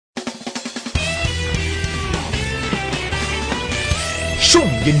Show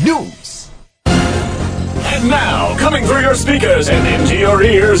Me Your News. And now, coming through your speakers and into your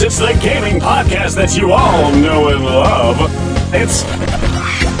ears, it's the gaming podcast that you all know and love. It's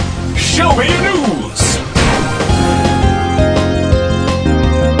Show Me Your News.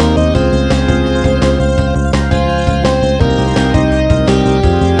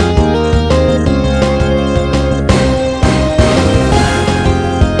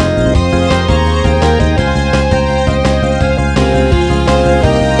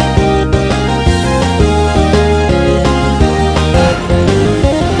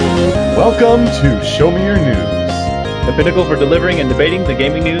 Welcome to Show Me Your News, the pinnacle for delivering and debating the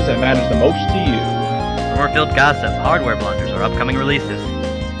gaming news that matters the most to you. Rumor-filled gossip, hardware blunders, or upcoming releases.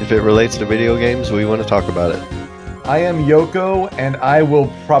 If it relates to video games, we want to talk about it. I am Yoko, and I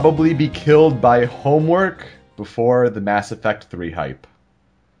will probably be killed by homework before the Mass Effect 3 hype.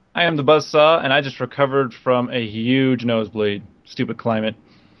 I am the Buzzsaw, and I just recovered from a huge nosebleed. Stupid climate.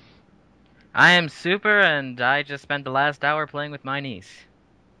 I am Super, and I just spent the last hour playing with my niece.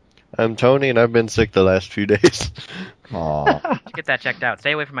 I'm Tony, and I've been sick the last few days. Aww. Get that checked out.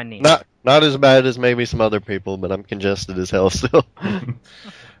 Stay away from my niece. Not as bad as maybe some other people, but I'm congested as hell still.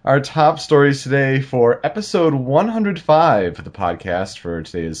 Our top stories today for episode 105 of the podcast for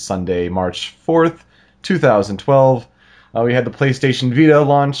today is Sunday, March 4th, 2012. We had the PlayStation Vita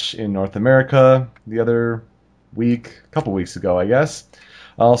launch in North America the other week, a couple weeks ago, I guess.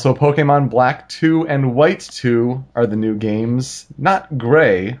 Also, Pokemon Black 2 and White 2 are the new games, not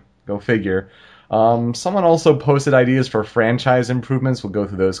Gray. Go figure. Someone also posted ideas for franchise improvements. We'll go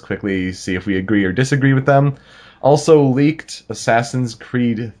through those quickly, see if we agree or disagree with them. Also leaked Assassin's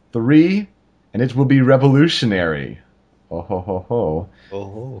Creed 3, and it will be revolutionary. Oh ho ho ho.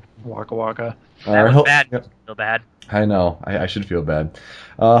 Oh. Waka waka. That was bad. Yep. Feel bad. I know. I should feel bad.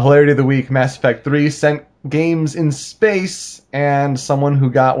 Hilarity of the week, Mass Effect 3 sent games in space, and someone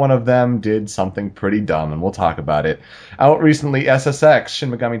who got one of them did something pretty dumb, and we'll talk about it. Out recently, SSX, Shin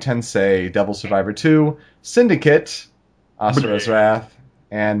Megami Tensei, Devil Survivor 2, Syndicate, Asura's Wrath,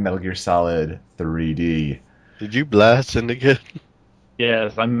 and Metal Gear Solid 3D. Did you blast Syndicate?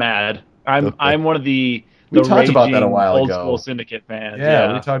 Yes, I'm mad. I'm one of the We talked about that a while old ago. school Syndicate fans.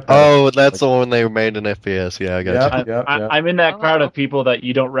 Yeah, we talked about it. That's the one they made in FPS. Yeah, I got you. Yep. I'm in that crowd of people that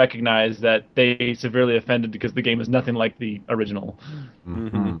you don't recognize that they severely offended because the game is nothing like the original.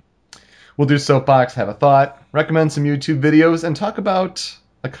 Mm-hmm. We'll do Soapbox, have a thought, recommend some YouTube videos, and talk about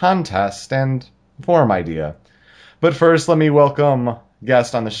a contest and forum idea. But first, let me welcome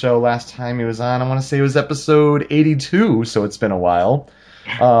guest on the show. Last time he was on, I want to say it was episode 82, so it's been a while.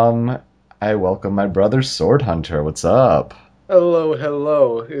 I welcome my brother, Sword Hunter. What's up?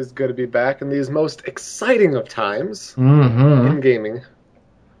 Hello. It's good to be back in these most exciting of times Mm-hmm. in gaming.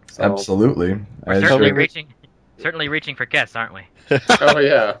 So, Absolutely. We're certainly reaching for guests, aren't we? Oh,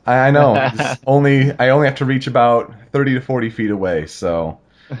 yeah. I know. I only have to reach about 30 to 40 feet away, so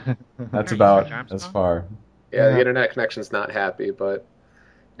that's about as far. Yeah, the internet connection's not happy, but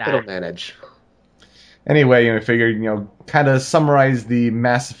it'll Nah. manage. Anyway, I figured, kind of summarize the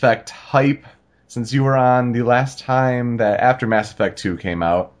Mass Effect hype. Since you were on the last time that after Mass Effect 2 came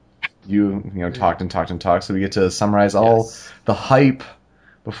out, you talked, so we get to summarize all the hype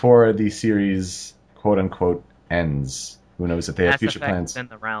before the series, quote-unquote, ends. Who knows if they have future plans. In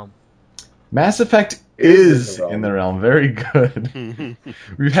the realm. Mass Effect is in the realm. Very good.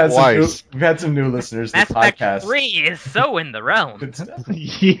 We've had some new listeners to Mass the podcast. Effect 3 is so in the realm.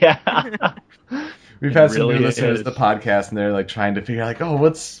 Yeah. We've had It some new really listeners is. to the podcast, and they're trying to figure out,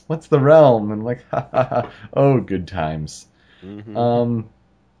 what's the realm? And oh, good times. Mm-hmm.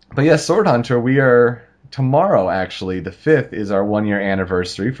 But yeah, Sword Hunter, we are tomorrow. Actually, the 5th is our 1-year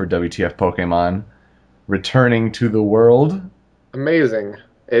anniversary for WTF Pokemon returning to the world. Amazing.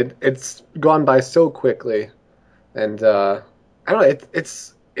 It's gone by so quickly, and I don't know.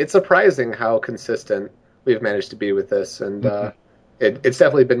 It's surprising how consistent we've managed to be with this, and it's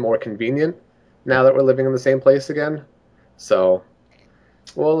definitely been more convenient now that we're living in the same place again. So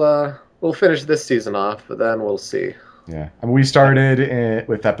we'll finish this season off, but then we'll see. Yeah, we started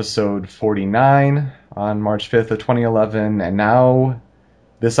with episode 49 on March 5th of 2011, and now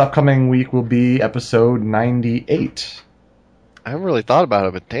this upcoming week will be episode 98. I haven't really thought about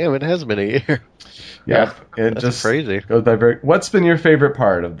it, but damn, it has been a year. Yeah, it That's just crazy. goes by very. What's been your favorite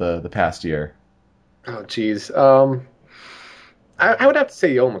part of the past year? Oh, geez. I would have to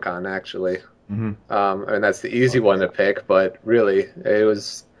say Youmacon, actually. Mm-hmm. I mean, that's the easy one to pick, but really,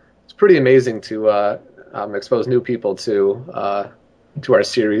 it's pretty amazing to expose new people to our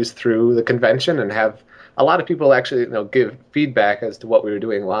series through the convention and have a lot of people actually give feedback as to what we were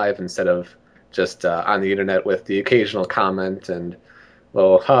doing live instead of just on the internet with the occasional comment and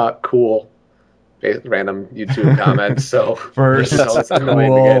little cool random YouTube comment. So First, it's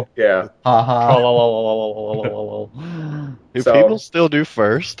annoying to cool. get. Yeah. Haha. Do So- people still do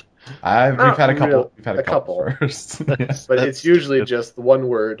first? We've had a couple. Real- We've had a a couple couple. first. Yes. But That's it's usually stupid. just one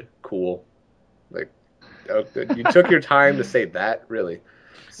word, cool. Like, you took your time to say that, really.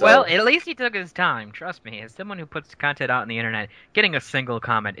 So, Well, at least he took his time. Trust me, as someone who puts content out on the internet, getting a single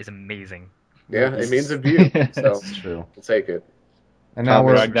comment is amazing. yeah, it means a view. So That's true. we'll take it. And now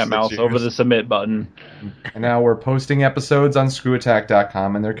we're Drag that mouse over the submit button. posting episodes on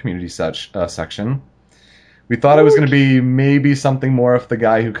ScrewAttack.com in their community section. We thought it was going to be maybe something more if the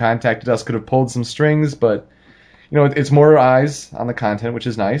guy who contacted us could have pulled some strings, but it's more eyes on the content, which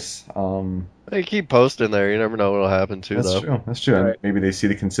is nice. They keep posting there. You never know what'll happen too, That's though. true. That's true. And Right. maybe they see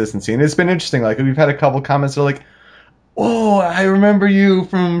the consistency, and it's been interesting. Like we've had a couple comments that are like, "Oh, I remember you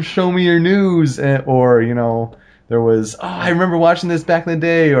from Show Me Your News," or there was, "Oh, I remember watching this back in the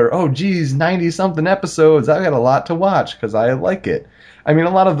day," or "Oh, geez, 90-something episodes. I've got a lot to watch because I like it." I mean, a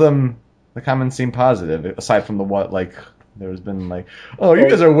lot of them, the comments seem positive, aside from there's been like, "Oh, you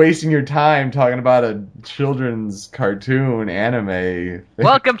guys are wasting your time talking about a children's cartoon anime thing."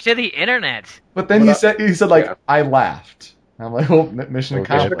 Welcome to the internet. But then he said like, Yeah. "I laughed." I'm like, "Oh, mission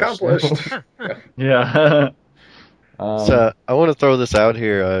Okay. accomplished." Accomplished. Yeah. So I want to throw this out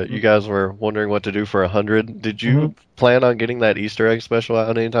here. You guys were wondering what to do for 100. Did you plan on getting that Easter egg special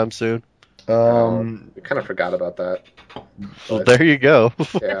out anytime soon? We kind of forgot about that. Well, But, there you go.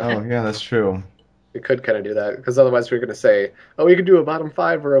 yeah, Oh yeah, that's true. we could kind of do that because otherwise we're going to say, "Oh, we could do a bottom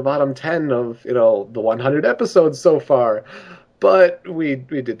 5 or a bottom 10 of the 100 episodes so far." But we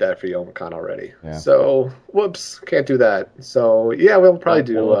did that for Youmacon already. Yeah. So whoops, can't do that. So yeah, we'll probably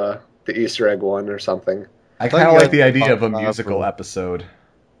do the Easter egg one or something. I thought kind of you like guys the idea of a thought musical for- episode.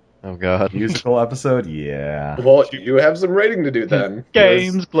 Oh God. Musical episode, yeah. Well, you have some rating to do then.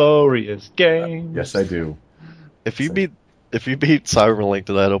 Games, glorious games. Yes, I do. If you beat Cyberlink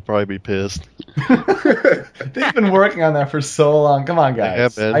to that, he'll probably be pissed. They've been working on that for so long. Come on,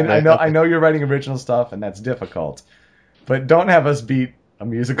 guys. Yeah, man. I know you're writing original stuff, and that's difficult. But don't have us beat a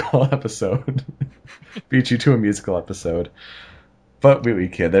musical episode. Beat you to a musical episode. But we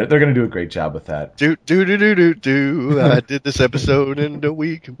kid. They're going to do a great job with that. Do. I did this episode in a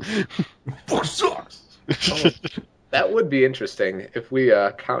week. That would be interesting if we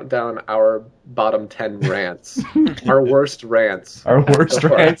count down our bottom 10 rants, our worst rants. Our worst So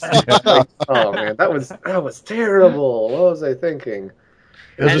far. rants. Yeah. Oh man, that was terrible. What was I thinking?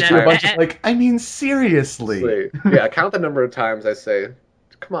 It'll And just be a then- bunch of like, I mean, seriously. Wait, yeah, count the number of times I say,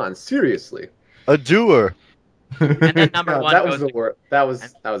 "Come on, seriously." A doer. And then number No, one that goes was the to, word. That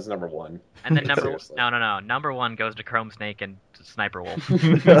was number one. and then number Seriously. no. Number one goes to Chrome Snake and Sniper Wolf.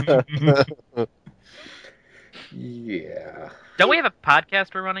 Yeah. Don't we have a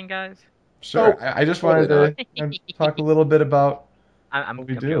podcast we're running, guys? Sure. Oh, I just totally wanted to talk a little bit about I'm what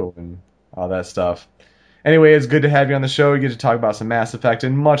we I'm do and all that stuff. Anyway, it's good to have you on the show. We get to talk about some Mass Effect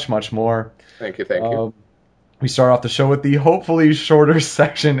and much, much more. Thank you. Thank you. We start off the show with the hopefully shorter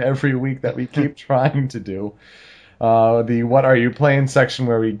section every week that we keep trying to do. The What Are You Playing section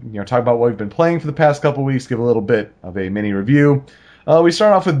where we talk about what we've been playing for the past couple weeks, give a little bit of a mini review. We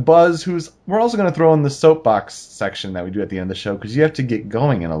start off with Buzz, we're also going to throw in the soapbox section that we do at the end of the show because you have to get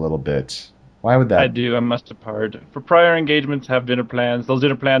going in a little bit. Why would that? I do. I must depart. For prior engagements, have dinner plans. Those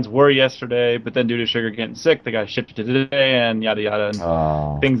dinner plans were yesterday, but then due to Sugar getting sick, they got shifted to today, and yada yada. And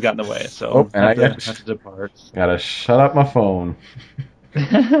Oh, things got in the way, so Oh, and have I- to depart. gotta shut up my phone.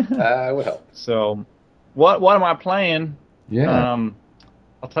 I will help. So, what am I playing? Yeah.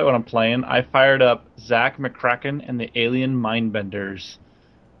 I'll tell you what I'm playing. I fired up Zach McCracken and the Alien Mindbenders.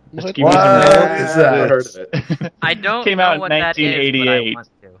 Just What? give you some What? notes. is that? Never heard of it. I don't Came know out in what that is, but I 1988. want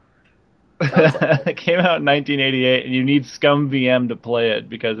to. It came out in 1988, and you need Scum VM to play it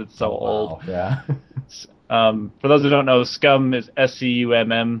because it's so old. Wow, yeah. For those who don't know, Scum is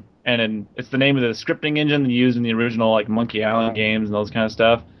SCUMM, and it's the name of the scripting engine they used in the original like Monkey Island games and those kind of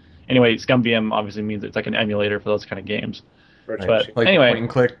stuff. Anyway, Scum VM obviously means it's like an emulator for those kind of games. Virtual But- machine. Like Anyway. point and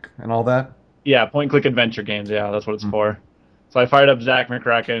click and all that. Yeah, point-and-click adventure games. Yeah, that's what it's for. So I fired up Zach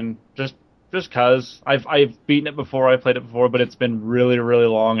McCracken just cause I've beaten it before, I played it before, but it's been really, really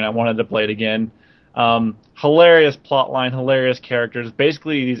long, and I wanted to play it again. Hilarious plotline, hilarious characters.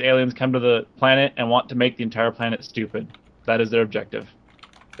 Basically, these aliens come to the planet and want to make the entire planet stupid. That is their objective.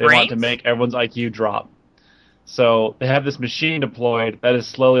 They want to Brains? make everyone's IQ drop. So they have this machine deployed that is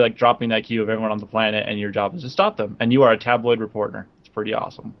slowly like dropping the IQ of everyone on the planet, and your job is to stop them. And you are a tabloid reporter. It's pretty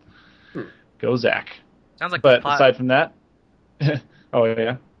awesome. Go Zach. Sounds like But the plot. aside from that, oh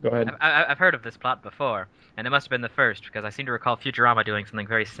yeah. Go ahead. I've heard of this plot before, and it must have been the first because I seem to recall Futurama doing something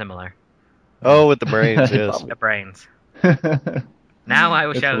very similar. Oh, with the brains, yes. The brains. Now I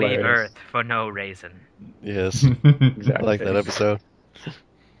It's shall leave hilarious. Earth for no reason. Yes. Exactly. I like that episode.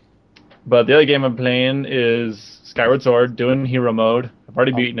 But the other game I'm playing is Skyward Sword, doing Hero Mode. I've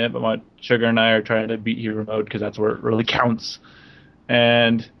already beaten it, but my Sugar and I are trying to beat Hero Mode because that's where it really counts.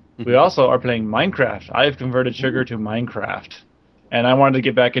 And we also are playing Minecraft. I've converted Sugar to Minecraft. And I wanted to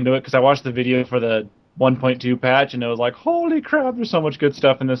get back into it because I watched the video for the 1.2 patch, and it was like, holy crap, there's so much good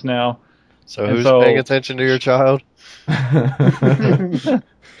stuff in this now. So And who's so- paying attention to your child?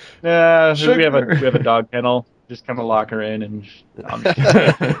 Yeah, Sugar. we have a dog kennel. Just kind of lock her in, and I'm just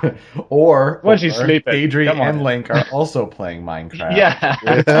kidding. or When she's sleeping. Adri Come on. and Link are also playing Minecraft. Yeah,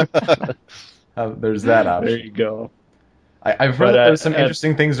 There's that there option. you go. I've heard But, that there's some uh,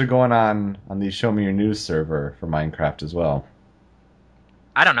 interesting things are going on the Show Me Your News server for Minecraft as well.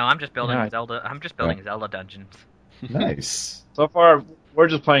 I don't know. I'm just building Yeah. Zelda. I'm just building Zelda dungeons. Nice. So far, we're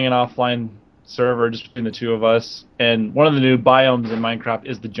just playing an offline server just between the two of us, and one of the new biomes in Minecraft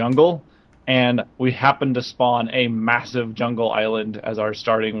is the jungle, and we happen to spawn a massive jungle island as our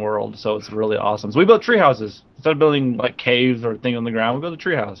starting world, so it's really awesome. So we built tree houses. Instead of building like caves or things on the ground, we built a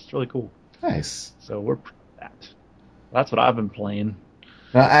tree house. It's really cool. Nice. So we're proud of that. That's what I've been playing.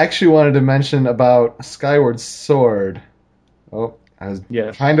 Now, I actually wanted to mention about Skyward Sword. Oh, I was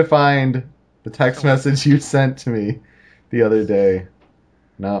Yes. trying to find the text message you sent to me the other day.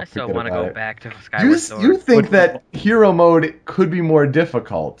 No, I still forget want to about go it. back to You, Skyward Sword. you think that hero mode could be more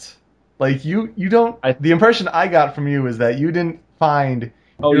difficult? Like you don't. The impression I got from you is that you didn't find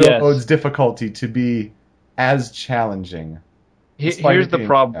hero yes. mode's difficulty to be as challenging. despite Here's it the being-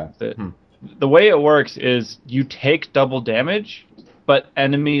 problem with it. The way it works is you take double damage, but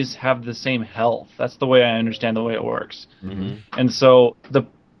enemies have the same health. That's the way I understand the way it works. Mm-hmm. And so the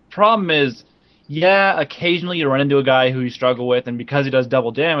problem is, yeah, occasionally you run into a guy who you struggle with, and because he does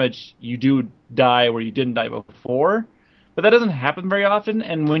double damage, you do die where you didn't die before. But that doesn't happen very often,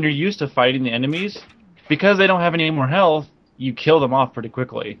 and when you're used to fighting the enemies, because they don't have any more health, you kill them off pretty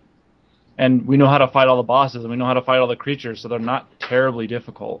quickly. And we know how to fight all the bosses, and we know how to fight all the creatures, so they're not terribly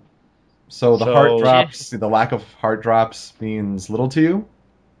difficult. So the So- heart drops, the lack of heart drops means little to you?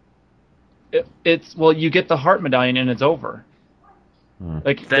 It's well, you get the heart medallion and it's over.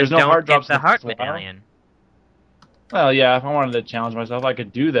 Like Then there's no don't heart get drops. the in heart this as well. medallion. Well, yeah, if I wanted to challenge myself, I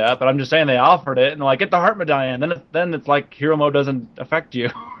could do that. But I'm just saying they offered it, and they're like, get the heart medallion. Then it's like hero mode doesn't affect you,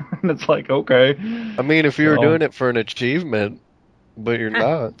 and it's like okay. I mean, if you were So- doing it for an achievement, but you're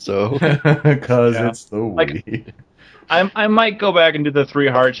not, so. Because Yeah. it's the Wii. Like- I might go back and do the 3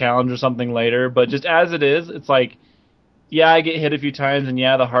 heart challenge or something later, but just as it is, it's like, yeah, I get hit a few times, and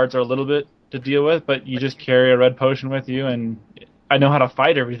yeah, the hearts are a little bit to deal with, but you just carry a red potion with you, and I know how to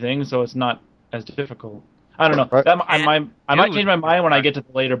fight everything, so it's not as difficult. I don't know. Right. I might change my mind when I get to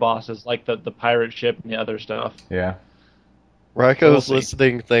the later bosses, like the pirate ship and the other stuff. Yeah. Ryko's We'll see.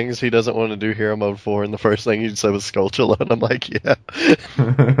 listing things he doesn't want to do hero mode for, and the first thing he said was Skulltula, and I'm like, yeah.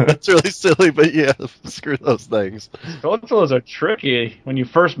 That's really silly, but yeah, screw those things. Skeletons are tricky when you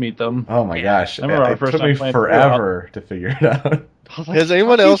first meet them. Oh my gosh. I remember our It first took time me playing forever to figure it out. I was like, Has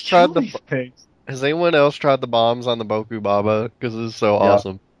anyone how do you else tried kill the- these things? Has anyone else tried the bombs on the Boku Baba? Because this is so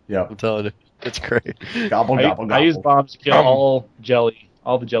awesome. Yep. I'm telling you, it's great. Gobble, I, gobble, gobble. I use bombs to kill all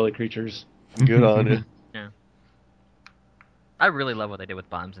the jelly creatures. Good on you. I really love what they did with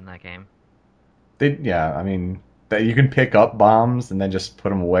bombs in that game. Yeah, I mean, that you can pick up bombs and then just put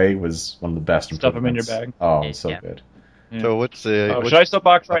them away was one of the best Stuff 'em in your improvements. bag. Oh, Yeah. so Yeah. good. So what's the? Should I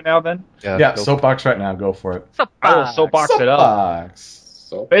soapbox right now then? Yeah, go- soapbox right now. Go for it. So I will soapbox it up. Soapbox.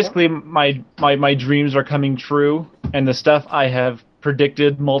 So Basically, my dreams are coming true, and the stuff I have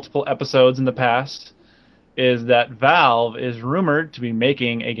predicted multiple episodes in the past is that Valve is rumored to be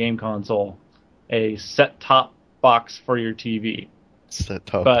making a game console, a set-top box for your TV. Set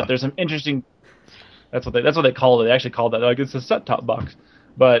top. But there's some interesting. That's what they called it. They actually called that like it's a set-top box.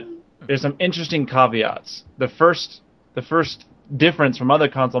 But there's some interesting caveats. The first difference from other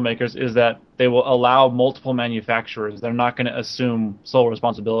console makers is that they will allow multiple manufacturers. They're not going to assume sole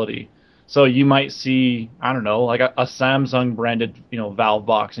responsibility. So you might see, I don't know, like a Samsung branded, Valve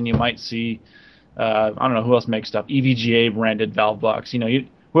box, and you might see, I don't know who else makes stuff, EVGA branded Valve box.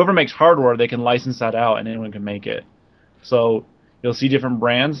 Whoever makes hardware, they can license that out, and anyone can make it. So you'll see different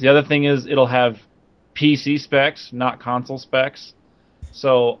brands. The other thing is it'll have PC specs, not console specs.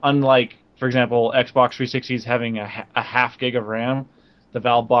 So unlike, for example, Xbox 360's having a half gig of RAM, the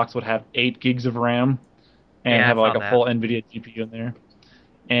Valve box would have 8 gigs of RAM and Yeah, I have like saw a that. full NVIDIA GPU in there.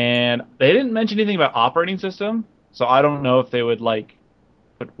 And they didn't mention anything about operating system, so I don't know if they would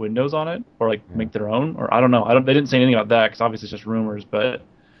put Windows on it or like make their own, or I don't know. They didn't say anything about that because obviously it's just rumors. But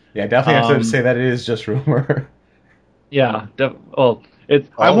yeah, definitely have to say that it is just rumor. Yeah,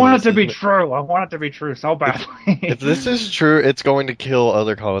 I want it to be true. I want it to be true so badly. If this is true, it's going to kill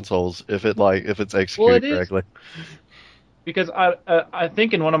other consoles if it's executed correctly. Because I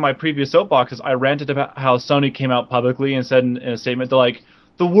think in one of my previous soapboxes, I ranted about how Sony came out publicly and said in a statement, they're like,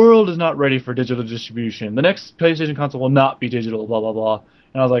 the world is not ready for digital distribution. The next PlayStation console will not be digital, blah, blah, blah.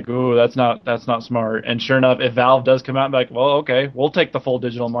 And I was like, ooh, that's not smart. And sure enough, if Valve does come out and be like, well, okay, we'll take the full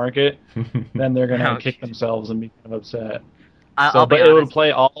digital market, then they're going to kick themselves and be kind of upset. But it would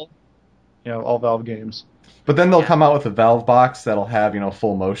play all Valve games. But then they'll come out with a Valve box that'll have,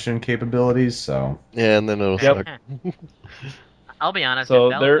 full motion capabilities, so... Yeah, and then it'll suck. I'll be honest,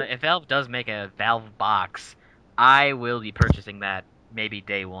 so if Valve does make a Valve box, I will be purchasing that maybe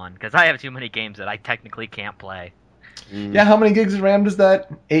day one, because I have too many games that I technically can't play. Yeah, how many gigs of RAM does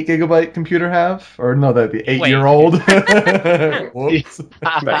that 8 gigabyte computer have? Or no, the 8-year-old. Whoops. The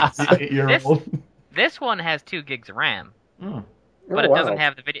 8-year-old. This one has 2 gigs of RAM. Mm. But it doesn't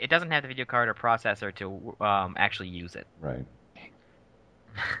have the video card or processor to actually use it. Right.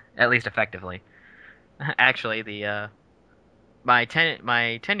 At least effectively. Actually, my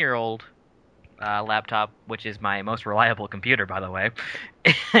 10-year-old laptop, which is my most reliable computer, by the way,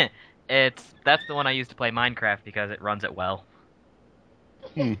 that's the one I use to play Minecraft because it runs it well.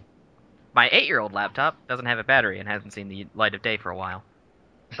 My 8-year-old laptop doesn't have a battery and hasn't seen the light of day for a while,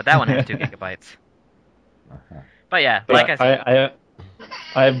 but that one has 2 gigabytes. But yeah, like I said,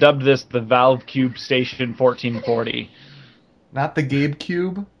 I have dubbed this the Valve Cube Station 1440. Not the Gabe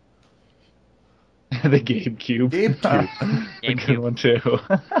Cube? The Gabe Cube. Gabe Cube. A good one, too.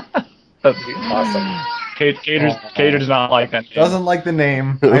 That's awesome. Cater does not like that name. Doesn't like the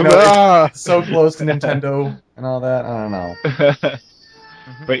name. I know it's so close to Nintendo and all that. I don't know.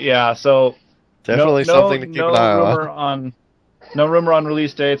 But yeah, so... Definitely something to keep an eye on. No rumor on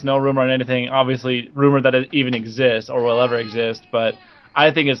release dates, no rumor on anything. Obviously, rumor that it even exists or will ever exist, but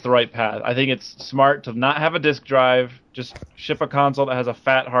I think it's the right path. I think it's smart to not have a disk drive, just ship a console that has a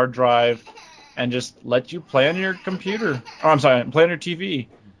fat hard drive, and just let you play on your computer. Oh, I'm sorry, play on your TV.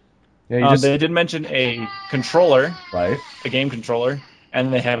 Yeah, they did mention a controller, right? A game controller,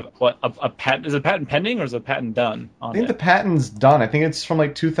 and they have a patent. Is it patent pending or is the patent done? I think the patent's done. I think it's from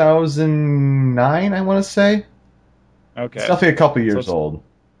like 2009. I want to say. Okay. It's definitely a couple years old.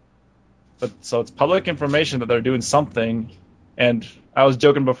 So it's public information that they're doing something, and I was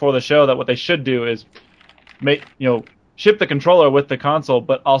joking before the show that what they should do is ship the controller with the console,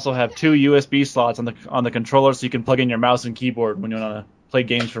 but also have 2 USB slots on the controller so you can plug in your mouse and keyboard when you want to play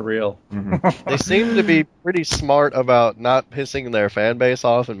games for real. Mm-hmm. They seem to be pretty smart about not pissing their fan base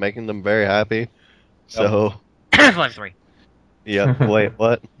off and making them very happy. So. Half-Life 3. Yeah. Wait.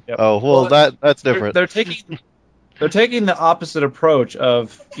 What? Yep. Oh well, that's different. They're taking the opposite approach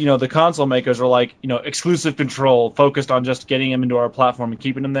of, the console makers are like, exclusive control, focused on just getting them into our platform and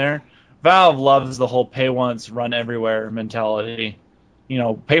keeping them there. Valve loves the whole pay once, run everywhere mentality.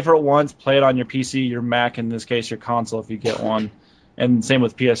 Pay for it once, play it on your PC, your Mac, in this case, your console if you get one. And same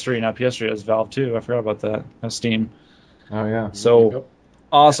with PS3. Now PS3 has Valve too. I forgot about that. Has Steam. Oh, yeah. So,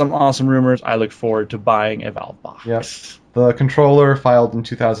 awesome rumors. I look forward to buying a Valve box. Yes. The controller filed in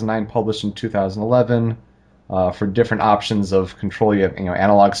 2009, published in 2011. For different options of control, you have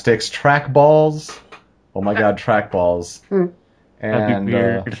analog sticks, trackballs. Oh my God, trackballs!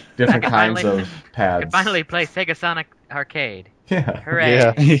 And different kinds of pads. You can finally play Sega Sonic Arcade. Yeah. Hooray!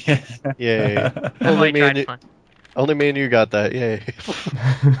 Yeah. Yay! Only me and you got that. Yay!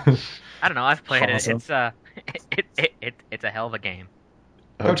 I don't know. I've played awesome. it. It's a hell of a game.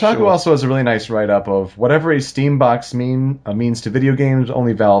 Kotaku also has a really nice write-up of whatever a Steam box means to video games.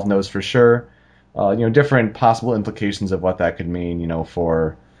 Only Valve knows for sure. Different possible implications of what that could mean,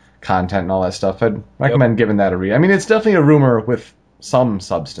 for content and all that stuff. I'd recommend giving that a read. I mean, it's definitely a rumor with some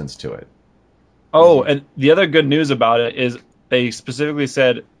substance to it. Oh, and the other good news about it is they specifically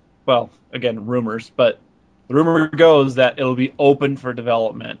said, well, again, rumors, but the rumor goes that it'll be open for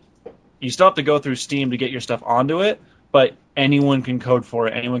development. You still have to go through Steam to get your stuff onto it, but anyone can code for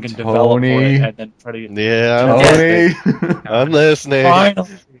it, anyone can develop for it, and then try to... Yeah, I'm listening.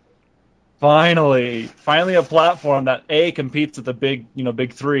 Finally, a platform that A, competes with the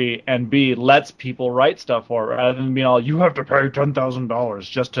big three, and B, lets people write stuff for it, rather than being all, you have to pay $10,000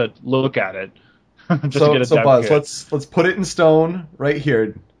 just to look at it. So Buzz, let's put it in stone right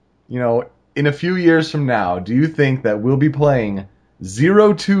here. In a few years from now, do you think that we'll be playing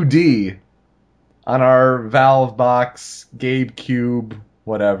 02D on our Valve box, Gabe Cube,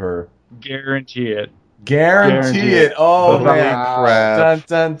 whatever? Guarantee it. Guarantee it. Oh, Holy man. crap.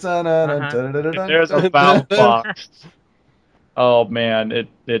 Dun, dun, dun, dun, Uh-huh. dun, dun, dun, If dun. there's a bound box, oh man, it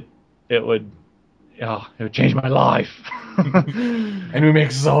would change my life. And we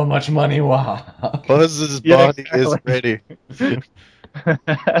make so much money. Wow. Buzz's Yeah, body is exactly.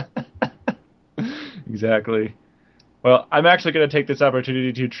 ready. Exactly. Well, I'm actually going to take this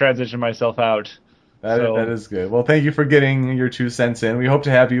opportunity to transition myself out. That is good. Well, thank you for getting your 2 cents in. We hope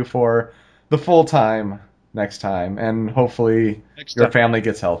to have you for the full time next time, and hopefully Next your time. family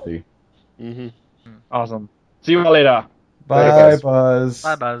gets healthy. Hmm. Awesome. See you all later. Bye, guys. Buzz.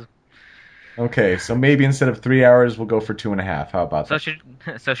 Bye, Buzz. Okay, so maybe instead of 3 hours, we'll go for 2.5. How about So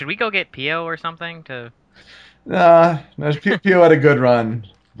that? should we go get Pio or something to No, Pio had a good run,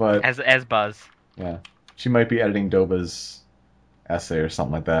 but as Buzz? yeah, she might be editing Doba's essay or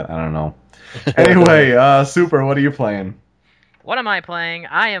something like that. I don't know. Anyway, Super, what are you playing? What am I playing?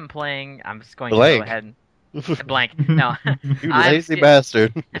 I am playing. I'm just going Blank. to go ahead and blank. No, You I'm lazy sti-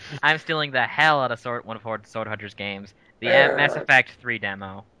 bastard. I'm stealing the hell out of one of Sword Hunters games. The Mass Effect 3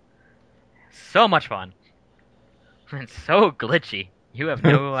 demo. So much fun. It's so glitchy. You have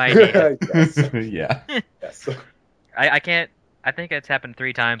no idea. Yes. Yeah. Yes. I can't. I think it's happened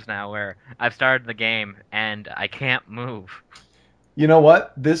 3 times now where I've started the game and I can't move. You know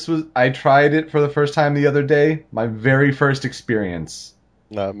what? I tried it for the first time the other day. My very first experience.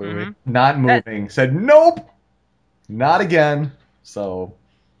 Not moving. Not moving. Said, nope! Not again. So,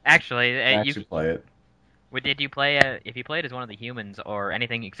 Actually, actually play it. did you play? If you played as one of the humans or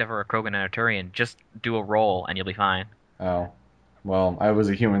anything except for a Krogan and a Turian, just do a roll and you'll be fine. Oh. Well, I was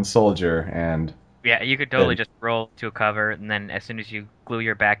a human soldier, and Yeah, you could totally Good. just roll to a cover, and then as soon as you glue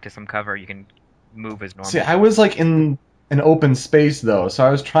your back to some cover, you can move as normal. see, I was like in an open space though, so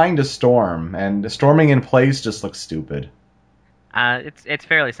I was trying to storm, and storming in place just looks stupid. It's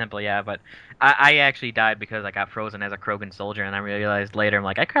fairly simple, yeah, but I actually died because I got frozen as a Krogan soldier, and I realized later, I'm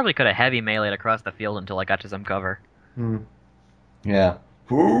like, I probably could have heavy meleeed across the field until I got to some cover. Yeah.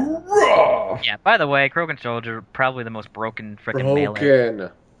 Hoorah! Yeah, by the way, Krogan soldier, probably the most broken frickin' melee. Broken.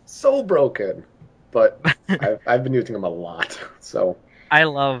 So broken. But I've been using them a lot, so I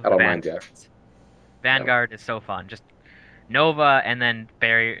love I don't mind Vanguard. yet. Vanguard is so fun. Just Nova and then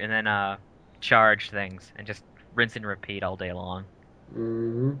barrier and then charge things and just rinse and repeat all day long.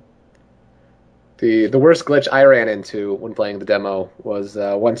 Hmm. The worst glitch I ran into when playing the demo was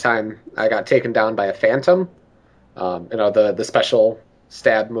one time I got taken down by a phantom. The special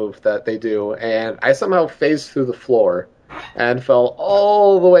stab move that they do, and I somehow phased through the floor and fell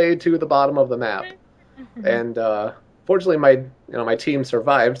all the way to the bottom of the map. And fortunately, my team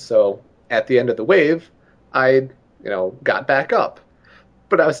survived. So at the end of the wave, I got back up,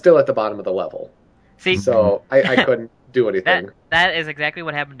 but I was still at the bottom of the level. See, So I couldn't do anything. that is exactly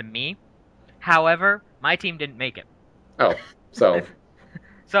what happened to me. However, my team didn't make it. Oh, so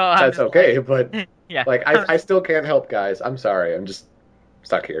So I'm that's just okay. But yeah, like I still can't help, guys. I'm sorry. I'm just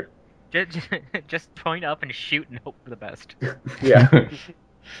stuck here. just point up and shoot and hope for the best. Yeah.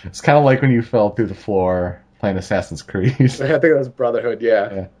 It's kind of like when you fell through the floor playing Assassin's Creed. I think that was Brotherhood.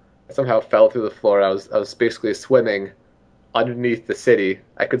 Yeah. I somehow fell through the floor. I was basically swimming underneath the city.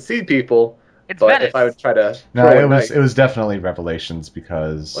 I could see people, It's but Venice. if I would try to No, throw a it knife- was definitely Revelations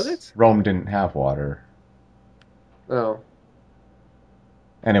because Was it? Rome didn't have water. Oh.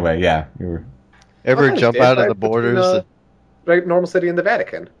 Anyway, yeah, you were. Ever Sometimes jump did, out of right? the borders? Between, right, normal city and the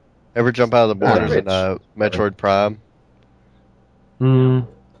Vatican. Ever jump out of the borders in Rich. Metroid Prime?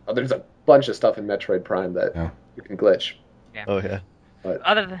 Oh, there's a bunch of stuff in Metroid Prime that Yeah. you can glitch. Oh yeah.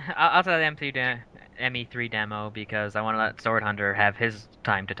 Outside of the ME3 demo, because I want to let Sword Hunter have his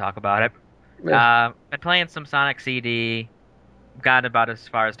time to talk about it. Yeah. Been playing some Sonic CD, got about as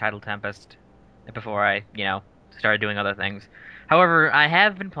far as Title Tempest before I, started doing other things. However, I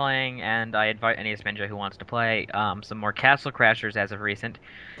have been playing, and I invite any Spinja who wants to play, some more Castle Crashers as of recent,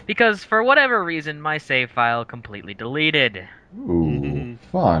 because for whatever reason, my save file completely deleted. Ooh,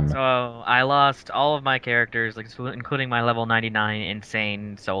 fun. So I lost all of my characters, including my level 99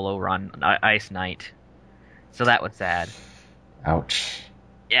 insane solo run, Ice Knight. So that was sad. Ouch.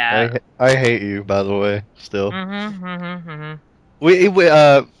 Yeah. I hate you, by the way. Still, Mm-hmm. we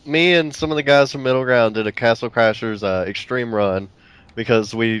me and some of the guys from Middle Ground did a Castle Crashers extreme run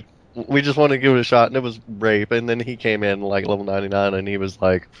because we just wanted to give it a shot, and it was rape. And then he came in like level 99, and he was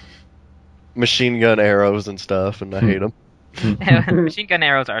like machine gun arrows and stuff, and I hate him. Machine gun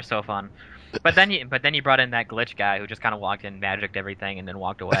arrows are so fun. But then you brought in that glitch guy who just kind of walked in, magicked everything, and then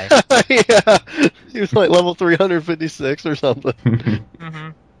walked away. Yeah, he was like level 356 or something. Mm-hmm.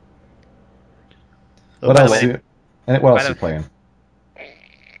 What Oh, else? man. What else By you the- playing?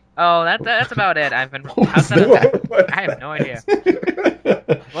 Oh, that's about it. I've been What was outside of that? that. I have no idea.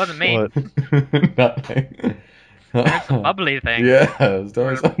 It wasn't me. What? Nothing. There's some bubbly thing. Yeah, there's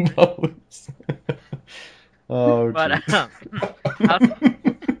definitely some bubbles. Oh, But jeez.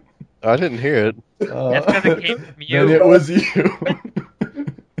 I didn't hear it. That's 'cause it came from you. Then it was you.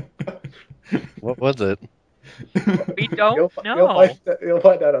 What was it? We don't know. You'll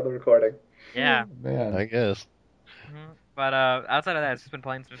find out on the recording. Yeah. Man. I guess. Mhm. But outside of that, I've just been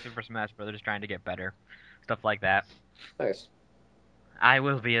playing some Super Smash Brothers, trying to get better, stuff like that. Nice. I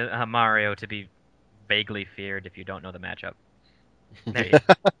will be a Mario to be vaguely feared if you don't know the matchup. There you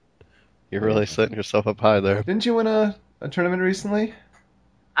go. You're really setting yourself up high there. Didn't you win a tournament recently?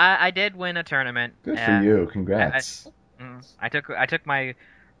 I did win a tournament. Good for and you. Congrats. I took my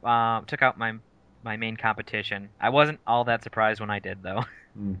took out my main competition. I wasn't all that surprised when I did though.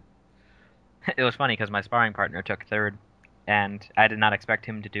 Mm. It was funny because my sparring partner took third, and I did not expect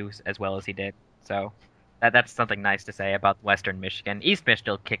him to do as well as he did. So that's something nice to say about Western Michigan. East Mich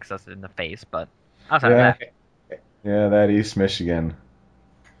still kicks us in the face, but outside Yeah. of that, Yeah, that East Michigan.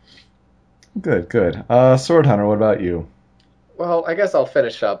 Good, good. Sword Hunter, what about you? Well, I guess I'll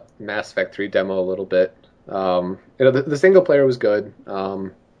finish up Mass Effect 3 demo a little bit. The single player was good.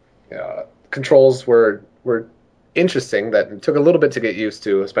 Controls were interesting. That took a little bit to get used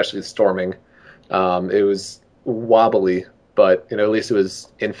to, especially storming. It was wobbly, but at least it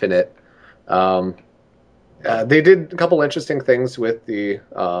was infinite. They did a couple interesting things with the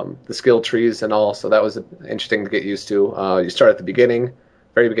skill trees and all, so that was interesting to get used to. You start at the beginning,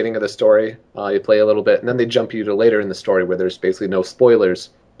 very beginning of the story. You play a little bit, and then they jump you to later in the story where there's basically no spoilers.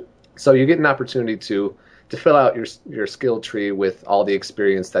 So you get an opportunity to fill out your skill tree with all the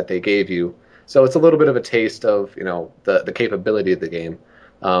experience that they gave you. So it's a little bit of a taste of the capability of the game.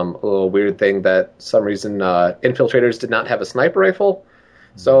 A little weird thing that some reason infiltrators did not have a sniper rifle,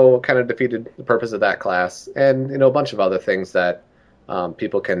 so kind of defeated the purpose of that class, and a bunch of other things that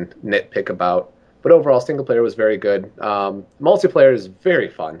people can nitpick about. But overall, single player was very good. Multiplayer is very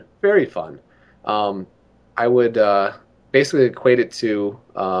fun, very fun. I would basically equate it to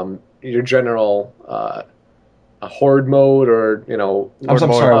your general a horde mode, or I'm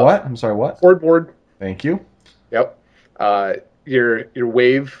sorry, what? I'm sorry, what? horde board. Thank you. Yep. Your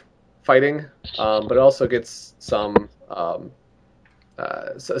wave fighting, but it also gets some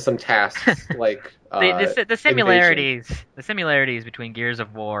tasks like the similarities between Gears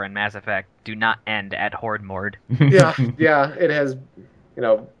of War and Mass Effect do not end at Horde mode. yeah, it has,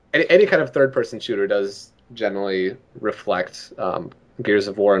 any kind of third-person shooter does generally reflect Gears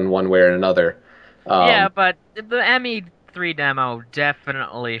of War in one way or another. Yeah, but the ME3 demo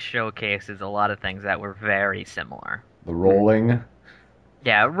definitely showcases a lot of things that were very similar. The rolling.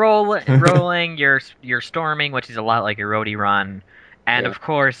 Yeah, rolling, your storming, which is a lot like your roadie run, and Yeah. of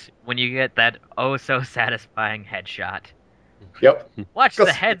course, when you get that oh so satisfying headshot. Yep. Watch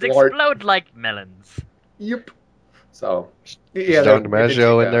the heads Lord. explode like melons. Yep. So, Is yeah, John they did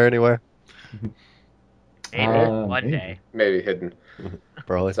DiMaggio take in there anywhere? Maybe one maybe. day. maybe hidden.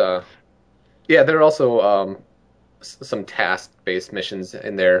 Probably. So, yeah, there are also some task-based missions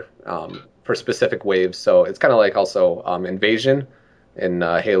in there for specific waves. So it's kind of like also Invasion in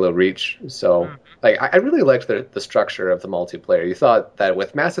Halo Reach. So like I really liked the structure of the multiplayer. You thought that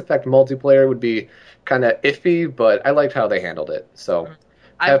with Mass Effect multiplayer would be kind of iffy, but I liked how they handled it. So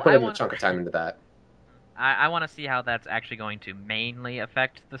I put in a chunk of time into that. I want to see how that's actually going to mainly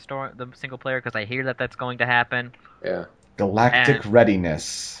affect the single player, because I hear that that's going to happen. Yeah. Galactic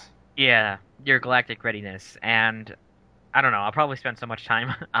readiness. Yeah, your galactic readiness, and I don't know. I'll probably spend so much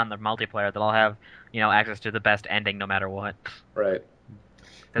time on the multiplayer that I'll have, access to the best ending no matter what. Right.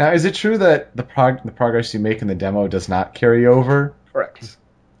 Now, is it true that the progress you make in the demo does not carry over? Correct.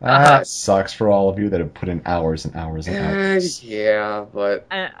 That sucks for all of you that have put in hours and hours and hours. Yeah, but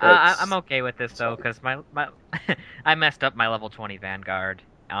I'm okay with this though, because my I messed up my level 20 Vanguard.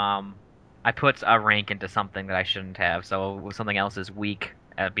 I put a rank into something that I shouldn't have, so something else is weak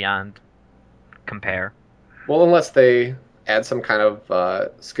beyond compare. well, unless they add some kind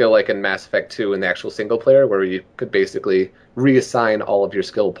of skill like in Mass Effect 2 in the actual single player, where you could basically reassign all of your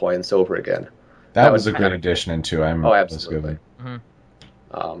skill points over again. That was a good addition into. Oh, absolutely.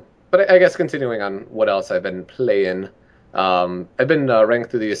 But I guess continuing on what else I've been playing, I've been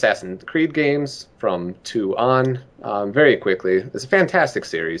ranked through the Assassin's Creed games from 2 on very quickly. It's a fantastic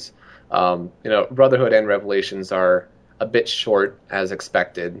series. Brotherhood and Revelations are a bit short as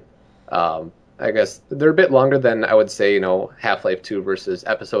expected. I guess they're a bit longer than I would say, Half-Life 2 versus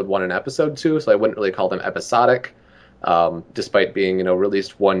Episode 1 and Episode 2, so I wouldn't really call them episodic, despite being,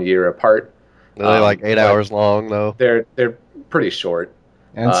 released 1 year apart. Are they like 8 hours long, though? They're pretty short.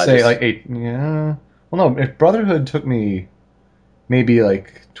 And say like 8. Yeah. Well, no. If Brotherhood took me maybe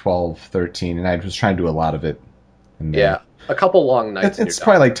like 12, 13, and I was trying to do a lot of it. And then, a couple long nights. It's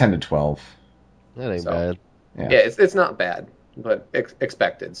probably like 10 to 12. That ain't So, bad. Yeah, it's not bad, but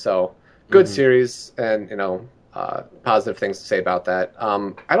expected. So good series, and positive things to say about that.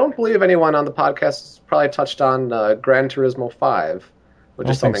 I don't believe anyone on the podcast has probably touched on Gran Turismo 5, which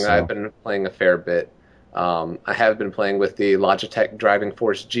is something that I've been playing a fair bit. I have been playing with the Logitech Driving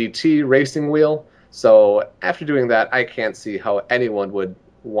Force GT racing wheel. So after doing that, I can't see how anyone would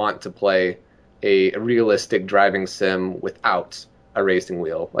want to play a realistic driving sim without a racing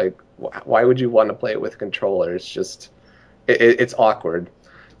wheel. Like, why would you want to play it with a controller? It's just, it's awkward.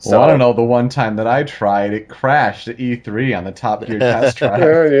 So, well, I don't know. The one time that I tried, it crashed at E3 on the Top Gear test track.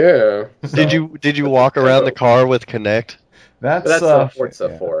 Yeah. So, Did you walk around the car with Kinect? That's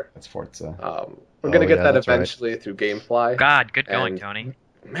Forza 4. That's Forza. We're going to get that that's right. eventually through GameFly. God, good going, And- Tony.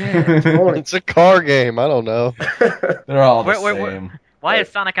 Man, Tony. It's a car game. I don't know. They're all the Where- same. Why is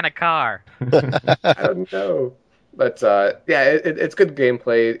Sonic in a car? I don't know. But it's good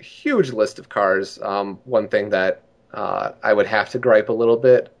gameplay. Huge list of cars. One thing that I would have to gripe a little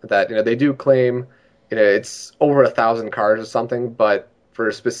bit, that they do claim it's over 1,000 cars or something, but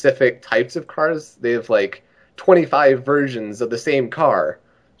for specific types of cars, they have like 25 versions of the same car,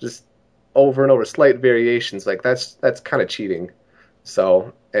 just over and over, slight variations. Like that's kind of cheating.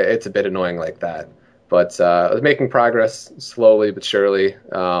 So it's a bit annoying like that. But I was making progress slowly but surely.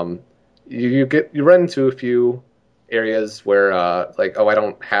 You run into a few areas where I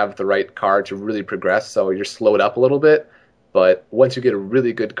don't have the right car to really progress, so you're slowed up a little bit. But once you get a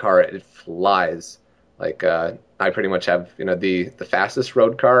really good car, it flies. Like I pretty much have the fastest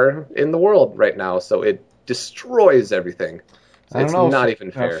road car in the world right now, so it destroys everything. So I don't it's know. not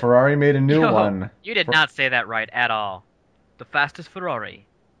even fair. Ferrari made a new Yo, one You did not say that right at all. The fastest Ferrari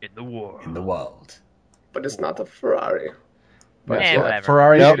in the world. in the world. But it's not the Ferrari. But whatever.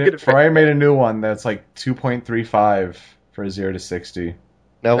 Ferrari made a new one that's like 2.35 for 0 to 60.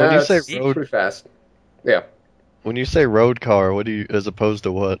 Now, when you say it's road, pretty fast. Yeah. when you say road car, what do you, as opposed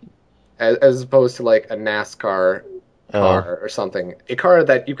to what? As opposed to like a NASCAR car or something. A car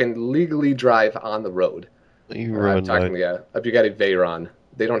that you can legally drive on the road. You I'm ruined talking a Bugatti Veyron.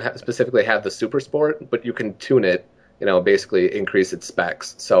 They don't specifically have the Super Sport, but you can tune it, basically increase its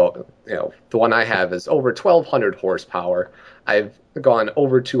specs. So, the one I have is over 1,200 horsepower. I've gone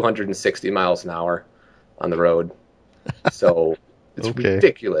over 260 miles an hour on the road. So it's Okay.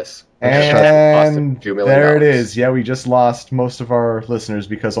 ridiculous. And $2 million. there it is. Yeah, we just lost most of our listeners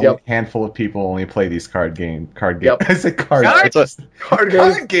because only a handful of people only play these card games. Yep. I said card It's a- Card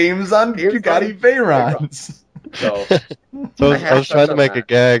games. card games on Bugatti Veyrons. So So I I was trying to on make a that.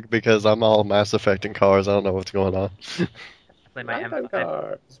 gag because I'm all Mass Effect in cars. I don't know what's going on. Play my Ride M5.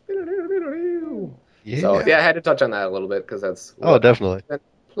 cars. Yeah. So I had to touch on that a little bit because that's Oh, definitely. I've been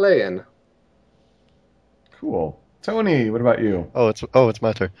playing. Cool. Tony, what about you? It's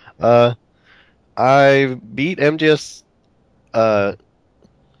my turn. I beat MGS. What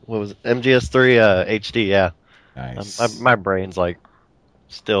was it? MGS3 HD. Yeah. Nice. My brain's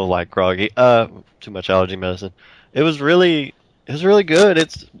still groggy. Too much allergy medicine. It was really good.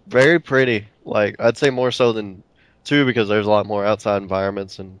 It's very pretty. I'd say more so than 2 because there's a lot more outside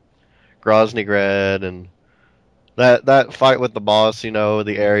environments and Grozny Grad and that fight with the boss.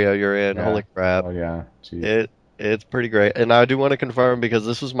 The area you're in. Yeah. Holy crap! Oh yeah. Gee. It's pretty great. And I do want to confirm because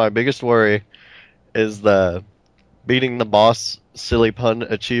this was my biggest worry is the beating the boss silly pun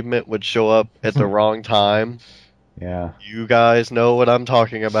achievement would show up at the wrong time. Yeah. You guys know what I'm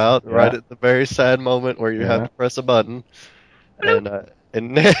talking about, Yeah. right at the very sad moment where you have Yeah. to press a button. And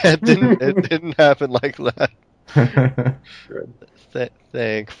it didn't happen like that. Good.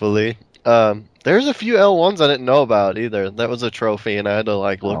 Thankfully. There's a few L1s I didn't know about either. That was a trophy, and I had to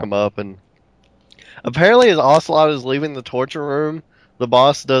look them up. And apparently, as Ocelot is leaving the torture room, the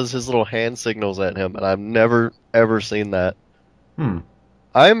boss does his little hand signals at him, and I've never ever seen that.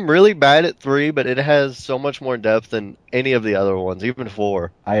 I'm really bad at 3, but it has so much more depth than any of the other ones, even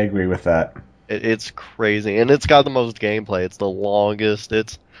 4. I agree with that. It's crazy, and it's got the most gameplay. It's the longest.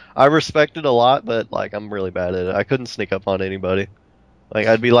 I respect it a lot, but I'm really bad at it. I couldn't sneak up on anybody.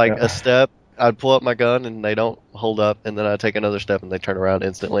 I'd be a step, I'd pull up my gun, and they don't hold up, and then I'd take another step, and they turn around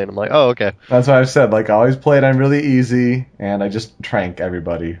instantly, and I'm like, oh, okay. That's what I've said. I always played on really easy, and I just trank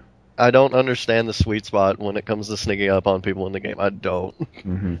everybody. I don't understand the sweet spot when it comes to sneaking up on people in the game. I don't.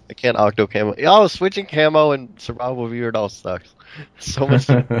 Mm-hmm. I can't octo camo. Oh, switching camo and survival view, it all sucks. So much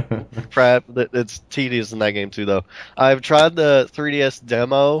crap that it's tedious in that game too, though. I've tried the 3DS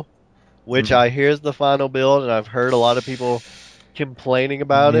demo, which I hear is the final build, and I've heard a lot of people complaining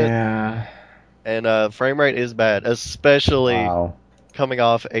about it, Yeah. and frame rate is bad, especially Wow. coming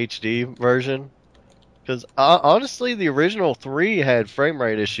off HD version. Because honestly, the original 3 had frame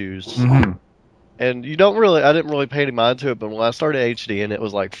rate issues, Hmm. and I didn't really pay any mind to it. But when I started HD, and it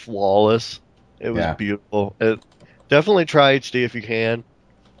was like flawless, it was Yeah. beautiful. Definitely try HD if you can.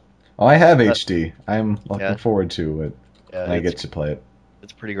 Oh, I have HD. I'm looking Yeah. forward to it Yeah, when I get to play it.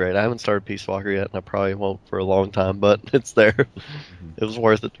 it's pretty great. I haven't started Peace Walker yet, and I probably won't for a long time, but it's there. It was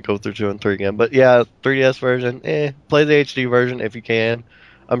worth it to go through 2 and 3 again. But yeah, 3DS version, play the HD version if you can.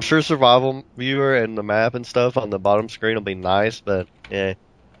 I'm sure Survival Viewer and the map and stuff on the bottom screen will be nice, but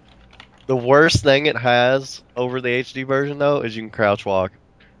The worst thing it has over the HD version, though, is you can crouch walk.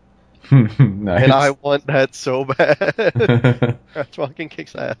 Nice. And I want that so bad. Crouch walking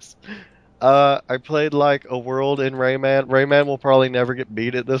kicks ass. I played like a world in Rayman. Rayman will probably never get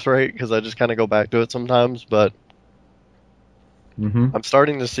beat at this rate because I just kind of go back to it sometimes. But Hmm. I'm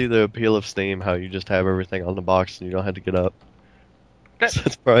starting to see the appeal of Steam, how you just have everything on the box and you don't have to get up. So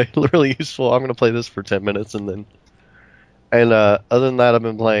it's probably really useful. I'm going to play this for 10 minutes and then. And other than that, I've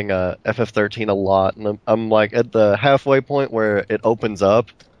been playing FF13 a lot, and I'm like at the halfway point where it opens up.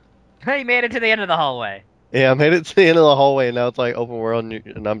 He made it to the end of the hallway. Yeah, I made it to the end of the hallway, and now it's like open world,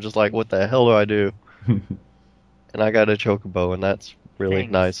 and I'm just like, what the hell do I do? And I got a chocobo, and that's really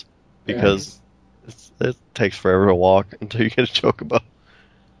Thanks. nice because it takes forever to walk until you get a chocobo.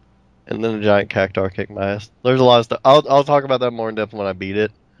 And then a giant cactuar kicked my ass. There's a lot of stuff. I'll talk about that more in depth when I beat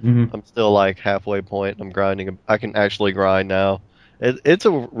it. Hmm. I'm still like halfway point. I'm grinding. I can actually grind now. It's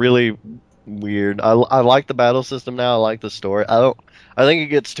a really weird. I like the battle system now. I like the story. I think it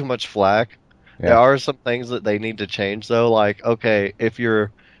gets too much flack. Yeah. There are some things that they need to change though. Like, okay, if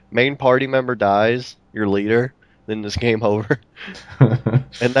your main party member dies, your leader, then this game over. And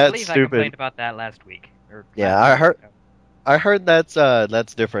I that's believe I complained stupid. about that last week. Yeah, I heard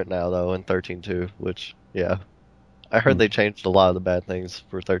that's different now though in 13.2, which yeah. I heard they changed a lot of the bad things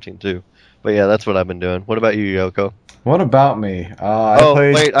for 13.2. But yeah, that's what I've been doing. What about you, Yoko? What about me? I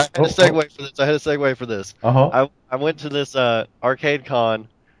Wait, I had a segue for this. Uh-huh. I went to this arcade con,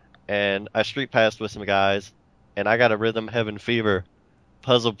 and I street passed with some guys, and I got a Rhythm Heaven Fever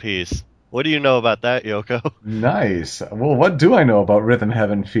puzzle piece. What do you know about that, Yoko? Nice. Well, what do I know about Rhythm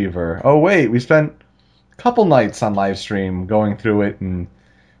Heaven Fever? Oh, wait, we spent a couple nights on live stream going through it and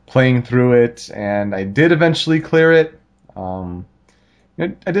playing through it, and I did eventually clear it.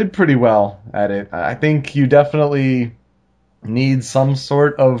 I did pretty well at it. I think you definitely need some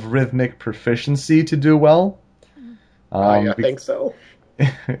sort of rhythmic proficiency to do well. I think so.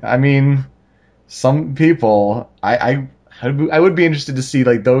 I mean, some people, I would be interested to see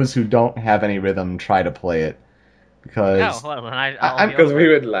like those who don't have any rhythm try to play it because Oh, well, then I'll be Because over we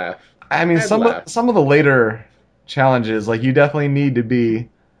it. would laugh. I mean I'd some laugh. of the later challenges like you definitely need to be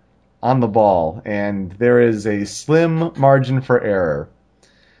on the ball, and there is a slim margin for error.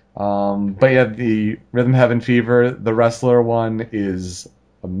 But yeah, the Rhythm Heaven Fever, the wrestler one, is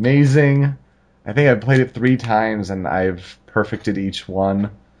amazing. I think I've played it 3 times and I've perfected each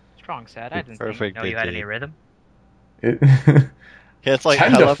one. Strong set. I didn't Perfect, know you had indeed. any rhythm. It, Yeah, it's like I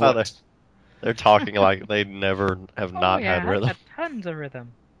love how Tenderfoot. they're talking like they never have not had I rhythm. got tons of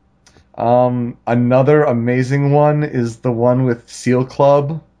rhythm. Another amazing one is the one with Seal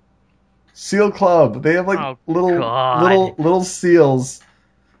Club. Seal Club. They have like Oh, little God. little seals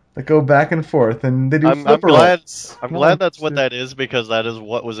that go back and forth, and they do I'm flipper glad. rolls. I'm One, glad that's what two- that is because that is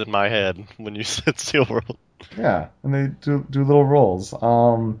what was in my head when you said Seal World. Yeah, and they do little rolls.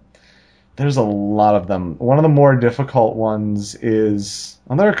 There's a lot of them. One of the more difficult ones is,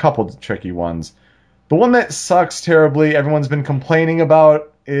 well, there are a couple of tricky ones. The one that sucks terribly, everyone's been complaining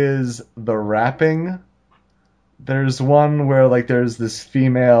about, is the rapping. There's one where like there's this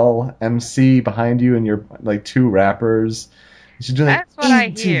female MC behind you and you're like 2 rappers. She's doing like, That's what I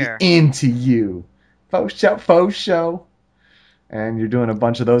hear. into you. Faux show. And you're doing a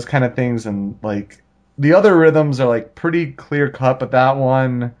bunch of those kind of things, and like the other rhythms are like pretty clear cut, but that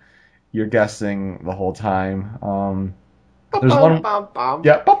one you're guessing the whole time. There's one,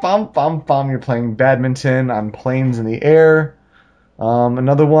 yeah, bum bum bum. You're playing badminton on planes in the air.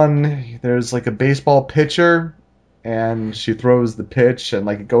 Another one, there's like a baseball pitcher, and she throws the pitch, and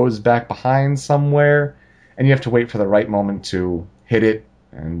like it goes back behind somewhere, and you have to wait for the right moment to hit it,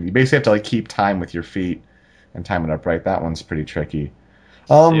 and you basically have to like keep time with your feet and time it up right. That one's pretty tricky.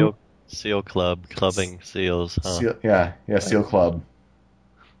 Seal Club, clubbing seals. Huh? Seal Club.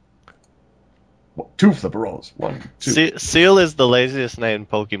 2 flipper rolls. 1, 2. Seal is the laziest named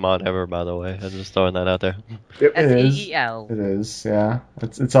Pokemon ever, by the way. I'm just throwing that out there. It is. SEEL. It is. Yeah.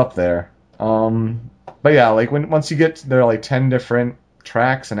 It's up there. But yeah, like once you get there are like 10 different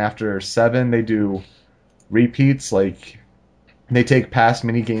tracks, and after 7 they do repeats. Like they take past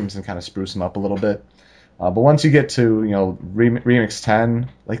mini games and kind of spruce them up a little bit. But once you get to remix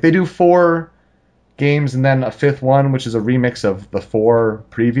 10, like they do 4 games and then a 5th one, which is a remix of the 4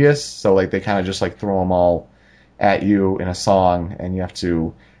 previous. So like they kind of just like throw them all at you in a song, and you have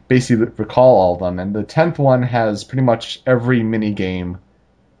to basically recall all of them. And the 10th one has pretty much every mini game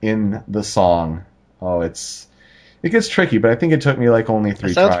in the song. Oh, it gets tricky, but I think it took me like only 3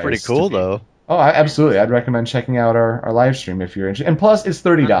 That sounds tries. pretty cool, though. Oh, absolutely. I'd recommend checking out our live stream if you're interested. And plus, it's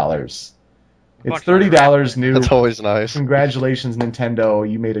 $30. It's $30 new. That's always nice. Congratulations, Nintendo.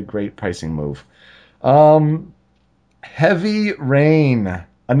 You made a great pricing move. Heavy Rain.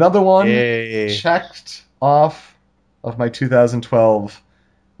 Another one Yay. checked off of my 2012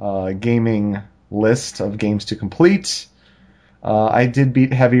 gaming list of games to complete. I did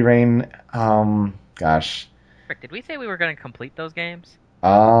beat Heavy Rain. Gosh. Frick, did we say we were going to complete those games?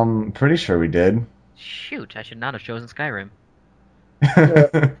 Pretty sure we did. Shoot, I should not have chosen Skyrim.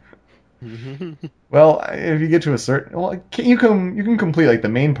 Well, if you get to a certain, you can complete like the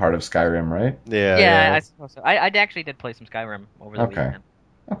main part of Skyrim, right? Yeah. I suppose so. I actually did play some Skyrim over the weekend.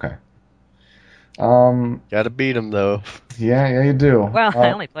 Okay. Gotta beat him, though. Yeah, you do. Well,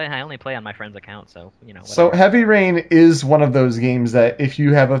 I only play on my friend's account, so whatever. So Heavy Rain is one of those games that if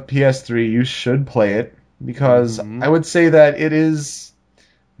you have a PS3, you should play it, because I would say that it is.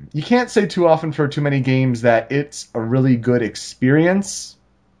 You can't say too often for too many games that it's a really good experience.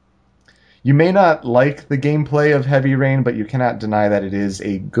 You may not like the gameplay of Heavy Rain, but you cannot deny that it is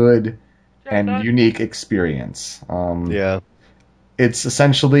a good and unique experience. Yeah. It's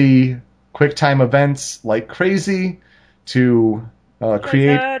essentially QuickTime events like crazy to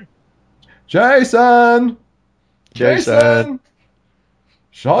create. Jason!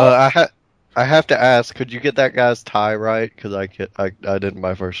 Shut I have to ask, could you get that guy's tie right? Because I didn't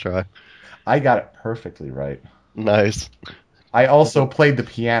my first try. I got it perfectly right. Nice. I also played the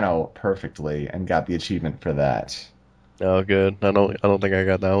piano perfectly and got the achievement for that. Oh, good. I don't think I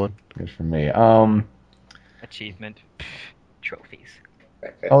got that one. Good for me. Achievement. Trophies.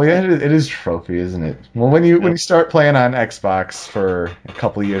 Oh yeah, it is trophy, isn't it? Well, when you start playing on Xbox for a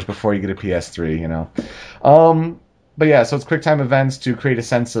couple of years before you get a PS3, you know. But yeah, so it's QuickTime events to create a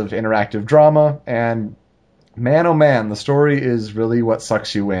sense of interactive drama, and man, oh man, the story is really what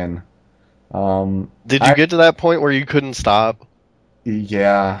sucks you in. Did you get to that point where you couldn't stop?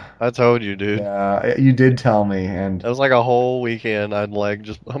 Yeah. I told you, dude. Yeah, you did tell me, and It was like a whole weekend. I'm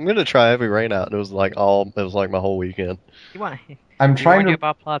gonna try Heavy Rain out, and it was like my whole weekend. You warned you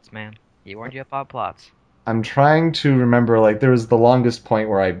about plots, man. You warned you about plots. I'm trying to remember, like, there was the longest point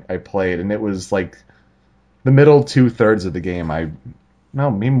where I played, and it was like the middle 2/3 of the game. No,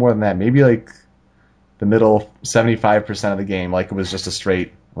 maybe more than that. Maybe like the middle 75% of the game, like it was just a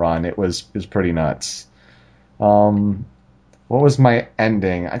straight run. It was pretty nuts. What was my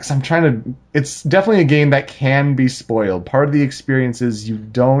ending? Because I'm trying to. It's definitely a game that can be spoiled. Part of the experience is you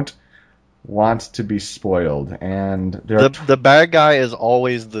don't want to be spoiled, and the bad guy is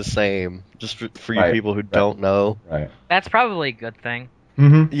always the same. Just for you people who don't know. Right. That's probably a good thing.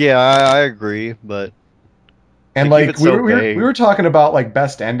 Mm-hmm. Yeah, I agree, but and like we were talking about like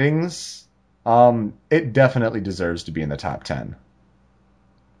best endings. It definitely deserves to be in the top 10.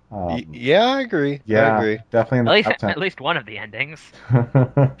 Yeah, I agree. Yeah, I agree. Definitely in the top 10. At least one of the endings.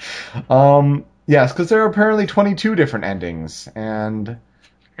 Yes, because there are apparently 22 different endings, and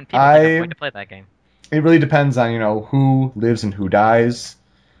people can't afford to play that game. It really depends on who lives and who dies.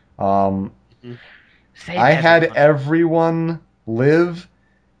 I had everyone live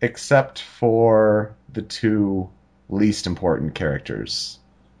except for the 2 least important characters.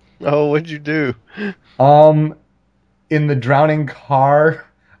 Oh, what'd you do? In the drowning car,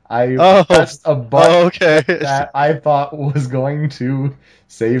 I pressed a button that I thought was going to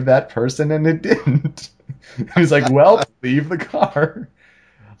save that person, and it didn't. I was like, well, leave the car.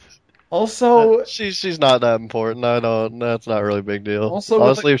 Also, she's not that important. I don't. That's not really a big deal. Also,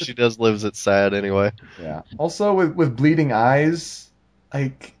 honestly, if she does live, it's sad anyway. Yeah. Also, with bleeding eyes,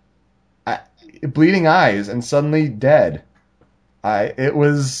 bleeding eyes and suddenly dead. It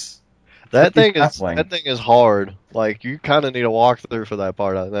was that thing is hard. Like you kind of need a walkthrough for that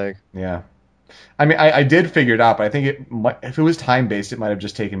part, I think. Yeah. I mean, I did figure it out, but I think if it was time based, it might have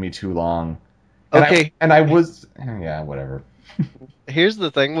just taken me too long. And I was whatever. Here's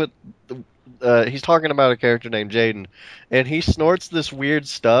the thing with he's talking about a character named Jaden, and he snorts this weird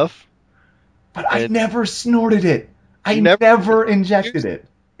stuff. But I never snorted it. I never injected it.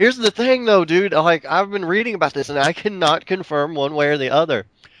 Here's the thing, though, dude. Like I've been reading about this, and I cannot confirm one way or the other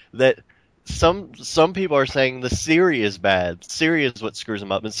that some people are saying the Siri is bad. Siri is what screws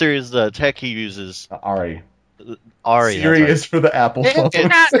him up, and Siri is the tech he uses. Ari. Ari. Siri is for the Apple phone.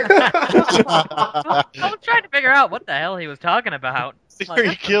 I was trying to figure out what the hell he was talking about. Siri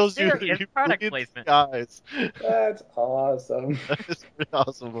Like, kills you. serious You product bleed placement. Guys. That's awesome. That's pretty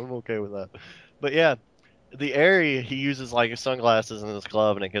awesome. I'm okay with that. But yeah, the Ari, he uses like sunglasses in his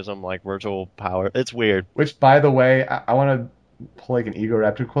glove, and it gives him like virtual power. It's weird. Which, by the way, I want to pull like an Ego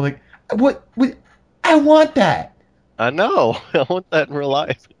Raptor quote. Like, what? I want that. I know. I want that in real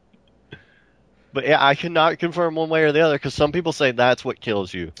life. But yeah, I cannot confirm one way or the other because some people say that's what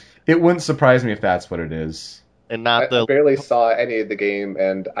kills you, It wouldn't surprise me if that's what it is. and I not the. barely saw any of the game,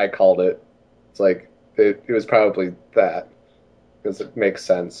 and I called it. It's like it was probably that because it makes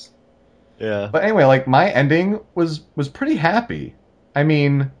sense. Yeah. But anyway, like my ending was pretty happy. I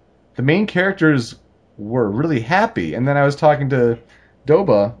mean, the main characters were really happy, and then I was talking to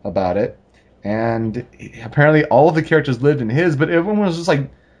Doba about it, and apparently all of the characters lived in his, but everyone was just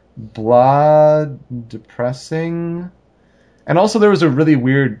like blah, depressing. And also there was a really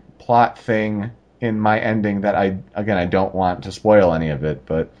weird plot thing in my ending that I don't want to spoil any of it,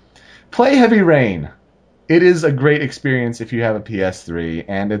 but play Heavy Rain. It is a great experience if you have a PS3,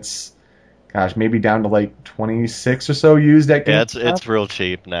 and it's, gosh, maybe down to like 26 or so used at Yeah, GameStop. it's real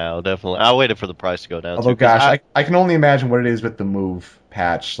cheap now. Definitely. I waited for the price to go down. Although, too, 'cause gosh, I can only imagine what it is with the Move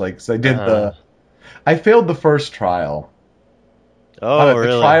patch. Like, so I did Uh-huh. I failed the first trial. oh The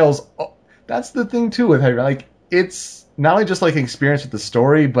really? trials, that's the thing too with Heavy Rain. Like, it's not only just like an experience with the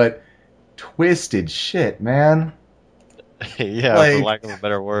story, but twisted shit, man. Yeah, like- for lack of a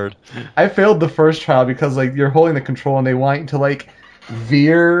better word. I failed the first trial because like you're holding the control and they want you to like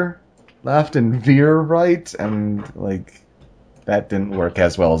veer left and veer right, and like that didn't work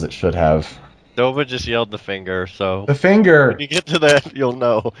as well as it should have. Nova just yelled the finger, so The finger. when you get to that, you'll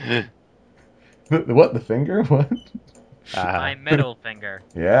know. What? The finger? What? My middle finger.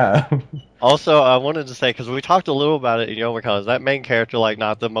 Yeah. Also, I wanted to say because we talked a little about it in Yovercon, is that main character like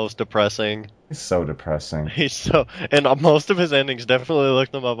not the most depressing? It's so depressing. He's so, and most of his endings, definitely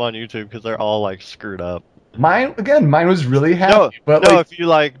look them up on YouTube because they're all like screwed up. Mine was really happy, No, but no, like, if you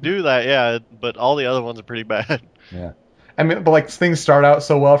like do that, yeah, but all the other ones are pretty bad. I mean, but like things start out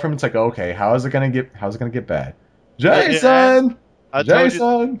so well for him. It's like, okay, how's it gonna get bad? Jason, I told you,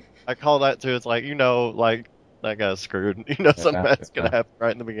 Jason. I call that too. It's like like that guy's screwed. Something bad's gonna yeah. happen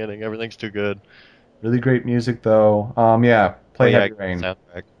right in the beginning. Everything's too good. Really great music though. Yeah, play Heavy Rain.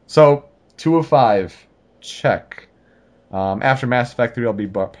 Soundtrack. So 2 of 5, check. After Mass Effect 3, I'll be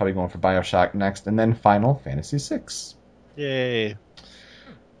probably going for BioShock next, and then Final Fantasy 6. Yay!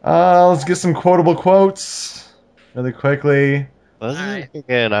 Let's get some quotable quotes really quickly. Let's do Alright. it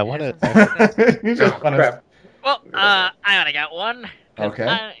again. I want to. You just Oh, wanna- crap. Well, I only got one.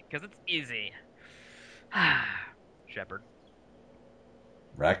 Okay. Because it's easy. Shepard.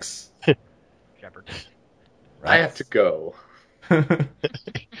 Rex. Shepard. I have to go.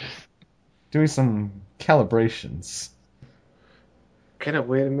 Doing some calibrations. Can I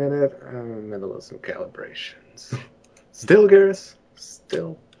wait a minute? I'm in the middle of some calibrations. Still, Garrus?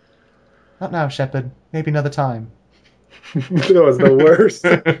 Still. Not now, Shepard. Maybe another time. That was the worst.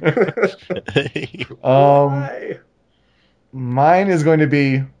 Um, mine is going to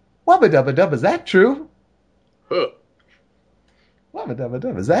be Wubba Dubba Dub. Is that true? Huh. Wubba Dubba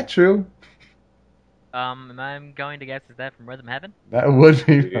Dub. Is that true? Am I going to guess is that from Rhythm Heaven? That would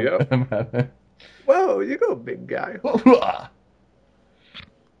be from Yep. Rhythm Heaven. Whoa, you go, big guy.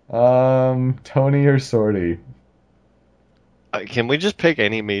 Tony or Sorty? Can we just pick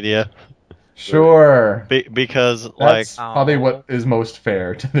any media? Sure. Because like That's probably what is most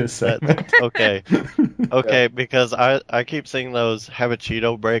fair to this segment. okay. Okay, because I keep seeing those have a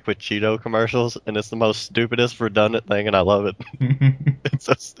Cheeto break with Cheeto commercials, and it's the most stupidest redundant thing, and I love it. It's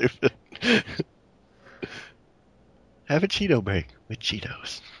so stupid. Have a Cheeto break with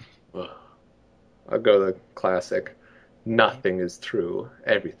Cheetos. I'll go the classic. Nothing is true.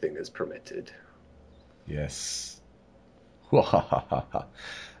 Everything is permitted. Yes.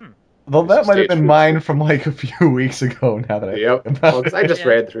 Well, that might have been mine from like a few weeks ago. Now that I Yep. think Well, about 'cause I just Yeah.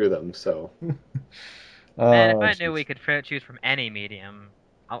 read through them, so. Man, if Oh, I knew jeez. we could choose from any medium,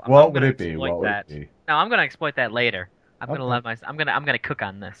 I'm What would gonna it be? exploit What would that. it be? No, I'm gonna exploit that later. I'm gonna Okay. let my. I'm gonna cook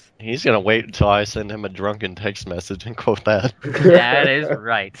on this. He's gonna wait until I send him a drunken text message and quote that. That is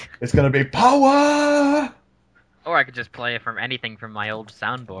right. It's gonna be power. Or I could just play it from anything from my old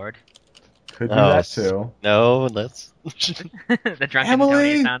soundboard. Could do Oh, that too. No, that's The Drunken Emily!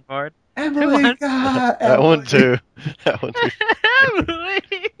 Tony soundboard. Emily, wants- God, that one Emily. too. That one too.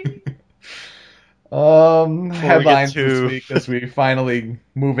 Emily! Headlines to- this week as we finally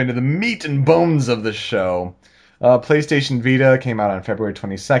move into the meat and bones of the show. PlayStation Vita came out on February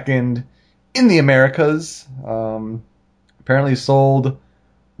 22nd in the Americas. Apparently sold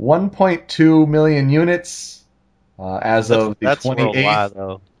 1.2 million units as of the That's 28th worldwide,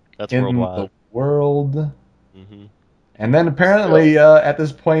 though. That's in worldwide. the world. Hmm. And then apparently at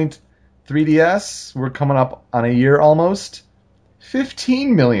this point, 3DS, we're coming up on a year almost.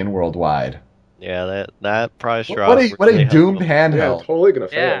 15 million worldwide. Yeah, that price drop. What a really doomed helped them. Yeah, handheld. totally gonna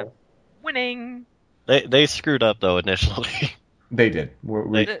Yeah. fail. Winning. They screwed up though initially. They did.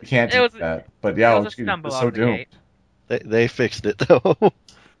 We It- can't it do was- that. But yeah, it was a stumble so out of the doomed. gate. They fixed it though.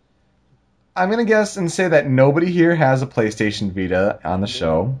 I'm gonna guess and say that nobody here has a PlayStation Vita on the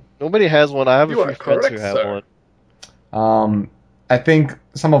show. Nobody has one. I have You a are few friends who correct, have sir. one. I think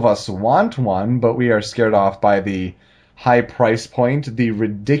some of us want one, but we are scared off by the high price point, the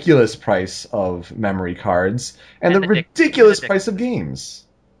ridiculous price of memory cards, and And the the dic- ridiculous and the dic- price of games.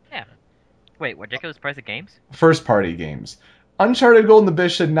 Yeah. Wait, ridiculous price of games? First party games. Uncharted Golden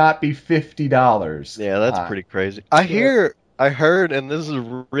Abyss should not be $50. Yeah, that's pretty crazy. I heard, and this is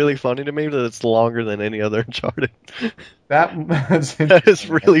really funny to me, that it's longer than any other Uncharted. That's That is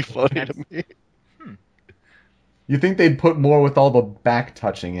really funny to me. You think they'd put more with all the back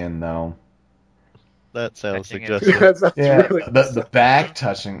touching in, though? That sounds Touching it. suggestive. That's Yeah, really the back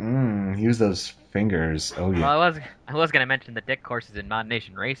touching. Use those fingers. Oh yeah. Well, I was gonna mention the dick courses in Mod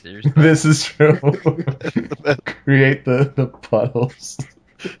Nation Racers. This is true. Create the puddles.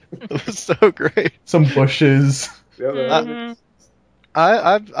 It was so great. Some bushes. Yeah, Mhm.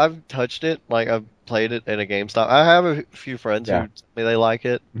 I've touched it, like I've played it in a GameStop. I have a few friends Yeah. who tell me they like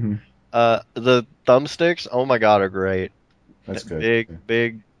it. Mhm. The thumbsticks, oh my god, are great. That's good.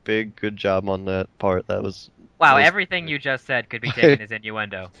 Big good job on that part. That was Wow, was- everything you just said could be taken as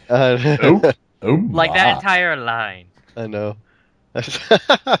innuendo. Oh, oh Like my. that entire line. I know.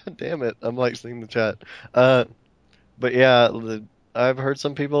 Damn it! I'm like seeing the chat. But yeah, I've heard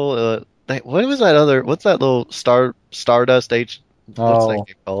some people. What was that other? What's that little Stardust H? What's that Oh,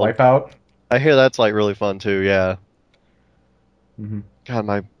 game called? Wipeout. I hear that's like really fun too. Yeah. Mhm.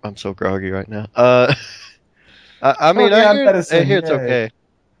 God, I'm so groggy right now. I mean, Tony I on hear, medicine, I hear it's yay. okay.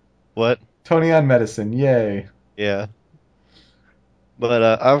 What? Tony on medicine. Yay. Yeah.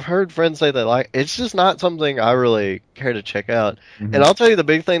 But I've heard friends say that like it's just not something I really care to check out. Mhm. And I'll tell you the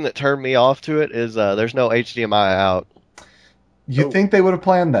big thing that turned me off to it is there's no HDMI out. You'd think they would have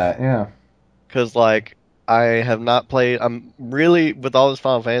planned that, yeah. Because like I have not played. I'm really with all this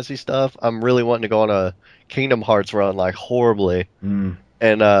Final Fantasy stuff. I'm really wanting to go on a Kingdom Hearts run like horribly. Mm.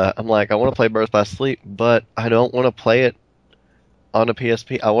 And I'm like, I want to play Birth by Sleep, but I don't want to play it on a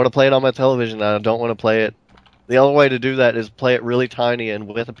PSP. I want to play it on my television, and I don't want to play it. The only way to do that is play it really tiny and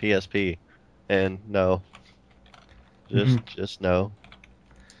with a PSP. And no. Just no.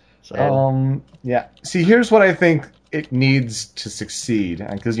 So, Yeah. See, here's what I think it needs to succeed,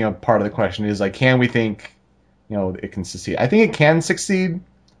 because part of the question is like, can we think, it can succeed? I think it can succeed.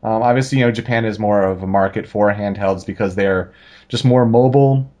 Obviously, Japan is more of a market for handhelds because they're just more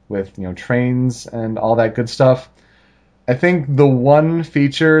mobile with trains and all that good stuff. I think the one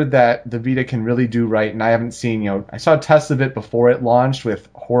feature that the Vita can really do right, and I haven't seen, I saw tests of it before it launched with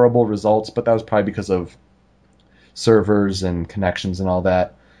horrible results, but that was probably because of servers and connections and all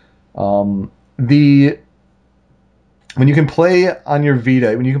that. When you can play on your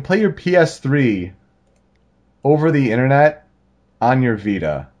Vita, when you can play your PS3 over the internet on your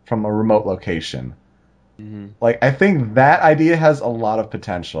Vita from a remote location, like I think that idea has a lot of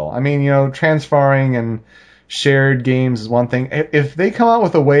potential. I mean, transferring and shared games is one thing. If they come out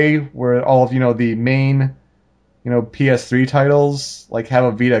with a way where all of the main PS3 titles like have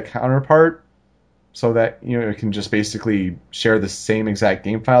a Vita counterpart, so that it can just basically share the same exact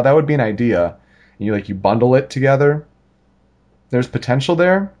game file, that would be an idea. And you bundle it together. There's potential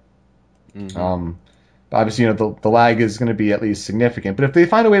there. But obviously, the lag is going to be at least significant. But if they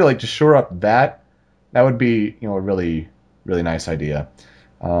find a way to to shore up that would be a really really nice idea.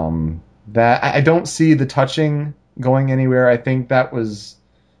 That I don't see the touching going anywhere. I think that was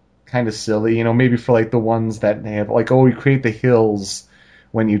kind of silly. Maybe for the ones that they have we create the hills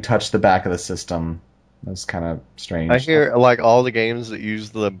when you touch the back of the system. That's kind of strange. I hear like all the games that use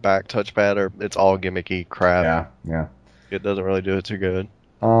the back touchpad it's all gimmicky crap. Yeah. It doesn't really do it too good.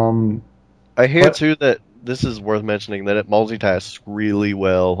 I I hear too that this is worth mentioning that it multitasks really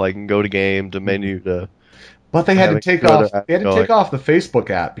well. Like, you can go to game to menu to. But they had to having take two other off. apps They had to going. take off the Facebook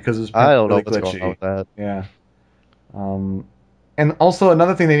app because it was I don't know really what's glitchy. going on with that. Yeah. And also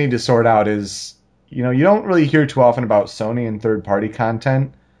another thing they need to sort out is, you don't really hear too often about Sony and third-party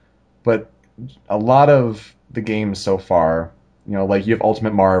content, but a lot of the games so far, like you have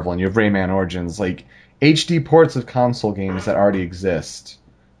Ultimate Marvel and you have Rayman Origins, like HD ports of console games that already exist.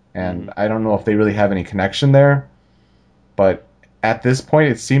 And I don't know if they really have any connection there, but at this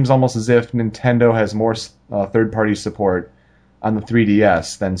point, it seems almost as if Nintendo has more third-party support on the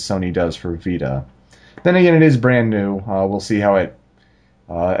 3DS than Sony does for Vita. Then again, it is brand new. We'll see how it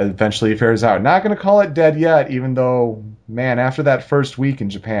eventually fares out. Not going to call it dead yet, even though, man, after that first week in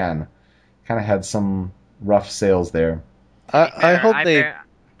Japan, kind of had some rough sales there. I hope they.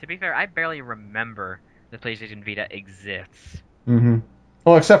 To be fair, I barely remember the PlayStation Vita exists. Mm-hmm.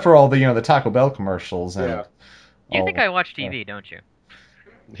 Well, except for all the Taco Bell commercials. And Yeah. You think I watch TV, don't you?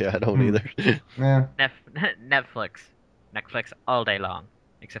 Yeah, I don't either. Yeah. Netflix all day long,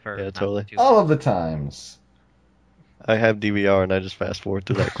 except for Yeah, not totally. Tuesday. All of the times. I have DVR and I just fast forward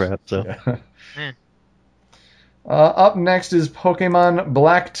through that crap. So Yeah. Up next is Pokemon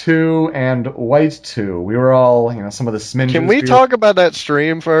Black 2 and White 2. We were all, some of the smidges. can we talk about that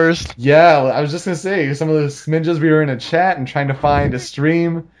stream first? Yeah, I was just going to say, some of the smidges we were in a chat and trying to find a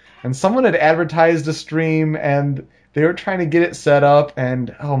stream, and someone had advertised a stream, and they were trying to get it set up,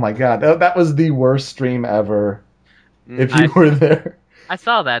 and oh my god, that was the worst stream ever, if you were there. I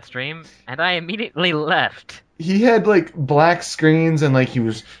saw that stream, and I immediately left. He had like black screens and like he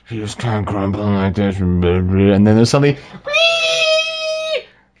was kind of grumbling like this, and then there's something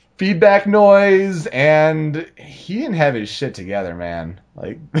feedback noise, and he didn't have his shit together, man.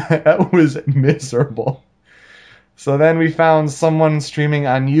 Like that was miserable. So then we found someone streaming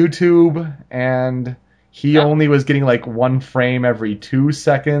on YouTube, and he only was getting like one frame every 2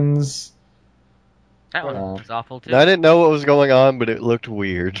 seconds. That one was awful too. I didn't know what was going on, but it looked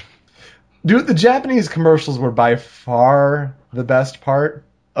weird. Dude, the Japanese commercials were by far the best part.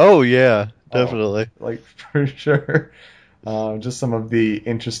 Oh yeah, definitely. Like, for sure. Just some of the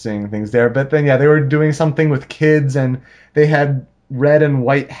interesting things there. But then, yeah, they were doing something with kids, and they had red and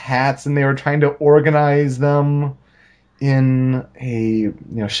white hats, and they were trying to organize them in a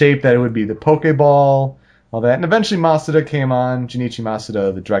shape that it would be the Pokeball, all that. And eventually Masuda came on, Junichi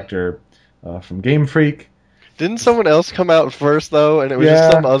Masuda, the director from Game Freak. Didn't someone else come out first though, and it was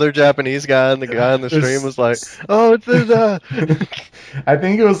just some other Japanese guy, and the guy on the stream was like, "Oh, it's this." I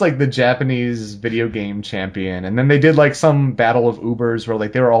think it was like the Japanese video game champion, and then they did like some battle of Ubers where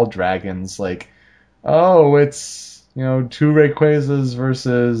like they were all dragons. Like, oh, it's two Rayquazas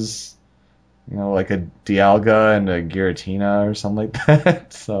versus like a Dialga and a Giratina or something like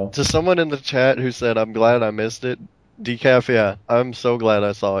that. So To someone in the chat who said, "I'm glad I missed it." Decaf, yeah, I'm so glad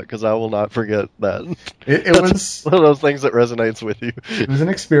I saw it because I will not forget that. it was one of those things that resonates with you. It was an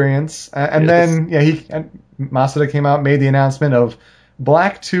experience. And Yes. then, Masuda came out, made the announcement of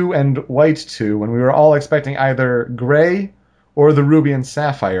Black 2 and White 2, when we were all expecting either Gray or the Ruby and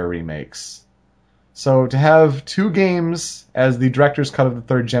Sapphire remakes. So to have two games as the director's cut of the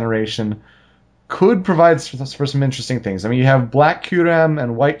third generation could provide for some interesting things. I mean, you have Black Kyurem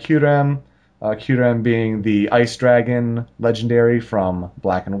and White Kyurem, Kyurem being the Ice Dragon legendary from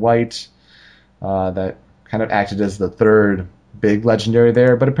Black and White, that kind of acted as the third big legendary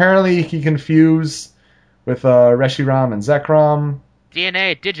there, but apparently he confused with Reshiram and Zekrom.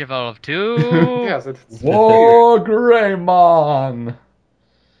 DNA Digivolve 2. Yes, it's War Greymon!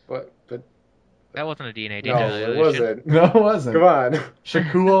 But That wasn't a DNA no, Digivolve. it wasn't. No, it wasn't. Come on.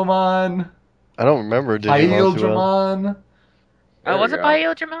 Shakuomon, I don't remember Digimon too well. Hyildramon, Oh, was There it we by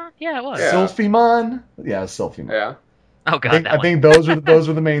go. Ildraman? Yeah, it was. Yeah. Sylphimon? Yeah, Sylphimon. Yeah. Oh god, I think those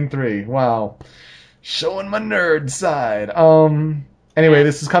were the main three. Wow. Showing my nerd side. Anyway,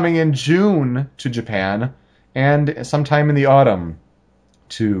 this is coming in June to Japan and sometime in the autumn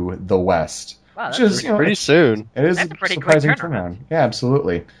to the West. Wow, Which that's is, Pretty soon. it is That's a pretty surprising quick turnaround. turnaround. Yeah,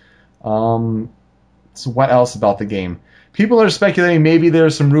 absolutely. So what else about the game? People are speculating maybe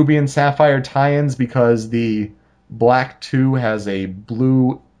there's some Ruby and Sapphire tie-ins because the Black 2 has a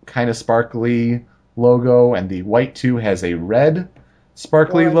blue kind of sparkly logo and the White 2 has a red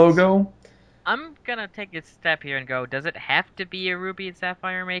sparkly What? logo. I'm gonna take a step here and go. Does it have to be a Ruby and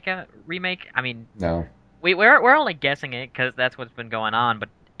Sapphire remake? I mean, No. we're only guessing it because that's what's been going on. But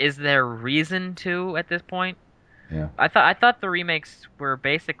is there reason to at this point? Yeah. I thought the remakes were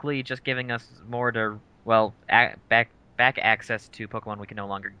basically just giving us more to back access to Pokemon we can no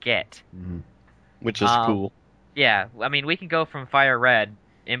longer get. Mhm. Which is cool. Yeah, I mean we can go from Fire Red,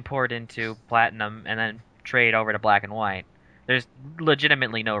 import into Platinum, and then trade over to Black and White. There's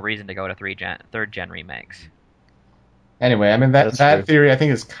legitimately no reason to go to third gen remakes. Anyway, I mean That's that true. theory I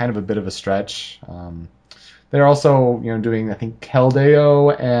think is kind of a bit of a stretch. They're also doing I think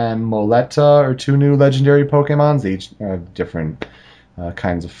Keldeo and Moletta are two new legendary Pokemons. They each have different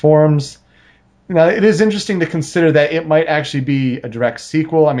kinds of forms. Now, it is interesting to consider that it might actually be a direct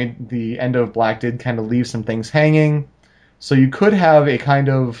sequel. I mean, the end of Black did kind of leave some things hanging. So you could have a kind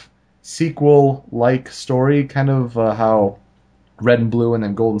of sequel-like story, kind of how Red and Blue and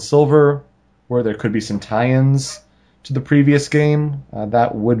then Gold and Silver, where there could be some tie-ins to the previous game.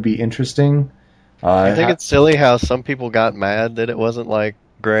 That would be interesting. I think it's silly how some people got mad that it wasn't like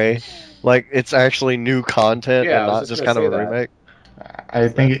Gray. Like, it's actually new content Yeah, and I not was just just kind of gonna a say that. I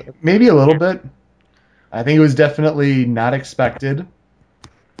remake. think maybe a little bit. I think it was definitely not expected.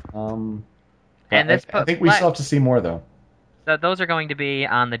 And I think we still have to see more, though. So those are going to be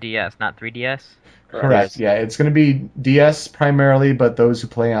on the DS, not 3DS. Correct. Yeah, it's going to be DS primarily, but those who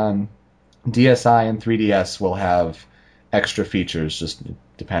play on DSi and 3DS will have extra features. Just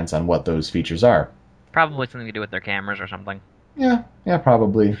depends on what those features are. Probably something to do with their cameras or something. Yeah,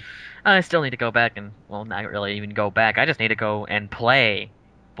 probably. I still need to go back and, well, not really even go back. I just need to go and play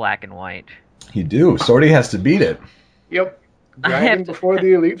Black and White. You do. Sorty has to beat it. Yep. I have Driving to- before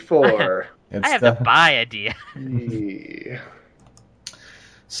the Elite Four. It's I have to buy a DS. Yeah.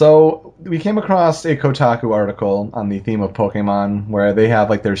 So we came across a Kotaku article on the theme of Pokemon where they have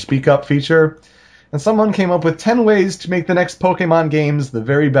like their Speak Up feature, and someone came up with 10 ways to make the next Pokemon games the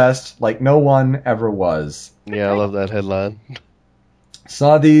very best, like no one ever was. Yeah, I love that headline.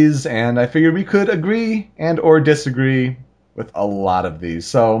 Saw these, and I figured we could agree and or disagree with a lot of these.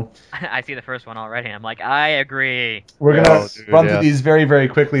 So I see the first one already, and I'm like, I agree. we're going Oh, to dude, run yeah. through these very, very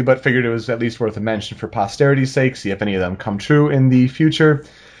quickly, but figured it was at least worth a mention for posterity's sake, see if any of them come true in the future.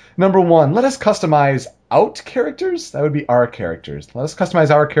 Number 1, let us customize out characters. That would be our characters. Let us customize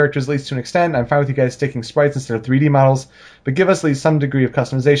our characters at least to an extent. I'm fine with you guys sticking sprites instead of 3D models, but give us at least some degree of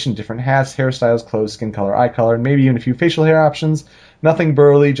customization, different hats, hairstyles, clothes, skin color, eye color, and maybe even a few facial hair options. Nothing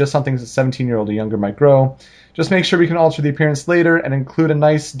burly, just something that a 17-year-old or younger might grow. Just make sure we can alter the appearance later and include a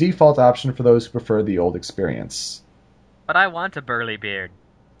nice default option for those who prefer the old experience. But I want a burly beard.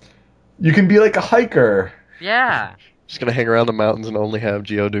 You can be like a hiker. Yeah. Just gonna hang around the mountains and only have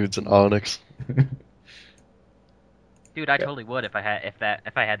Geodudes and Onyx. Dude, I totally would if I had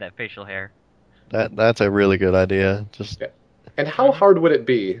that facial hair. That's a really good idea. Just And how hard would it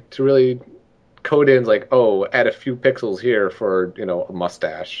be to really code in, like, oh, add a few pixels here for, a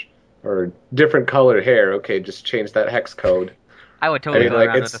mustache or different colored hair? Okay, just change that hex code. I would totally I mean, go like,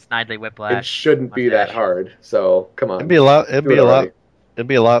 around with it's- a Snidely Whiplash. It shouldn't be that mustache. hard. So come on. it'd be a lot. Do it already. It'd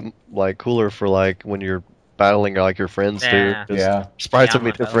be a lot like cooler for like when you're battling like your friends Yeah. too. 'cause Yeah. Sprites Yeah, would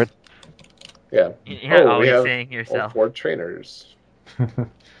be I'm one of different. Yeah. You're we always have saying all yourself. 4 trainers.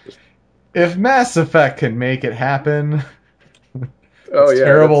 If Mass Effect can make it happen, Oh it's yeah.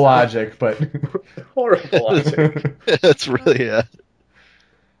 terrible that's logic, but horrible logic. It's really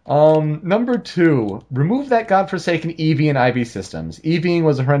Number 2, remove that godforsaken EV and IV systems. EVing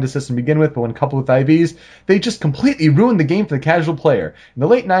was a horrendous system to begin with, but when coupled with IVs, they just completely ruined the game for the casual player. In the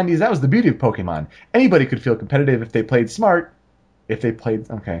late 90s, that was the beauty of Pokemon. Anybody could feel competitive if they played smart.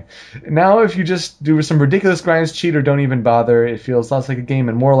 Okay. Now, if you just do some ridiculous grinds, cheat, or don't even bother, it feels less like a game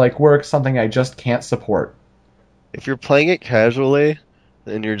and more like work, something I just can't support. If you're playing it casually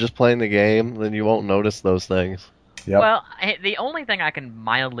and you're just playing the game, then you won't notice those things. Yep. Well, the only thing I can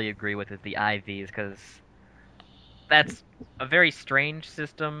mildly agree with is the IVs, because that's a very strange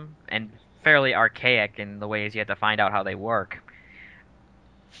system and fairly archaic in the ways you have to find out how they work.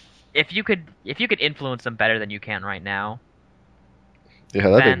 If you could influence them better than you can right now, Yeah,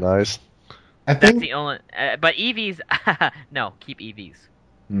 that'd Then- be nice. I that's think. the only. But EVs, no, keep EVs.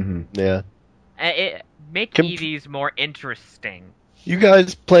 Mhm. Yeah. Make Com- EVs more interesting. You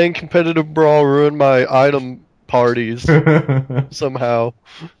guys playing competitive brawl ruined my item parties somehow.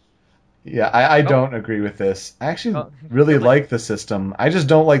 Yeah, I don't agree with this. I actually Oh, really really? like the system. I just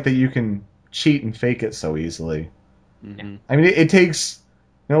don't like that you can cheat and fake it so easily. Mhm. I mean, it takes,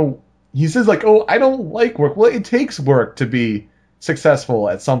 he says like, oh, I don't like work. Well, it takes work to be successful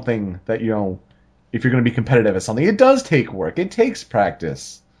at something that, if you're going to be competitive at something, it does take work. It takes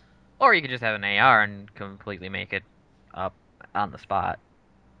practice. Or you could just have an AR and completely make it up on the spot.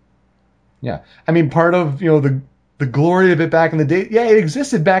 Yeah. I mean, part of, the glory of it back in the day, yeah, it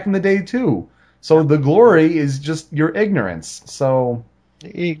existed back in the day too. So the glory is just your ignorance. So,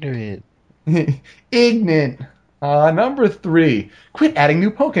 Ignorant. ignorant. Number 3, quit adding new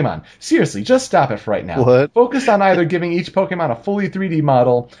Pokemon. Seriously, just stop it for right now. What? Focus on either giving each Pokemon a fully 3D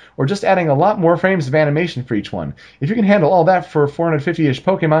model, or just adding a lot more frames of animation for each one. If you can handle all that for 450-ish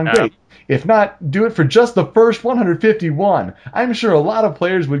Pokemon, Yeah. great. If not, do it for just the first 151. I'm sure a lot of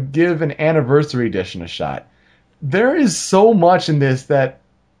players would give an Anniversary Edition a shot. There is so much in this that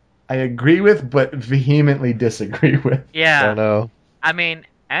I agree with, but vehemently disagree with. I Yeah, don't know. I mean,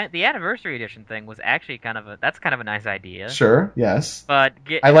 the anniversary edition thing was actually kind of a nice idea. Sure, yes. But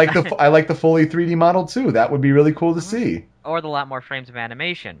I like the fully 3D model too. That would be really cool to see. or the lot more frames of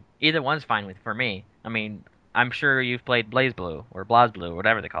animation. Either one's fine for me. I mean, I'm sure you've played BlazBlue or BlazBlue,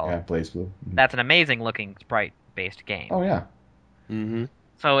 whatever they call Yeah, it. BlazBlue. That's an amazing looking sprite-based game. Oh yeah. Mm-hmm.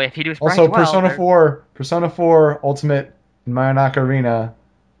 So if you do sprites Also, well, Persona 4 Ultimate in Mayonaka Arena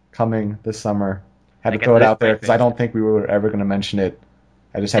coming this summer. Had I to guess throw it it is out there because I sprite-based. don't think we were ever going to mention it.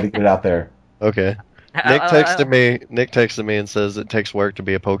 I just had to get it out there. Okay. Nick texted me and says it takes work to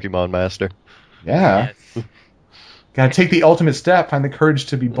be a Pokemon master. Yeah. Yes. Gotta take the ultimate step, find the courage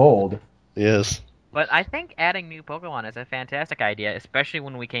to be bold. Yes. But I think adding new Pokemon is a fantastic idea, especially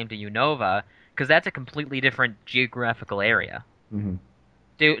when we came to Unova, because that's a completely different geographical area. Hmm.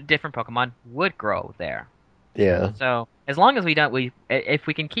 Different Pokemon would grow there. Yeah. So as long as if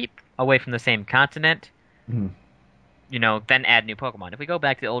we can keep away from the same continent, Mhm. then add new Pokemon. If we go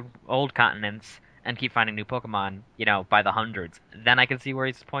back to the old continents and keep finding new Pokemon, by the hundreds, then I can see where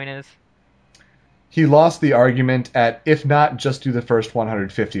his point is. He lost the argument at, if not, just do the first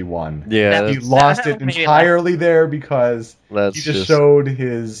 151. Yeah. He That's- lost it maybe entirely there because That's he just showed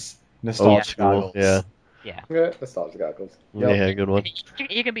his nostalgia school, goggles. yeah. Yeah, nostalgia goggles. Yep. Yeah, good one.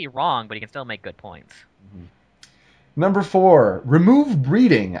 You can be wrong, but you can still make good points. Number 4, remove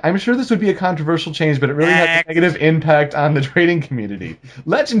breeding. I'm sure this would be a controversial change, but it really has a Next. negative impact on the trading community.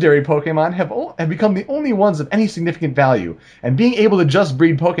 Legendary Pokemon have become the only ones of any significant value, and being able to just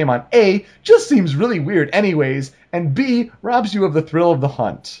breed Pokemon, A, just seems really weird anyways, and B, robs you of the thrill of the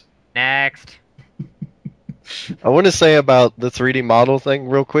hunt. Next. I want to say about the 3D model thing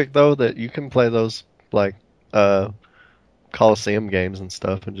real quick though that you can play those like Coliseum games and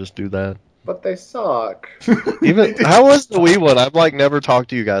stuff and just do that. But they suck. Even how was the Wii one? I've like never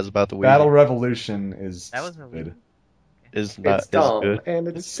talked to you guys about the Wii. Battle one. Revolution is That was a good. Is not It's is dumb, good. and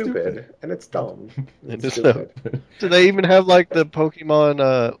it's It's stupid, stupid. and it's dumb. It It's is stupid. Do they even have like the Pokemon?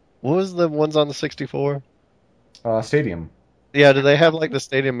 What was the ones on the 64? Stadium. Yeah, do they have like the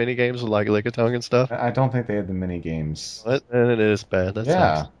stadium mini games with like Lickitung and stuff? I don't think they had the mini games. What? And it is bad. That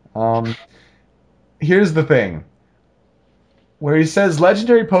Yeah. sucks. Here's the thing. Where he says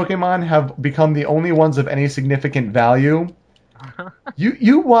legendary Pokemon have become the only ones of any significant value.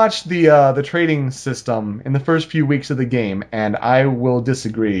 You watched the trading system in the first few weeks of the game, and I will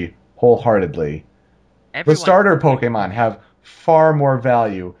disagree wholeheartedly. The Everyone- starter Pokemon have far more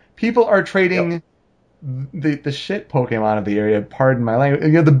value. People are trading the shit Pokemon of the area. Pardon my language.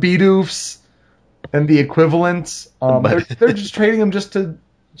 The Bidoofs and the equivalents. They're just trading them just to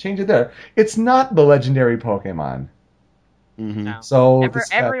change it there. It's not the legendary Pokemon. Mhm. No. So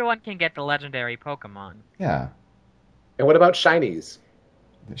Everyone can get the legendary Pokemon. yeah, And what about shinies?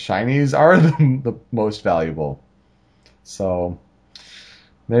 the shinies are the most valuable. So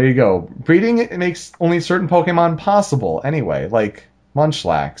there you go. Breeding it makes only certain Pokemon possible anyway, like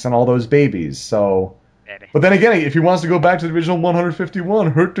Munchlax and all those babies. So, but then again, if he wants to go back to the original 151,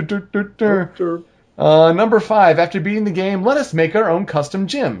 number 5, after beating the game, let us make our own custom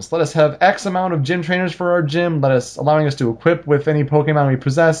gyms. Let us have X amount of gym trainers for our gym, allowing us to equip with any Pokemon we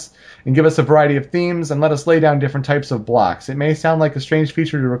possess, and give us a variety of themes, and let us lay down different types of blocks. It may sound like a strange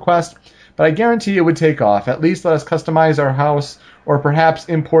feature to request, but I guarantee it would take off. At least let us customize our house, or perhaps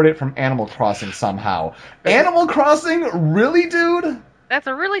import it from Animal Crossing somehow. Animal Crossing? Really, dude? That's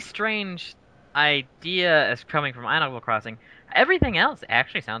a really strange idea as coming from Animal Crossing. Everything else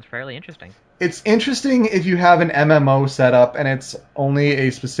actually sounds fairly interesting. It's interesting if you have an MMO set up and it's only a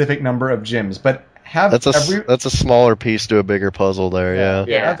specific number of gyms, but have That's a smaller piece to a bigger puzzle there. Yeah.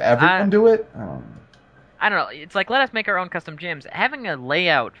 Yeah. have everyone do it. I don't know. It's like, let us make our own custom gyms. Having a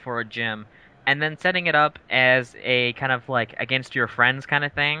layout for a gym and then setting it up as a kind of like against your friends kind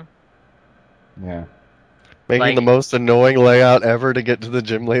of thing. Yeah. Making Like- the most annoying layout ever to get to the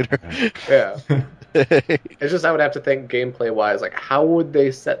gym later. Yeah. It's just I would have to think gameplay wise, like how would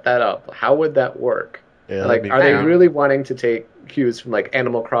they set that up? How would that work? Yeah, Like, that'd be are they great. really wanting to take cues from like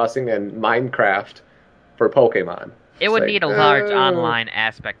Animal Crossing and Minecraft for Pokemon? It would It's need a like, large online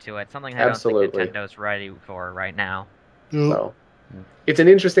aspect to it, something I don't Absolutely. think Nintendo's ready for right now. So it's an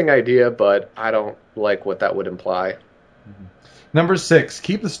interesting idea, but I don't like what that would imply. Number 6,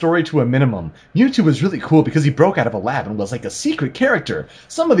 keep the story to a minimum. Mewtwo was really cool because he broke out of a lab and was like a secret character.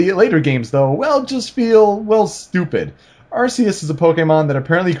 Some of the later games, though, just feel, stupid. Arceus is a Pokemon that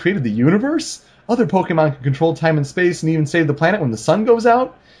apparently created the universe? Other Pokemon can control time and space and even save the planet when the sun goes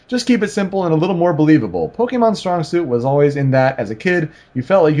out? Just keep it simple and a little more believable. Pokemon's strong suit was always in that, as a kid, you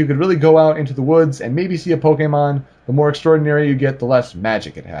felt like you could really go out into the woods and maybe see a Pokemon. The more extraordinary you get, the less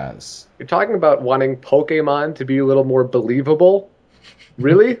magic it has. You're talking about wanting Pokemon to be a little more believable?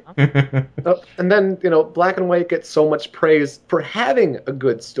 Really? And then, Black and White gets so much praise for having a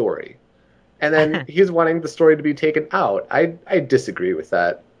good story. And then he's wanting the story to be taken out. I disagree with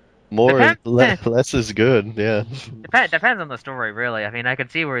that. More is less is good. Yeah. Depends on the story, really. I mean, I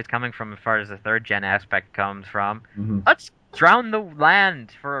could see where he's coming from as far as the third gen aspect comes from. Mm-hmm. Let's drown the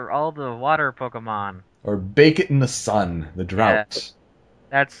land for all the water Pokemon. Or bake it in the sun, the drought.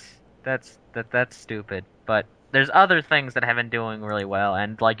 Yeah. That's stupid. But there's other things that have been doing really well,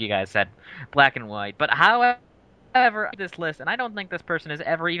 and like you guys said, Black and White. But however, this list, and I don't think this person has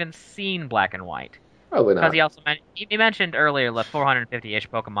ever even seen Black and White. Probably not. Because he also he mentioned earlier the 450-ish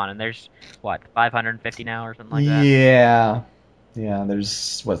Pokemon, and there's, 550 now or something like that? Yeah. Yeah,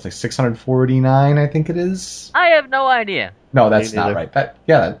 there's, like 649, I think it is? I have no idea. No, that's not right.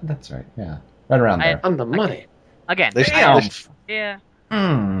 That's right, yeah. Right around there. On the money. Again, Damn! Yeah.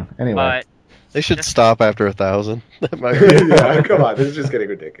 Anyway. But They should stop after 1,000. That might be. Yeah, come on. This is just getting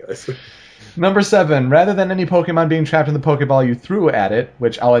ridiculous. Number 7, rather than any Pokemon being trapped in the Pokeball you threw at it,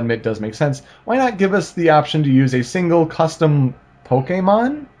 which I'll admit does make sense, why not give us the option to use a single custom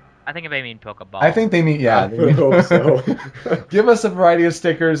Pokemon? I think they mean Pokeball. I think they mean, yeah. I hope so. Give us a variety of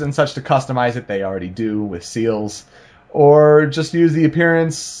stickers and such to customize it. They already do with seals. Or just use the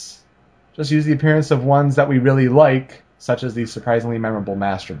appearance of ones that we really like, such as the surprisingly memorable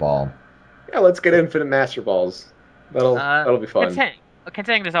Master Ball. Yeah, let's get Infinite Master Balls. That'll be fun.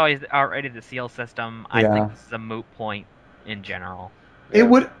 Considering there's always already the seal system, I think this is a moot point in general. It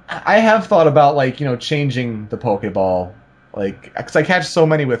would. I have thought about changing the Pokeball, because I catch so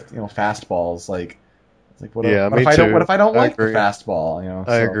many with fastballs. What if I don't like the fastball?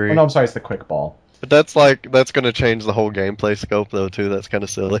 I agree. Oh, no, I'm sorry, it's the quick ball. But that's going to change the whole gameplay scope though too. That's kind of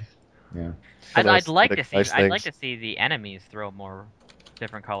silly. Yeah. I'd like to see the enemies throw more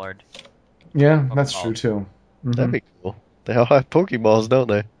different colored. Yeah, that's true too. Mm-hmm. That'd be cool. They all have Pokeballs, don't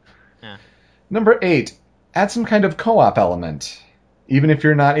they? Yeah. Number 8, add some kind of co-op element. Even if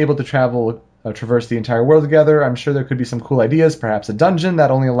you're not able to traverse the entire world together, I'm sure there could be some cool ideas. Perhaps a dungeon that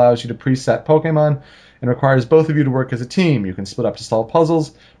only allows you to preset Pokemon and requires both of you to work as a team. You can split up to solve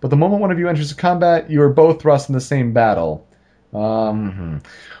puzzles, but the moment one of you enters a combat, you are both thrust in the same battle.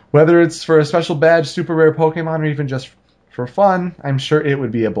 Whether it's for a special badge, super rare Pokemon, or even just for fun, I'm sure it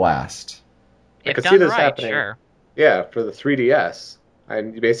would be a blast. I could see this happening. Sure. Yeah, for the 3DS.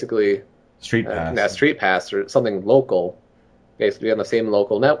 Basically Street Pass. Street Pass or something local, basically on the same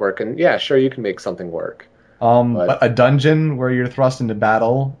local network. And yeah, sure, you can make something work. But a dungeon where you're thrust into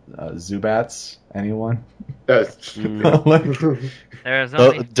battle, Zubats, anyone? There's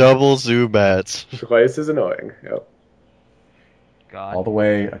only double Zubats. Twice as annoying. Yep. God. All the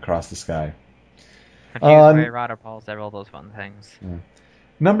way across the sky. Confused Rada Balls, all those fun things. Yeah.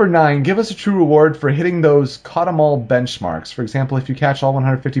 Number 9, give us a true reward for hitting those caught 'em all benchmarks. For example, if you catch all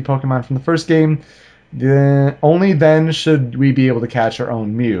 150 Pokemon from the first game, only then should we be able to catch our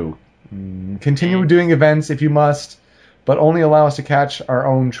own Mew. Continue doing events if you must, but only allow us to catch our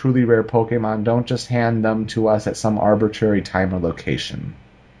own truly rare Pokemon. Don't just hand them to us at some arbitrary time or location.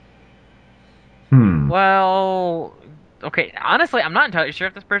 Well, okay, honestly, I'm not entirely sure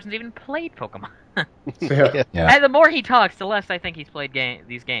if this person's even played Pokemon. Yeah. And the more he talks, the less I think he's played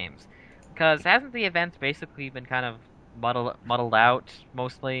these games. Because hasn't the events basically been kind of muddled out,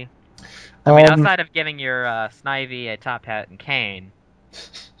 mostly? I mean, outside of giving your Snivy a top hat and cane.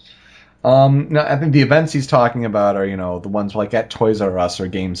 No, I think the events he's talking about are, the ones like at Toys R Us or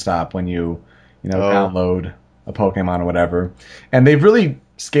GameStop when you download a Pokemon or whatever. And they've really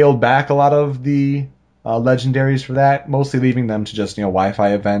scaled back a lot of the legendaries for that, mostly leaving them to just,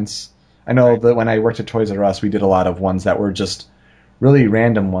 Wi-Fi events. I know that when I worked at Toys R Us, we did a lot of ones that were just really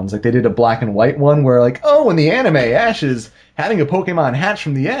random ones. Like they did a black and white one where in the anime, Ash is having a Pokemon hatch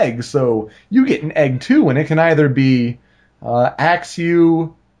from the egg, so you get an egg too, and it can either be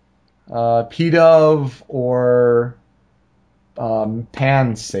Axew, Pidove, or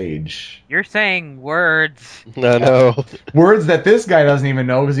Pansage. You're saying words. No. Words that this guy doesn't even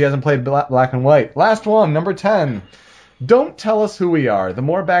know because he hasn't played black and white. Last one, number 10. Don't tell us who we are. The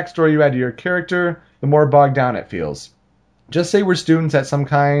more backstory you add to your character, the more bogged down it feels. Just say we're students at some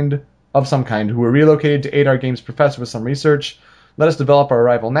kind who were relocated to aid our game's professor with some research. Let us develop our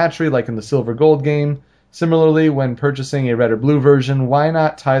rival naturally, like in the Silver Gold game. Similarly, when purchasing a red or blue version, why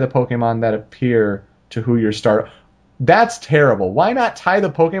not tie the Pokemon that appear to who your starter... That's terrible. Why not tie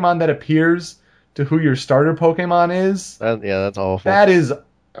the Pokemon that appears to who your starter Pokemon is? That's awful. That is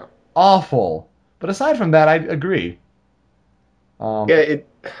awful. But aside from that, I agree. It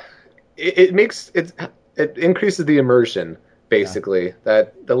increases the immersion, basically. Yeah.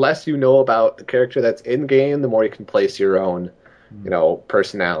 That the less you know about the character that's in game, the more you can place your own.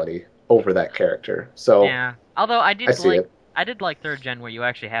 personality over that character. So Yeah. Although I I see it. like third gen where you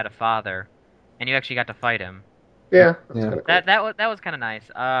actually had a father, and you actually got to fight him. Yeah, that's Yeah. kind of cool. That was kind of nice.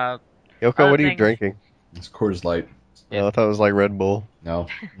 Yoko, Other what are you things- drinking? It's Coors Light. Oh, I thought it was like Red Bull. No.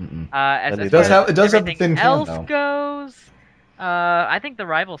 Mm-mm. As And it far does as have- it does have the everything thin can, else though. goes, I think the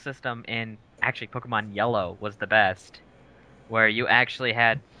rival system in actually Pokemon Yellow was the best, where you actually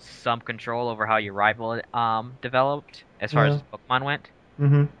had some control over how your rival developed as far as Pokemon went.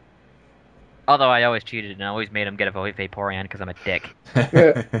 Mm-hmm. Although I always cheated and always made him get a Vaporeon because I'm a dick.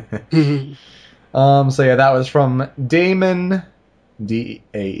 So yeah, that was from Damon, Daemon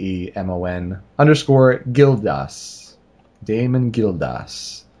 _ Gildas. Damon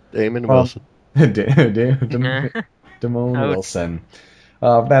Gildas. Damon Well, Wilson. Damon Wilson.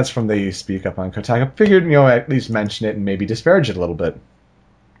 That's from the Speak Up on Kotaku. I figured, at least mention it and maybe disparage it a little bit.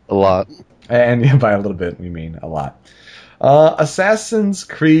 A lot. And by a little bit, we mean a lot. Assassin's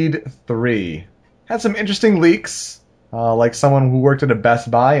Creed 3 had some interesting leaks. Like someone who worked at a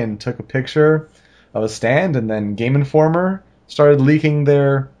Best Buy and took a picture of a stand, and then Game Informer started leaking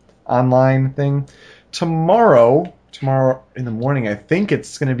their online thing. Tomorrow in the morning, I think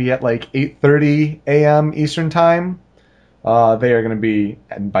it's going to be at like 8:30 a.m. Eastern Time. They are going to be,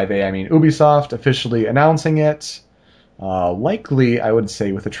 and by they I mean Ubisoft, officially announcing it. Likely, I would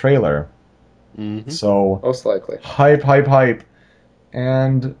say, with a trailer. Mm-hmm. So, Most likely. hype.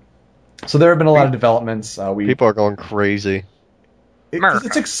 And so there have been a lot of developments. People are going crazy.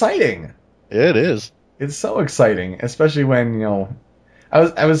 It's exciting. Yeah, it is. It's so exciting, especially when,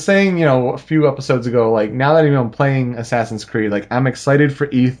 I was saying, a few episodes ago, like, now that I'm playing Assassin's Creed, like, I'm excited for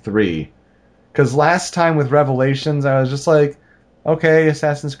E3. Because last time with Revelations, I was just like, okay,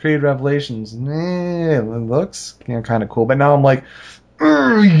 Assassin's Creed Revelations, it looks kind of cool. But now I'm like,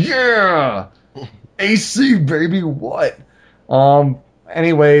 yeah! AC, baby, what?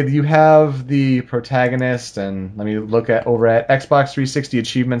 Anyway, you have the protagonist, and let me look over at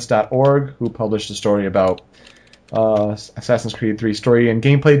Xbox360achievements.org, who published a story about Assassin's Creed 3 story and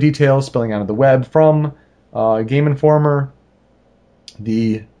gameplay details spilling out of the web from Game Informer.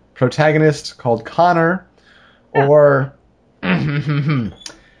 The protagonist, called Connor, or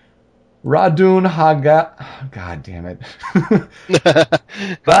Radun God damn it.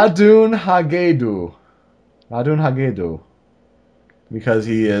 Radun Hagedu. Because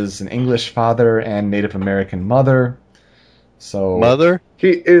he is an English father and Native American mother. So Mother?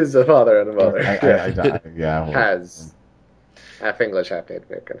 He is a father and a mother. yeah. Well, Has half English, half Native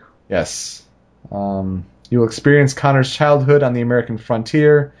American. yes. You will experience Connor's childhood on the American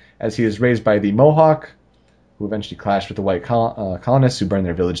frontier as he is raised by the Mohawk, who eventually clashed with the white colonists who burned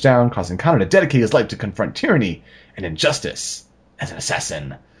their village down, causing Connor to dedicate his life to confront tyranny and injustice as an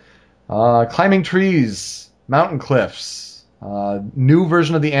assassin. Climbing trees, mountain cliffs. New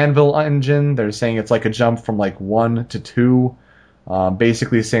version of the Anvil engine. They're saying it's like a jump from like 1 to 2.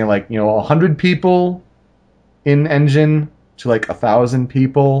 Basically saying 100 people in engine to like 1,000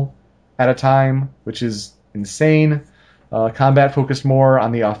 people at a time, which is insane. Combat focused more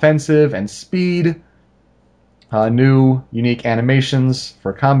on the offensive and speed. New unique animations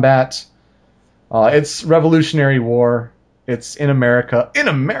for combat. It's Revolutionary War. It's in America.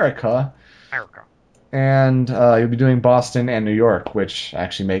 And you'll be doing Boston and New York, which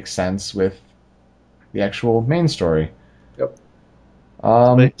actually makes sense with the actual main story. Yep. You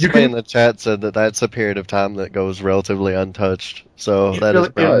Somebody in can, the chat said that that's a period of time that goes relatively untouched. So that is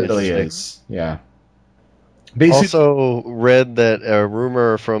it pretty really interesting. is. Yeah. Basically, Also read that a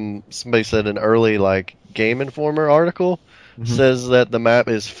rumor from somebody said an early Game Informer article says that the map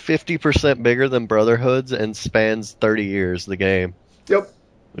is 50% bigger than Brotherhood's and spans 30 years. The game, Yep.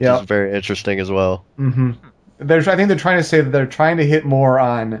 which is very interesting as well. I think they're trying to say that they're trying to hit more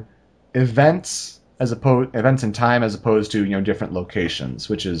on events in time as opposed to different locations,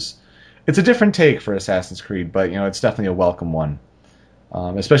 which is it's a different take for Assassin's Creed, but it's definitely a welcome one,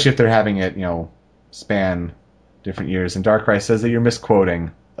 especially if they're having it span different years. And Darkrai says that you're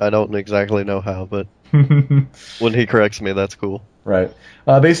misquoting. I don't exactly know how, but when he corrects me, that's cool. Right.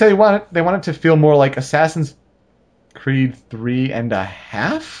 They say they want it to feel more like Assassin's Creed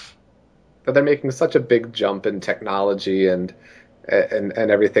 3.5. But they're making such a big jump in technology and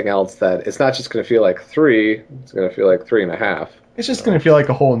everything else that it's not just going to feel like 3, it's going to feel like 3.5. It's just going to feel like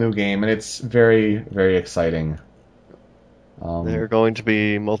a whole new game, and it's very, very exciting. There are going to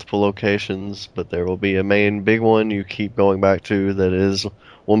be multiple locations, but there will be a main big one you keep going back to that is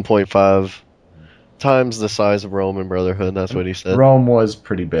 1.5 times the size of Rome and Brotherhood. That's what he said. Rome was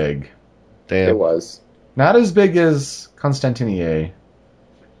pretty big. Damn. It was. Not as big as Constantinople.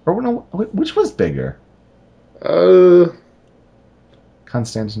 Or no, which was bigger?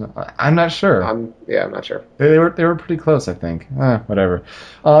 Constantinople. I'm not sure. I'm not sure. They were pretty close, I think. Whatever.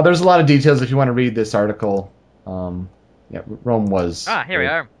 There's a lot of details if you want to read this article. Rome was. Here we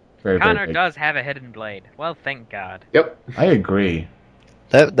are. Very, Connor very big. does have a hidden blade. Well, thank God. Yep. I agree.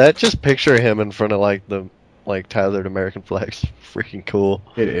 That just picture him in front of like the tethered American flags, freaking cool.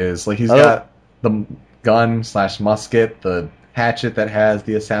 It is like he's got the gun / musket, the hatchet that has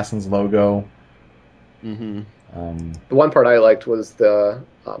the assassin's logo. Mm-hmm. The one part I liked was the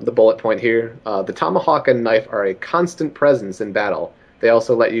bullet point here. The tomahawk and knife are a constant presence in battle. They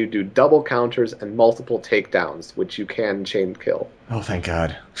also let you do double counters and multiple takedowns, which you can chain kill. Oh, thank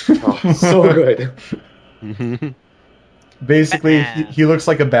God. Oh, so good. Mm-hmm. Basically, he looks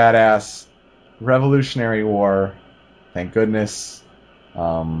like a badass. Revolutionary War. Thank goodness.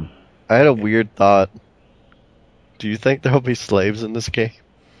 I had a weird thought. Do you think there'll be slaves in this game?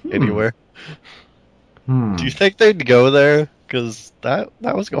 Anywhere? Do you think they'd go there? Because that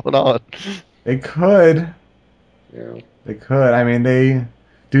was going on. They could. Yeah. They could. I mean, they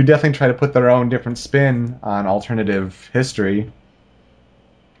do definitely try to put their own different spin on alternative history.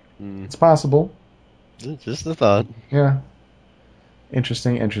 It's possible. Just a thought. Yeah.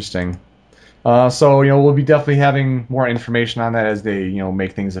 Interesting. So, we'll be definitely having more information on that as they,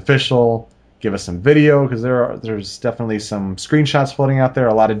 make things official, give us some video, because there's definitely some screenshots floating out there,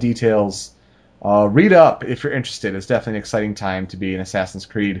 a lot of details. Read up if you're interested. It's definitely an exciting time to be an Assassin's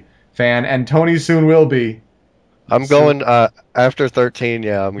Creed fan, and Tony soon will be. I'm going, after 13,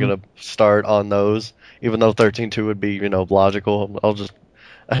 I'm going to start on those, even though 13.2 would be, logical.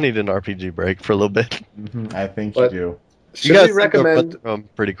 I need an RPG break for a little bit. I think you do. Should we recommend them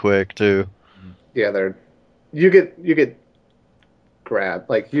pretty quick too? Yeah, you get grabbed,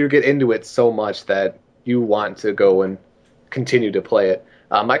 like you get into it so much that you want to go and continue to play it.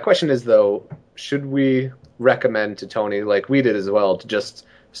 My question is though, should we recommend to Tony, like we did as well, to just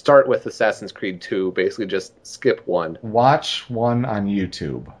start with Assassin's Creed 2, basically just skip 1? Watch 1 on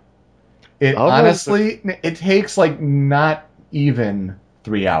YouTube. It takes like not even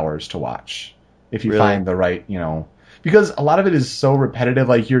 3 hours to watch if you find the right, because a lot of it is so repetitive.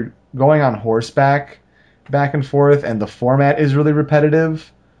 Like you're going on horseback back and forth, and the format is really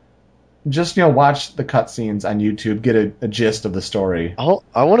repetitive. Just watch the cutscenes on YouTube, get a gist of the story.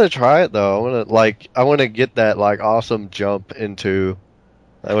 I want to try it though. I want to get that awesome jump into.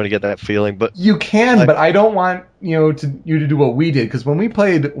 I want to get that feeling, but you can. But I don't want you to do what we did, because when we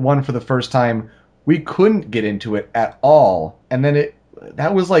played 1 for the first time, we couldn't get into it at all, and then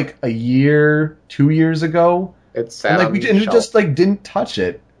that was like a year, 2 years ago. It's sad. And we just didn't touch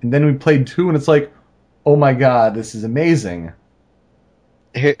it. And then we played 2, and it's like, oh my God, this is amazing.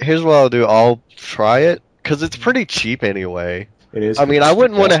 Here's what I'll do. I'll try it, because it's pretty cheap anyway. It is. I mean, I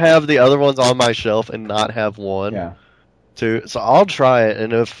wouldn't want to have the other ones on my shelf and not have one. Yeah. So I'll try it,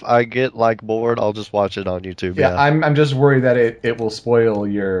 and if I get bored, I'll just watch it on YouTube. Yeah, I'm just worried that it will spoil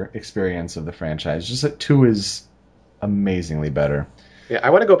your experience of the franchise. Just that 2 is amazingly better. Yeah, I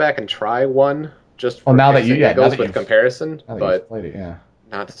want to go back and try 1 just for now that it goes with comparison, but played it,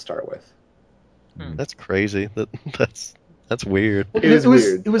 not to start with. That's crazy. That's weird. It is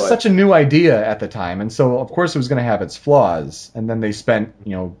weird. It was such a new idea at the time, and so of course it was going to have its flaws. And then they spent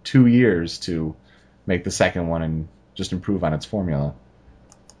 2 years to make the second one and just improve on its formula.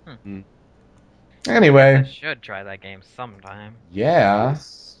 Anyway, I should try that game sometime. Yeah,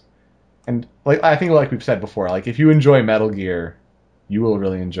 and I think we've said before, if you enjoy Metal Gear, you will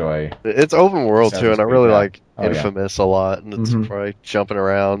really enjoy. It's open world too, and I really like Infamous Infamous a lot, and it's probably jumping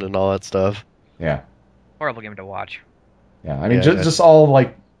around and all that stuff. Yeah. Horrible game to watch. Yeah, I mean, just all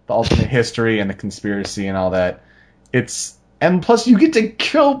the alternate history and the conspiracy and all that. And plus you get to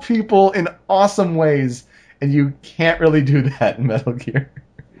kill people in awesome ways, and you can't really do that in Metal Gear.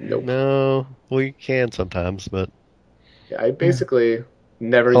 Nope. No, we can sometimes, but yeah, I basically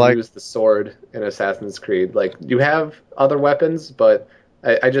never used the sword in Assassin's Creed. You have other weapons, but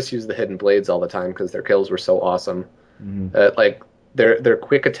I just use the hidden blades all the time because their kills were so awesome. They're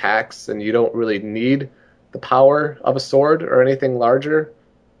quick attacks, and you don't really need the power of a sword or anything larger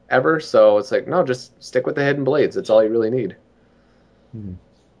ever. So it's no, just stick with the hidden blades. That's all you really need.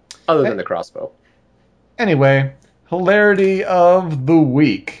 Other than the crossbow. Anyway, hilarity of the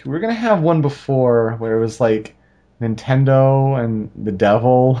week. We're going to have one before where it was Nintendo and the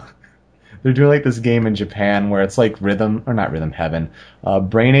devil. They're doing this game in Japan where it's not Rhythm Heaven,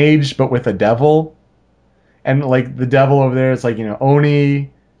 Brain Age, but with a devil. And the devil over there, it's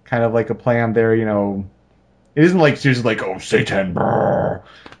Oni, kind of a play on there, it isn't seriously oh, Satan, brr,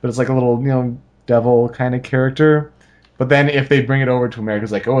 but it's a little, devil kind of character. But then if they bring it over to America,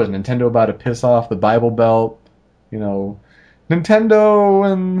 it's is Nintendo about to piss off the Bible Belt, Nintendo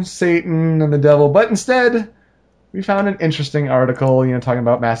and Satan and the devil, but instead we found an interesting article, talking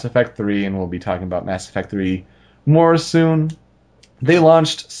about Mass Effect 3, and we'll be talking about Mass Effect 3 more soon. They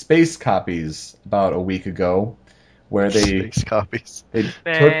launched space copies about a week ago, where Space copies.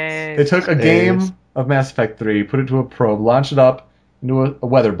 they took a game of Mass Effect 3, put it to a probe, launched it up into a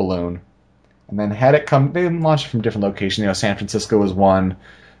weather balloon, and then had it come. They launched it from different locations. San Francisco was one.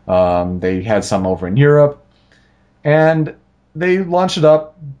 They had some over in Europe, and they launched it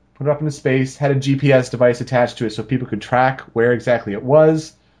up, put it up into space, had a GPS device attached to it so people could track where exactly it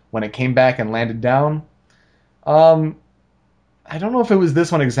was when it came back and landed down. I don't know if it was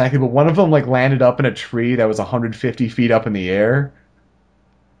this one exactly, but one of them landed up in a tree that was 150 feet up in the air,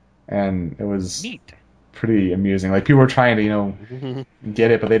 and it was Neat. pretty amusing. People were trying to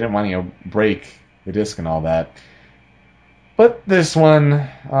get it, but they didn't want to break the disc and all that. But this one,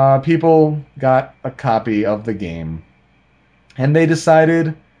 people got a copy of the game, and they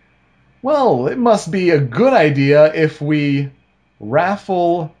decided, well, it must be a good idea if we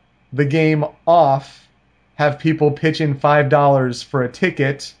raffle the game off, have people pitch in $5 for a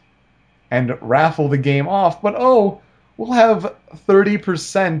ticket, and raffle the game off, but we'll have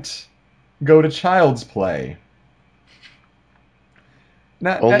 30% go to Child's Play.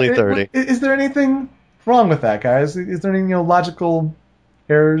 Now, Only 30. Is there anything wrong with that, guys? Is there any logical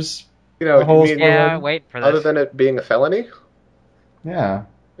errors? Yeah, wait for this. Other than it being a felony? Yeah.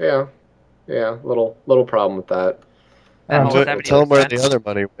 Yeah, little problem with that. Then Um, what was Tell them where 70%? the other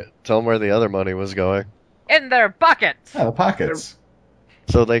money. Tell them where the other money was going, In their buckets! Yeah, the pockets.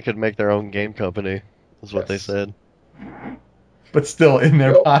 so they could make their own game company. Is what they Yes. said. But still in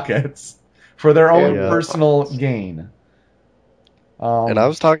their Yep. pockets for their own Yeah. personal gain. And I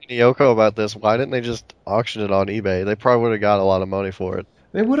was talking to Yoko about this. Why didn't they just auction it on eBay? They probably would have got a lot of money for it.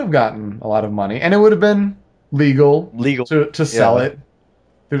 They would have gotten a lot of money, and it would have been legal Legal. to sell Yeah. it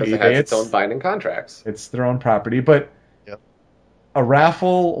through Because it eBay. has its own binding contracts. It's their own property, but Yep. a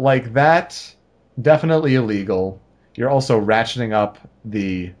raffle like that, definitely illegal. You're also ratcheting up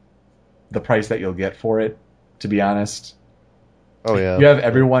the price that you'll get for it, to be honest. Oh yeah. You have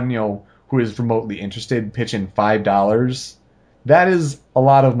everyone, who is remotely interested pitch in $5. That is a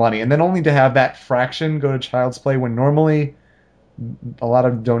lot of money. And then only to have that fraction go to Child's Play when normally a lot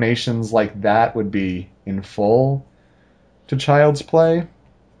of donations like that would be in full to Child's Play.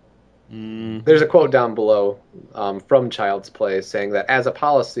 There's a quote down below from Child's Play saying that as a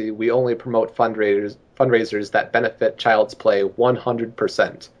policy, we only promote fundraisers that benefit Child's Play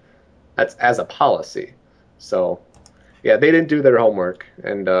 100%. That's as a policy. So, yeah, they didn't do their homework,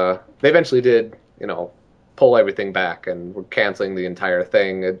 and they eventually did, pull everything back, and we're canceling the entire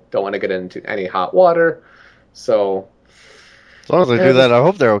thing. I don't want to get into any hot water, so As long as they do that, I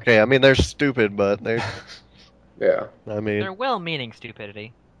hope they're okay. I mean, they're stupid, but they. yeah. I mean, They're well-meaning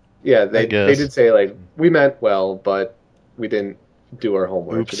stupidity. Yeah, I they guess. did say, we meant well, but we didn't do our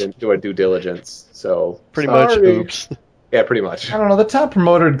homework. Oops. We didn't do our due diligence, so pretty much. sorry. Oops. Yeah, pretty much. I don't know. The top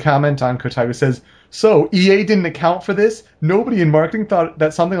promoted comment on Kotaku says, "So EA didn't account for this? Nobody in marketing thought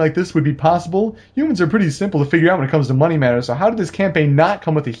that something like this would be possible? Humans are pretty simple to figure out when it comes to money matters, so how did this campaign not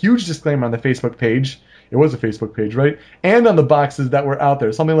come with a huge disclaimer on the Facebook page?" It was a Facebook page, right? And on the boxes that were out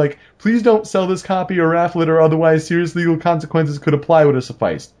there. Something like, "Please don't sell this copy or raffle it, or otherwise serious legal consequences could apply," would have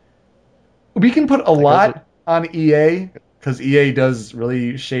sufficed. We can put a lot on EA, because EA does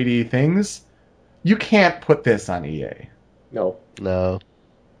really shady things. You can't put this on EA. No. No.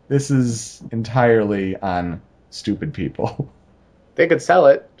 This is entirely on stupid people. They could sell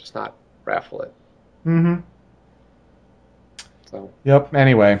it, just not raffle it. Mm-hmm. So Yep.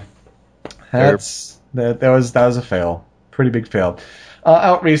 Anyway, that was a fail. Pretty big fail.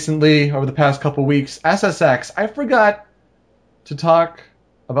 Out recently, over the past couple weeks, SSX. I forgot to talk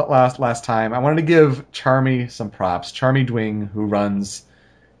about last time. I wanted to give Charmy some props. Charmy Dwing, who runs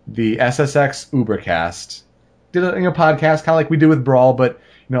the SSX Ubercast, did a podcast kind of like we do with Brawl, but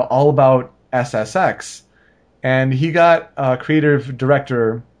all about SSX. And he got creative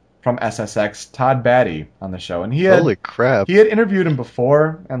director from SSX, Todd Batty, on the show, and Holy crap. he had interviewed him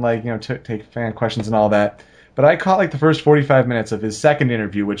before and take fan questions and all that. But I caught the first 45 minutes of his second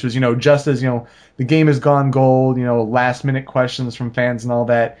interview, which was just as the game has gone gold, last minute questions from fans and all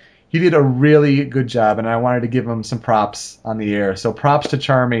that. He did a really good job, and I wanted to give him some props on the air. So props to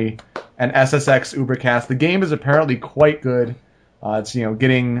Charmy and SSX Ubercast. The game is apparently quite good. It's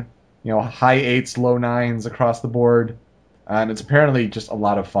getting high 8s, low 9s across the board, and it's apparently just a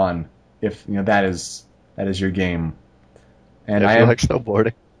lot of fun. If that is your game, and If I you am, like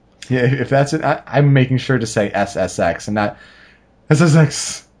snowboarding. yeah, if that's it, I'm making sure to say SSX and not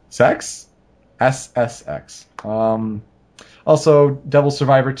SSX sex SSX. Also, Devil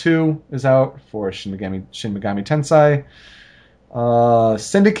Survivor 2 is out for Shin Megami Tensei.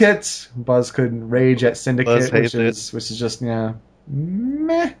 Syndicate. Buzz could rage at Buzz Syndicate, hates which is just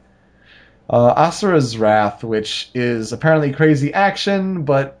meh. Asura's Wrath, which is apparently crazy action,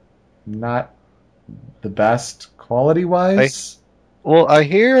 but not the best quality-wise. Well, I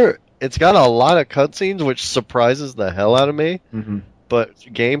hear it's got a lot of cutscenes, which surprises the hell out of me. Mm-hmm. But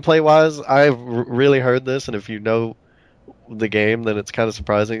gameplay-wise, I've really heard this, and if you know the game, then it's kind of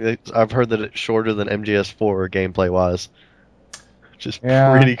surprising. I've heard that it's shorter than MGS4 gameplay-wise, which is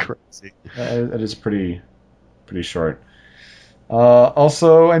pretty crazy. It is pretty short.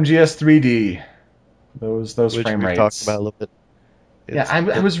 Also, MGS 3D. Those Which frame we've rates. talked about a little bit.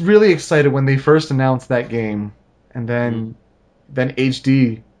 I was really excited when they first announced that game, and then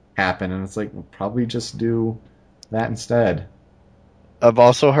HD happened, and it's like, we'll probably just do that instead. I've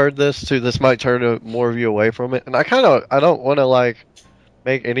also heard this too. This might turn more of you away from it, and I don't want to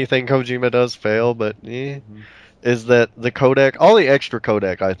make anything Kojima does fail, but is that the codec? All the extra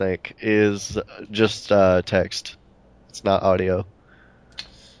codec, I think, is just text. It's not audio.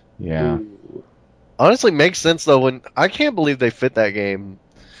 Yeah. Honestly, makes sense though. When I can't believe they fit that game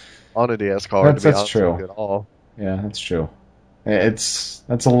on a DS card. That's true. At all. Yeah, that's true. That's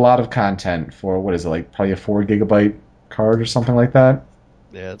a lot of content for what is it, like probably a 4 GB card or something like that.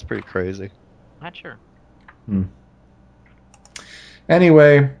 Yeah, it's pretty crazy. Not sure.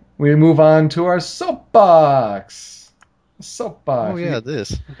 Anyway, we move on to our soapbox. Soapbox. Oh yeah,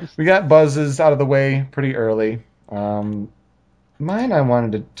 this. We got Buzz's out of the way pretty early. Mine, I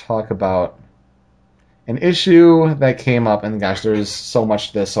wanted to talk about an issue that came up, and gosh, there's so much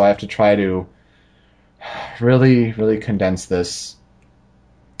to this, so I have to try to really, really condense this.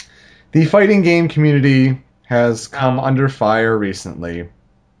 The fighting game community has come under fire recently,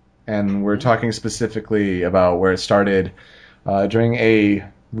 and we're talking specifically about where it started during a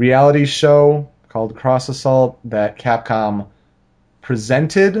reality show called Cross Assault that Capcom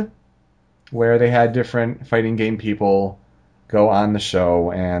presented, where they had different fighting game people go on the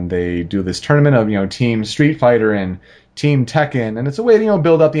show, and they do this tournament of Team Street Fighter and Team Tekken, and it's a way to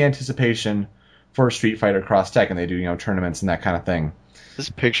build up the anticipation for Street Fighter Cross Tekken. They do tournaments and that kind of thing. This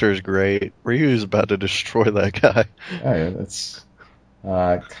picture is great. Ryu's about to destroy that guy. Yeah, it's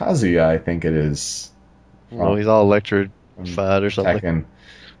Kazuya, I think it is. Well, he's all electrified or something.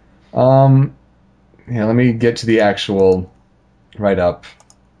 Tekken. Let me get to the actual write-up,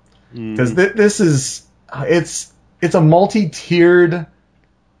 because this is it's a multi-tiered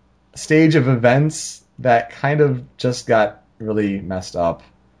stage of events that kind of just got really messed up.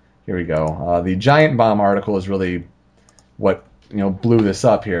 Here we go. The Giant Bomb article is really what blew this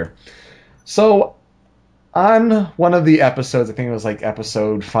up here. So on one of the episodes, I think it was like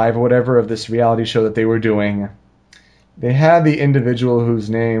episode 5 or whatever of this reality show that they were doing, they had the individual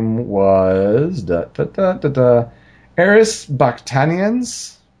whose name was Eris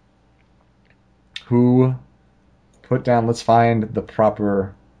Bakhtanians, who put down, let's find the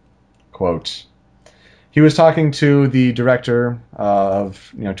proper quote. He was talking to the director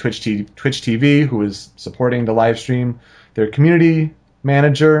of Twitch TV, who was supporting the live stream, their community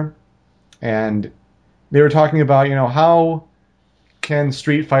manager, and they were talking about how can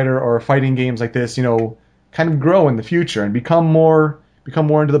Street Fighter or fighting games like this kind of grow in the future and become more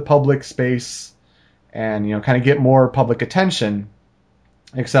into the public space and kind of get more public attention.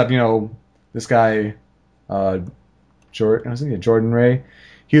 Except this guy Jordan Ray,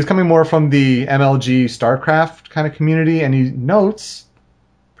 he was coming more from the MLG StarCraft kind of community, and he notes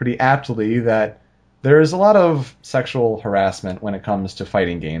pretty aptly that there is a lot of sexual harassment when it comes to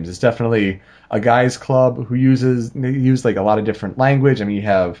fighting games. It's definitely a guys club who use like a lot of different language. I mean, you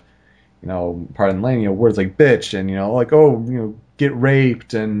have pardon the lane, words like bitch and get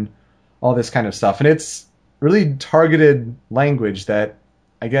raped and all this kind of stuff, and it's really targeted language that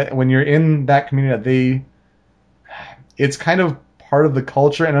I get when you're in that community. It's kind of part of the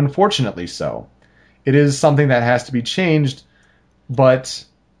culture, and unfortunately so. It is something that has to be changed, but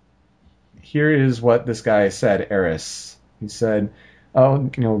here is what this guy said, Eris. He said,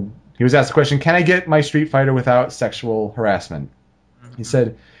 he was asked the question, can I get my Street Fighter without sexual harassment? Mm-hmm. He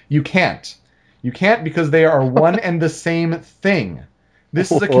said, you can't. You can't because they are one and the same thing.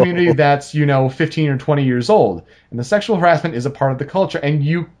 This is a community that's, 15 or 20 years old, and the sexual harassment is a part of the culture, and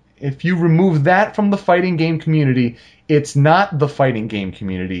if you remove that from the fighting game community, it's not the fighting game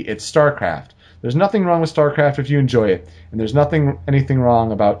community, it's StarCraft. There's nothing wrong with StarCraft if you enjoy it, and there's anything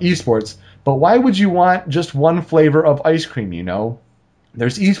wrong about esports, but why would you want just one flavor of ice cream,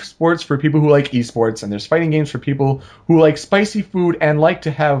 There's esports for people who like esports, and there's fighting games for people who like spicy food and like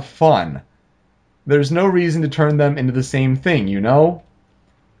to have fun. there's no reason to turn them into the same thing, you know?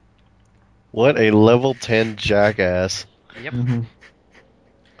 What a level 10 jackass. Yep. Mm-hmm.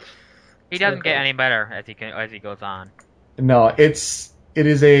 He doesn't get any better as he goes on. No, it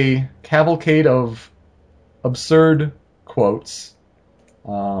is a cavalcade of absurd quotes.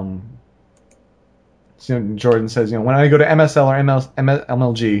 Jordan says, when I go to MSL or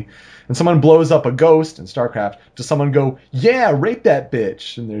MLG and someone blows up a ghost in StarCraft, does someone go, yeah, rape that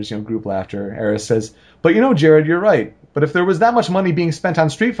bitch? And there's group laughter. Eris says, but Jared, you're right. But if there was that much money being spent on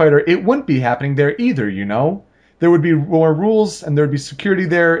Street Fighter, it wouldn't be happening there either, There would be more rules and there would be security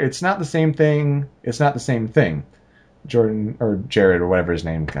there. It's not the same thing. It's not the same thing. Jordan, or Jared, or whatever his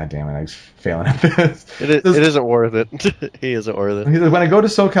name. God damn it, I'm failing at this. It isn't worth it. He isn't worth it. He says, when I go to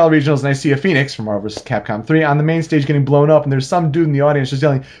SoCal Regionals and I see a Phoenix from Marvel vs. Capcom 3 on the main stage getting blown up, and there's some dude in the audience just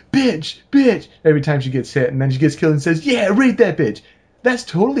yelling, bitch, bitch, every time she gets hit, and then she gets killed and says, yeah, rate that bitch. That's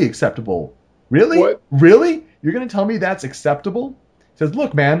totally acceptable. Really? What? Really? You're going to tell me that's acceptable? He says,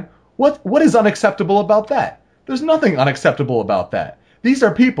 look, man, what is unacceptable about that? There's nothing unacceptable about that. These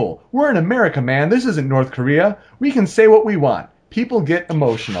are people. We're in America, man. This isn't North Korea. We can say what we want. People get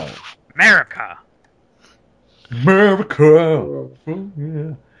emotional. America. America.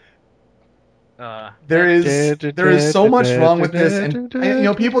 Yeah. There is so much wrong with this, and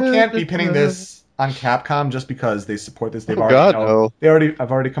people can't be pinning this on Capcom just because they support this. I've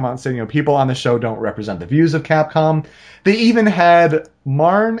already come out and said, people on the show don't represent the views of Capcom. They even had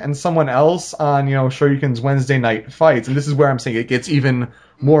Marn and someone else on, Shoryuken's Wednesday Night Fights, and this is where I'm saying it gets even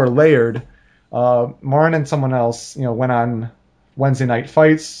more layered. Marn and someone else, went on Wednesday Night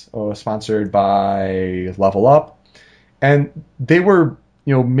Fights, sponsored by Level Up, and they were,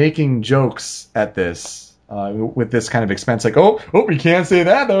 making jokes at this. With this kind of expense, like, oh, we can't say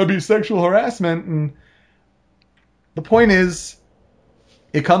that would be sexual harassment. And the point is,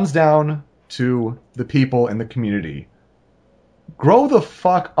 it comes down to the people in the community. Grow the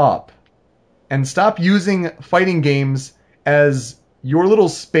fuck up and stop using fighting games as your little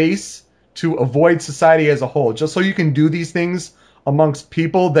space to avoid society as a whole, just so you can do these things amongst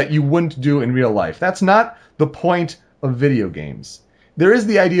people that you wouldn't do in real life. That's not the point of video games. There is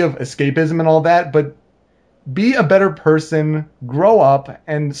the idea of escapism and all that, but be a better person, grow up,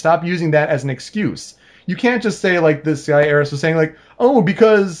 and stop using that as an excuse. You can't just say, like this guy Eris was saying, like, oh,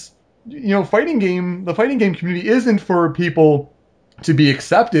 because the fighting game community isn't for people to be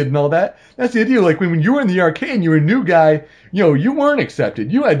accepted and all that. That's the idea. Like when you were in the arcade and you were a new guy, you weren't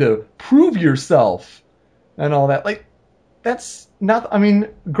accepted. You had to prove yourself and all that. Like, that's not,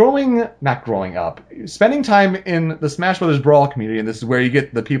 not growing up. Spending time in the Smash Brothers Brawl community, and this is where you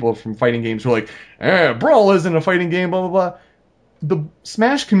get the people from fighting games who are like, Brawl isn't a fighting game, blah, blah, blah. The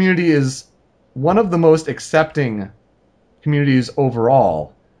Smash community is one of the most accepting communities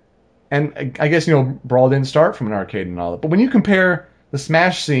overall. And I guess, Brawl didn't start from an arcade and all that. But when you compare the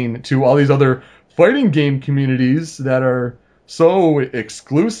Smash scene to all these other fighting game communities that are so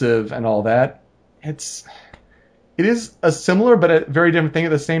exclusive and all that, it is a similar but a very different thing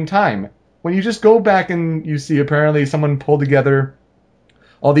at the same time. When you just go back and you see apparently someone pulled together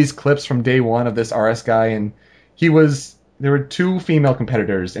all these clips from day one of this RS guy, and there were 2 female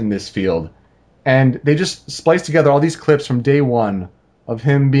competitors in this field, and they just spliced together all these clips from day one of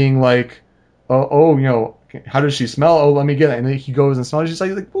him being like, how does she smell? Oh, let me get it. And then he goes and smells. She's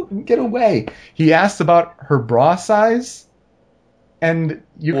like, well, get away. He asks about her bra size, and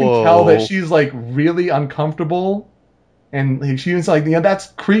you can tell that she's like really uncomfortable, and she's like, that's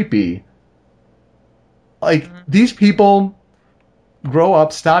creepy. Like, these people grow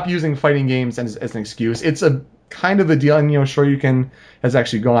up, stop using fighting games as an excuse. It's a kind of a deal, and Shoryuken has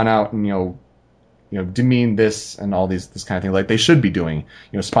actually gone out and demean this and all this kind of thing, like they should be doing.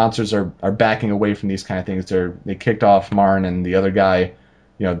 Sponsors are backing away from these kind of things. They kicked off Marn and the other guy,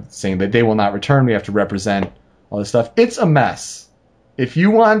 saying that they will not return. We have to represent all this stuff. It's a mess. If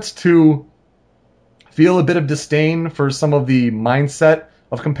you want to feel a bit of disdain for some of the mindset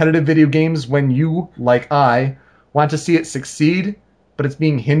of competitive video games when you, like I, want to see it succeed, but it's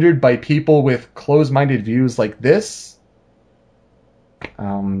being hindered by people with closed-minded views like this,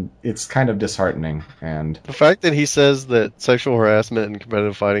 it's kind of disheartening. And the fact that he says that sexual harassment in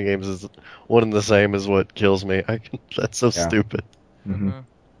competitive fighting games is one and the same is what kills me. That's so stupid. Mm-hmm.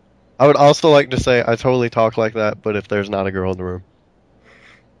 I would also like to say I totally talk like that, but if there's not a girl in the room.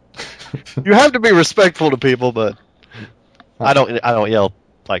 You have to be respectful to people, but I don't yell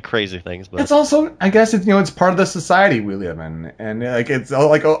like crazy things. But it's also, I guess, it's part of the society we live in, and like it's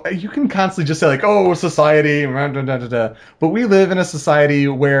like, you can constantly just say like, society, but we live in a society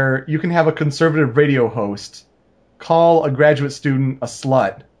where you can have a conservative radio host call a graduate student a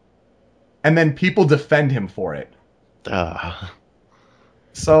slut, and then people defend him for it. Uh,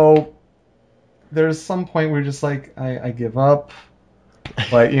 So there's some point where you're just like, I give up.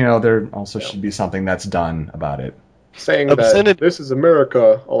 But, there also should be something that's done about it. Saying that Obscenity- this is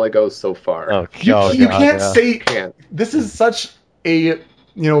America only goes so far. oh, You, God, you can't yeah. say Can't. this is such a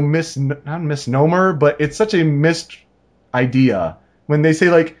not misnomer, but it's such a missed idea when they say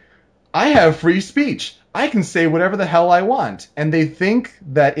like, I have free speech. I can say whatever the hell I want, and they think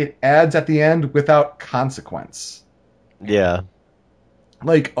that it adds at the end without consequence. Yeah.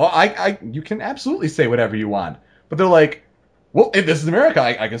 Like, oh, you can absolutely say whatever you want, but they're like, well, if this is America,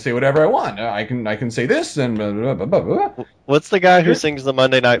 I can say whatever I want. I can say this and blah, blah, blah, blah, blah. What's the guy who sings the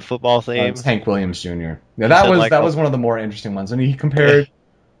Monday Night Football theme? It's Hank Williams Jr. Yeah, He that said, was like, that was one of the more interesting ones, and he compared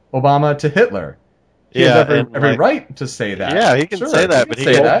Obama to Hitler. He has every and, right to say that. Yeah, he can Sure, say that, he but can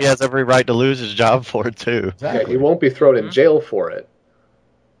say that. he has every right to lose his job for it too. Exactly. Yeah, he won't be thrown in jail for it.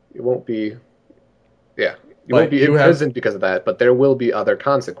 He won't be. Yeah, you But won't be you have- imprisoned because of that. But there will be other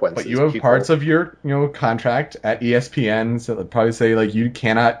consequences. But you have People- parts of your contract at ESPN that would probably say like you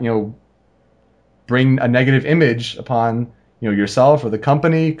cannot bring a negative image upon yourself or the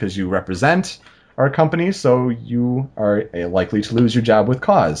company because you represent our company, so you are likely to lose your job with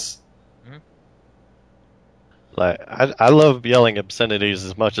cause. Like I love yelling obscenities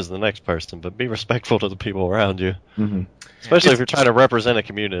as much as the next person, but be respectful to the people around you. Mm-hmm. Especially if you're trying to represent a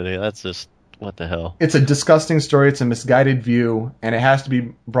community. That's just what the hell. It's a disgusting story. It's a misguided view, and it has to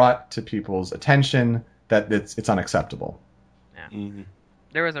be brought to people's attention that it's unacceptable. Mhm.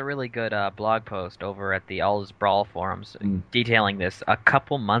 There was a really good blog post over at the All's Brawl forums Mm. detailing this a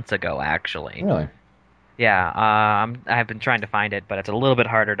couple months ago, actually. Really? Yeah, I've been trying to find it, but it's a little bit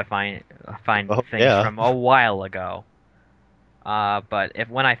harder to find Oh, things yeah. from a while ago. But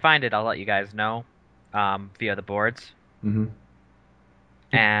when I find it, I'll let you guys know via the boards. Mm-hmm.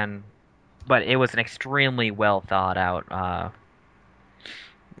 But it was an extremely well thought out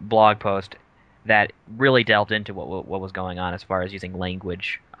blog post that really delved into what was going on as far as using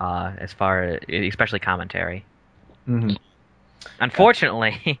language, especially commentary. Mm-hmm.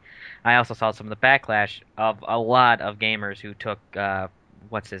 Unfortunately, I also saw some of the backlash of a lot of gamers who took how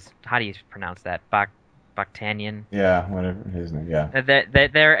do you pronounce that? Bactanian? Yeah, whatever his name. Yeah.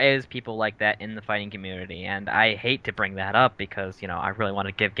 There is people like that in the fighting community, and I hate to bring that up because I really want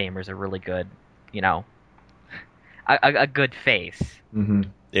to give gamers a really good, a good face. Mm-hmm.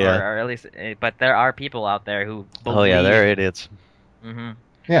 Yeah. Or at least, but there are people out there who believe. Oh yeah, they're idiots. Hmm.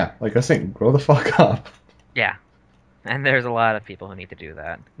 Yeah, like I was saying, grow the fuck up. Yeah, and there's a lot of people who need to do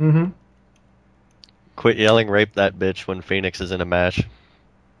that. Mm-hmm. Quit yelling "rape that bitch" when Phoenix is in a match.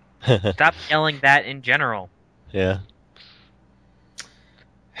 Stop yelling that in general. Yeah.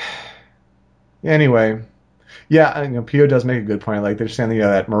 Anyway, yeah, Pio does make a good point. Like they're saying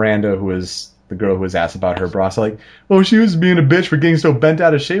that Miranda, who was the girl who was asked about her bra, so like, oh, she was being a bitch for getting so bent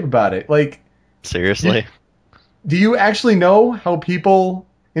out of shape about it. Like, Seriously. do you actually know how people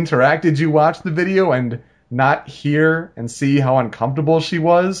interact? Did you watch the video and not hear and see how uncomfortable she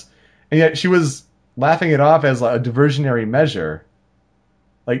was? And yet she was laughing it off as a diversionary measure.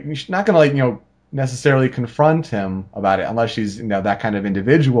 Like, she's not going to, necessarily confront him about it unless she's, that kind of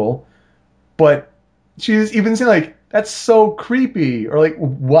individual. But she's even saying, like, that's so creepy. Or, like,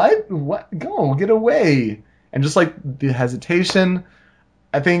 what? Go, get away. And just, like, the hesitation.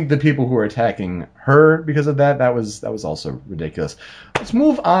 I think the people who are attacking her because of that was also ridiculous. Let's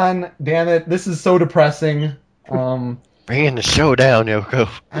move on, damn it. This is so depressing. Bringing the show down, Yoko.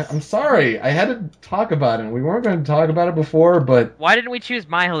 I'm sorry. I had to talk about it. We weren't going to talk about it before, but Why didn't we choose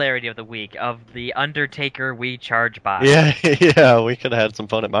my hilarity of the week of the Undertaker We Charge Bot? Yeah, we could have had some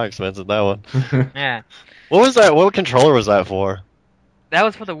fun at my expense with that one. Yeah. What was that? What controller was that for? That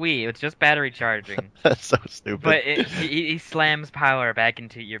was for the Wii. It's just battery charging. That's so stupid. But he slams power back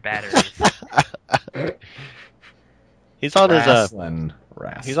into your batteries. He's on his wrestling.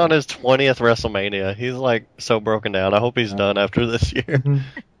 he's on his 20th WrestleMania. He's like so broken down. I hope he's done after this year. Mhm.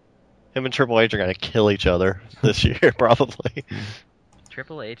 Him and Triple H are gonna kill each other this year, probably.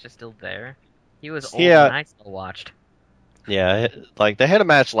 Triple H is still there. He was old Yeah. and I still watched. Yeah, like they had a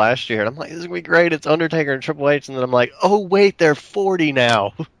match last year, and I'm like, this is gonna be great. It's Undertaker and Triple H, and then I'm like, oh wait, they're 40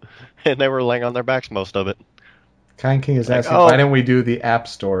 now, and they were laying on their backs most of it. Kind King is Like, asking, oh. why didn't we do the App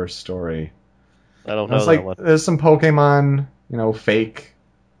Store story? I don't I know was that like, one. there's some Pokemon, fake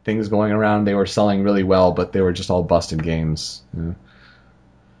things going around. They were selling really well, but they were just all busted games. Yeah.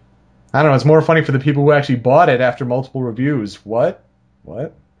 I don't know. It's more funny for the people who actually bought it after multiple reviews. What?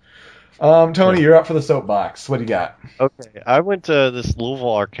 Tony, you're up for the soapbox. What do you got? Okay, I went to this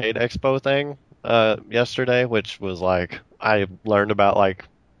Louisville Arcade Expo thing yesterday, which was like I learned about like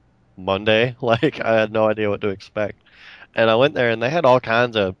Monday. Like I had no idea what to expect. And I went there and they had all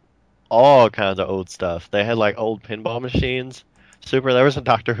kinds of old stuff. They had like old pinball machines. There was a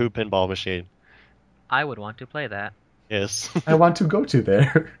Doctor Who pinball machine. I would want to play that. Yes. I want to go to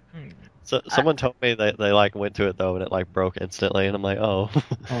there. So someone told me that they like went to it though and it like broke instantly and I'm like, "Oh." Oh,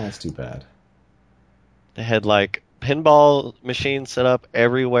 that's too bad. They had like pinball machines set up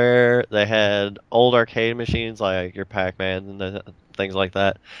everywhere. They had old arcade machines like your Pac-Man and things like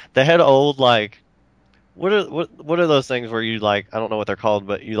that. They had old like what are those things where you like I don't know what they're called,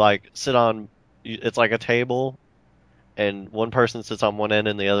 but you like sit on it's like a table and one person sits on one end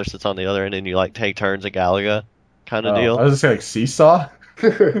and the other sits on the other end and you like take turns at Galaga kind of deal. I was just saying like seesaw.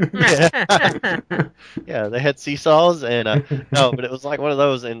 Yeah, they had seesaws and no, but it was like one of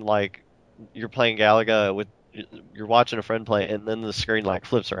those and like you're playing Galaga with you're watching a friend play and then the screen like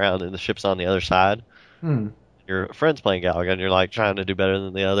flips around and the ship's on the other side. Your friend's playing Galaga and you're like trying to do better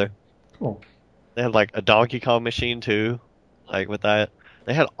than the other. Cool. They had like a Donkey Kong machine too, like with that.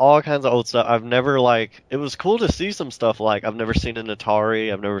 They had all kinds of old stuff. I've never like it was cool to see some stuff like I've never seen an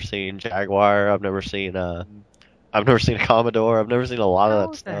Atari, I've never seen Jaguar, I've never seen a Commodore, I've never seen a lot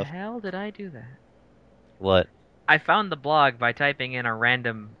of that stuff. How the hell did I do that? What? I found the blog by typing in a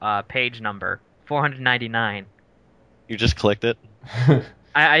random page number, 499. You just clicked it?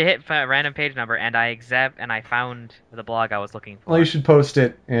 I hit a random page number and I found the blog I was looking for. Well, you should post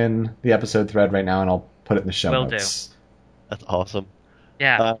it in the episode thread right now, and I'll put it in the show Will notes. That's awesome.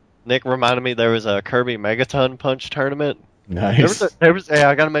 Yeah. Nick reminded me there was a Kirby Megaton Punch tournament. Nice. Yeah,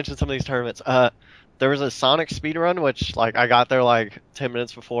 I gotta mention some of these tournaments. There was a Sonic speedrun, which like I got there like 10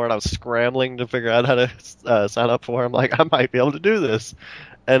 minutes before, and I was scrambling to figure out how to sign up for. I'm like, I might be able to do this,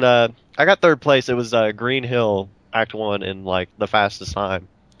 and I got third place. It was Green Hill Act 1 in like the fastest time,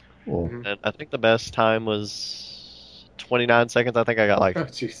 Cool. and I think the best time was 29 seconds. I think I got like Oh,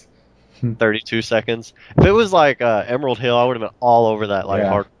 jeez. 32 seconds. If it was like Emerald Hill, I would have been all over that. Like Yeah.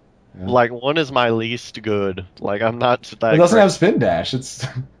 hard. Yeah. Like 1 is my least good. Like I'm not that. It doesn't great. have spin dash. It's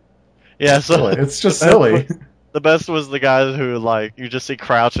Yeah, so silly. It's just silly. the best was the guys who like you just see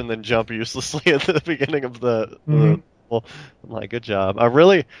crouch and then jump uselessly at the beginning of the. Well, I'm like, good job.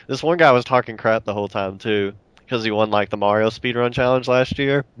 This one guy was talking crap the whole time too because he won like the Mario speedrun challenge last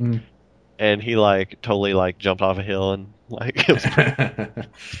year, and he like totally like jumped off a hill and like it was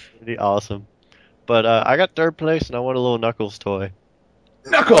pretty awesome. But I got third place and I won a little Knuckles toy.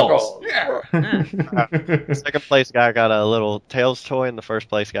 Knuckles! Yeah. The second place guy got a little Tails toy, and the first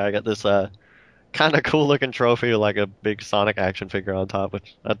place guy got this kind of cool looking trophy with like a big Sonic action figure on top,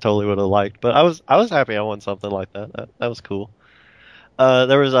 which I totally would have liked. But I was happy I won something like that. That was cool.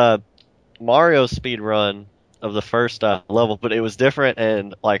 There was a Mario speed run of the first level, but it was different.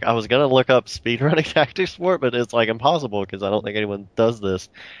 And like I was gonna look up speedrunning tactics for it, but it's like impossible because I don't think anyone does this.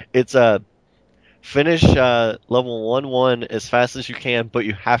 It's finish level 1-1 as fast as you can, but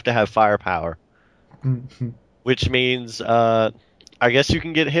you have to have firepower. Which means, I guess you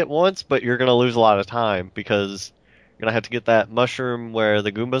can get hit once, but you're going to lose a lot of time because you're going to have to get that mushroom where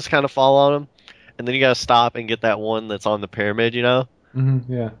the Goombas kind of fall on them. And then you got to stop and get that one that's on the pyramid, you know?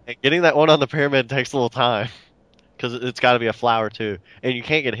 Yeah. And getting that one on the pyramid takes a little time because it's got to be a flower too. And you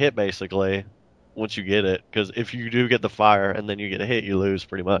can't get hit basically once you get it because if you do get the fire and then you get a hit, you lose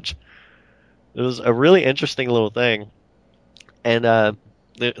pretty much. It was a really interesting little thing, and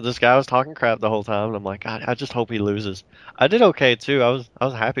this guy was talking crap the whole time, and I'm like, God, I just hope he loses. I did okay too. I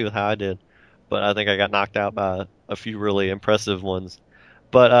was happy with how I did, but I think I got knocked out by a few really impressive ones.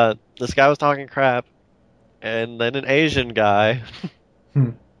 But this guy was talking crap, and then an Asian guy.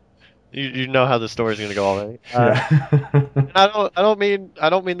 You know how the story's gonna go already. And I don't mean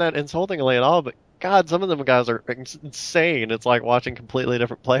that insultingly at all, but God, some of them guys are insane. It's like watching completely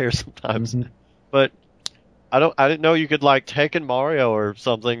different players sometimes. But I didn't know you could like Tekken Mario or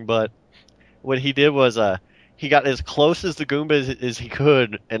something, but what he did was he got as close as the Goomba as he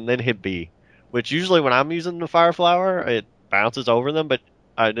could and then hit B. Which usually when I'm using the Fire Flower, it bounces over them, but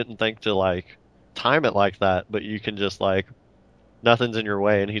I didn't think to like time it like that, but you can just like nothing's in your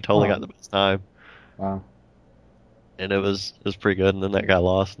way and he totally got the best time. Wow. And it was pretty good, and then that guy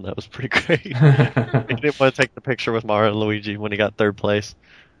lost, and that was pretty great. He didn't want to take the picture with Mario and Luigi when he got third place.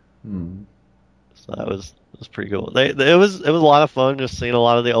 So that was pretty cool. It was a lot of fun just seeing a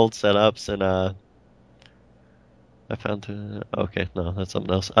lot of the old setups, and I found okay, no, that's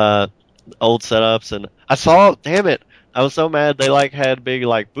something else. Old setups, and I saw, damn it, I was so mad they like had big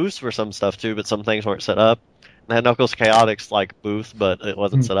like booths for some stuff too, but some things weren't set up. And they had Knuckles Chaotix like booth, but it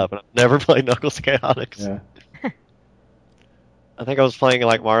wasn't set up, and I've never played Knuckles Chaotix. Yeah. I think I was playing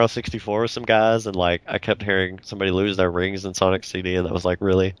like Mario 64 with some guys, and like I kept hearing somebody lose their rings in Sonic CD, and that was like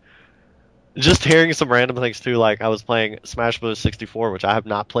really just hearing some random things too, like I was playing Smash Bros. 64, which I have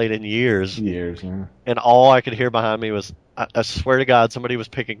not played in years, Yeah. and all I could hear behind me was, I swear to God, somebody was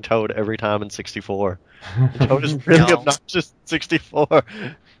picking Toad every time in 64. Toad is really No. obnoxious in 64.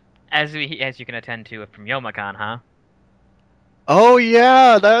 As you can attend to from Youmacon, huh? Oh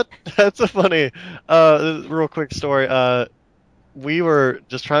yeah, that's a funny, real quick story. We were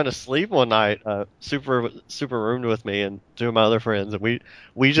just trying to sleep one night. Super roomed with me and two of my other friends, and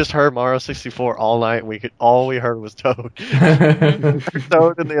we just heard Mario 64 all night. And all we heard was Toad.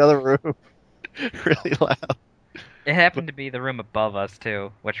 Toad in the other room, really loud. It happened to be the room above us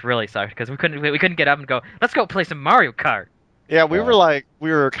too, which really sucked because we couldn't get up and go. Let's go play some Mario Kart. Yeah, we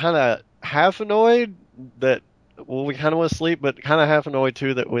were kind of half annoyed that. Well, we kind of want to sleep, but kind of half annoyed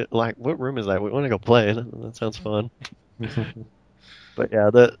too that we like, what room is that? We want to go play. That sounds fun. But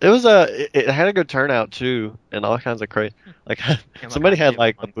yeah, it had a good turnout too, and all kinds of crazy. Like somebody had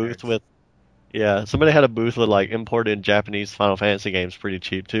like a booth with, somebody had a booth with like imported Japanese Final Fantasy games, pretty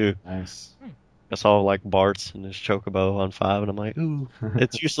cheap too. Nice. I saw like Bart's and his Chocobo on 5, and I'm like, ooh,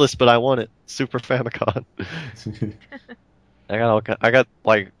 it's useless, but I want it. Super Famicom. I got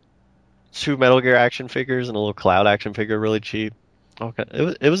like 2 Metal Gear action figures and a little Cloud action figure, really cheap. Okay,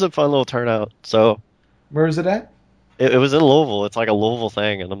 it was a fun little turnout. So Where is it at? it was in Louisville. It's like a Louisville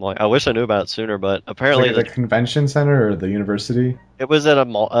thing, and I'm like, I wish I knew about it sooner, but apparently Like at the convention center or the university? it was at a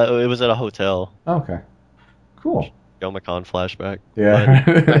mall. It was at a hotel. Okay. Cool. Youmacon flashback. Yeah.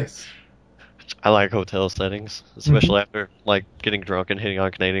 Nice. I like hotel settings, especially after like getting drunk and hitting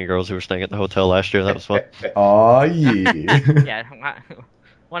on Canadian girls who were staying at the hotel last year. That was fun. Aw, yeah. Yeah,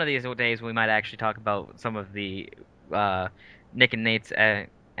 one of these days we might actually talk about some of the Nick and Nate's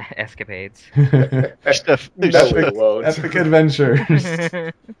escapades. No, we won't. Epic adventures.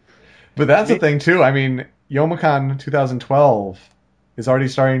 But that's the thing too. I mean, Youmacon 2012 is already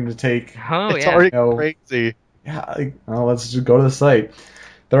starting to take. Oh It's yeah. already No. crazy. Yeah, well, let's just go to the site.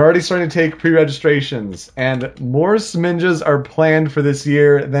 They're already starting to take pre-registrations, and more Sminjas are planned for this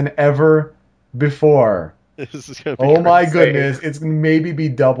year than ever before. This is gonna be Oh my crazy. goodness, it's gonna maybe be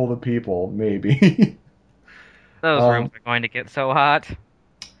double the people, maybe. Those rooms are going to get so hot.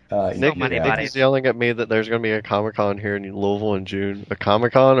 Nick, many yeah. bodies. Nikki's yelling at me that there's going to be a Comic-Con here in Louisville in June. A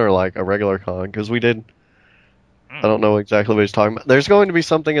Comic-Con or like a regular con? Because we did. I don't know exactly what he's talking about. There's going to be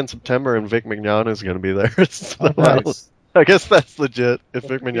something in September, and Vic Mignogna is going to be there. So Nice. I guess that's legit. If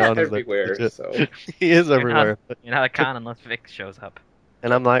Vic Not Mignogna is there, everywhere, legit. so He is everywhere. You're not a con unless Vic shows up.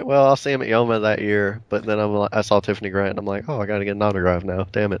 And I'm like, well, I'll see him at Yoma that year. But then I saw Tiffany Grant, and I'm like, oh, I got to get an autograph now.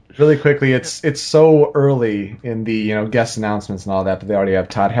 Damn it. Really quickly, it's so early in the guest announcements and all that, but they already have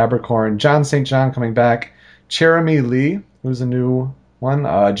Todd Habercorn, John St. John coming back, Jeremy Lee, who's a new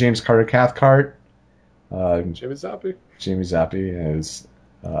one, James Carter Cathcart, Jimmy Zappi. Jamie Zappi is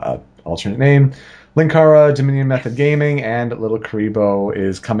alternate name, Linkara, Dominion Method Gaming, and Little Karibo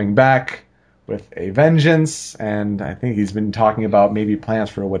is coming back with a vengeance, and I think he's been talking about maybe plans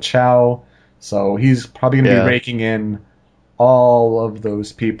for a Wachow, so he's probably going to be raking in all of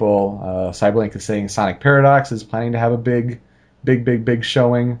those people. Cyberlink is saying Sonic Paradox is planning to have a big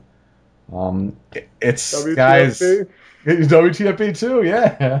showing. It's WTFP? guys, WTFP too,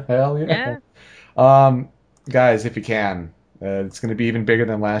 yeah, hell yeah. Guys, if you can, it's going to be even bigger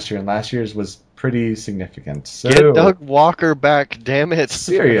than last year, and last year's was pretty significant. So Get Doug Walker back, damn it.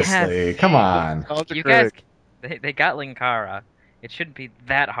 seriously, Yes. come on. You guys, they got Linkara. It shouldn't be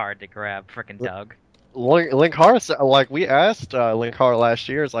that hard to grab frickin' Doug. Linkara, like we asked Linkara last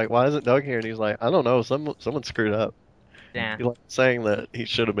year, it's like, why isn't Doug here? And he's like, I don't know, someone screwed up. Yeah. He liked saying that he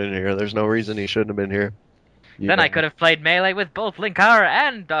should have been here. There's no reason he shouldn't have been here. Then I could have played Melee with both Linkara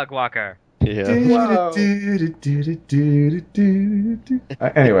and Doug Walker. Yeah. Wow.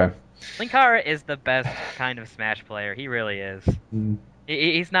 Anyway, Linkara is the best kind of Smash player. He really is. Mm.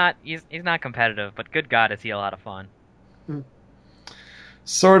 He's not competitive, but good God, is he a lot of fun.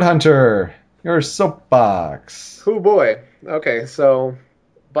 Sword Hunter, your soapbox. Oh boy. Okay, so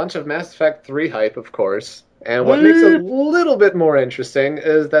bunch of Mass Effect 3 hype, of course. And what makes it a little bit more interesting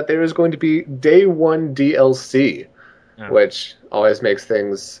is that there is going to be Day 1 DLC, which always makes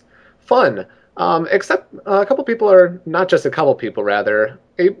things fun. Except a couple people are, not just a couple people, rather,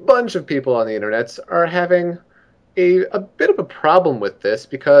 a bunch of people on the internet are having a bit of a problem with this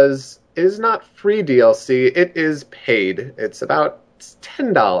because it is not free DLC, it is paid. It's about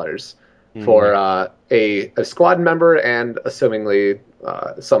 $10 for a squad member and assumingly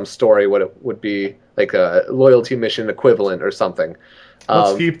some story, what it would be like a loyalty mission equivalent or something.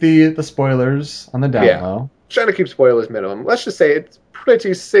 Let's keep the spoilers on the down low. Trying to keep spoilers minimum. Let's just say it's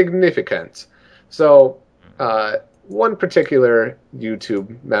pretty significant. So one particular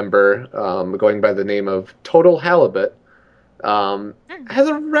YouTube member, going by the name of Total Halibut, has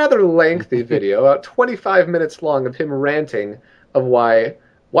a rather lengthy video, about 25 minutes long, of him ranting of why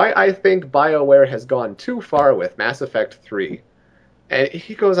I think BioWare has gone too far with Mass Effect 3. And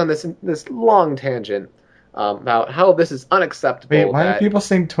he goes on this long tangent about how this is unacceptable. Wait, why are people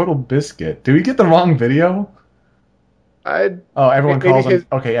saying Total Biscuit? Did we get the wrong video? Everyone calls him.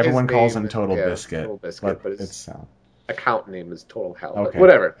 Okay, everyone calls him Total Biscuit. Total Biscuit, but his account name is Total Halibut. Okay.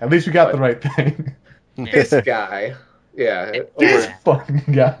 Whatever. At least we got the right thing. This guy, This fucking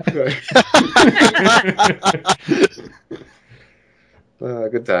guy.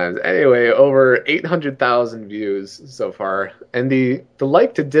 Good times. Anyway, over 800,000 views so far, and the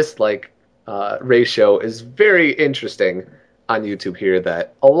like to dislike ratio is very interesting on YouTube here.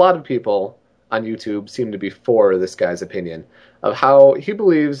 That a lot of people on YouTube seem to be for this guy's opinion of how he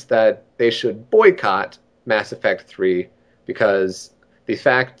believes that they should boycott Mass Effect 3 because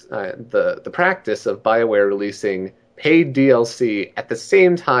the practice of BioWare releasing paid DLC at the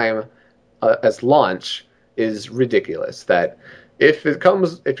same time as launch is ridiculous. That if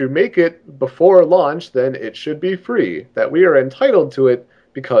you make it before launch, then it should be free. That we are entitled to it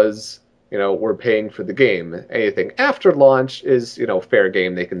because we're paying for the game. Anything after launch is fair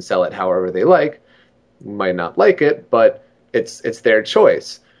game. They can sell it however they like. You might not like it, but it's their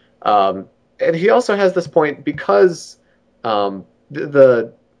choice. And he also has this point because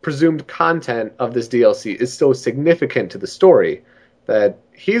the presumed content of this DLC is so significant to the story that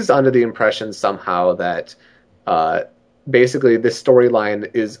he's under the impression somehow that basically this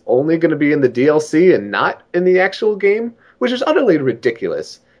storyline is only going to be in the DLC and not in the actual game, which is utterly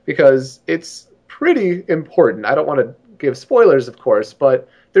ridiculous because it's pretty important. I don't want to give spoilers, of course, but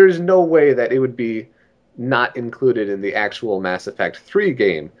there's no way that it would be not included in the actual Mass Effect 3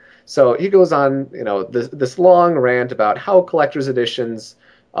 game. So he goes on, this long rant about how collector's editions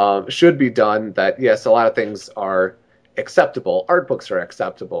should be done, that yes, a lot of things are acceptable. Art books are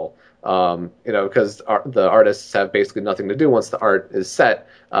acceptable, because the artists have basically nothing to do once the art is set.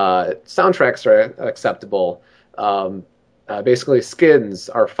 Soundtracks are acceptable. Basically, skins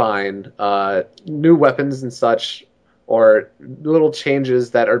are fine. New weapons and such, or little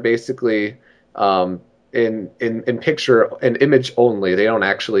changes that are basically in picture and image only. They don't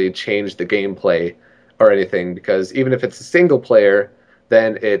actually change the gameplay or anything, because even if it's a single player,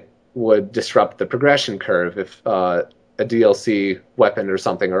 then it would disrupt the progression curve if a DLC weapon or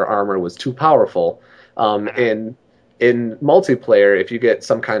something or armor was too powerful. In multiplayer, if you get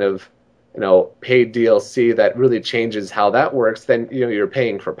some kind of paid DLC that really changes how that works, then you're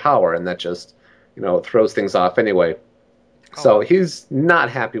paying for power, and that just throws things off anyway. So he's not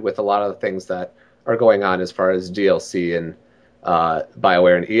happy with a lot of the things that are going on as far as DLC and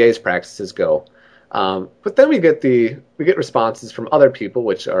BioWare and EA's practices go. But then we get responses from other people,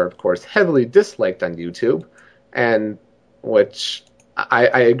 which are of course heavily disliked on YouTube, and which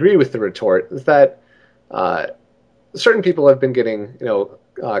I agree with the retort, is that certain people have been getting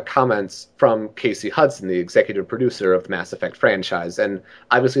comments from Casey Hudson, the executive producer of the Mass Effect franchise, and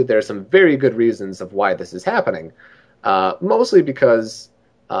obviously there are some very good reasons of why this is happening. Mostly because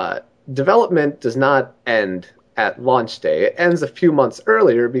development does not end at launch day. It ends a few months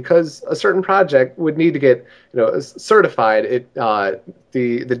earlier because a certain project would need to get certified.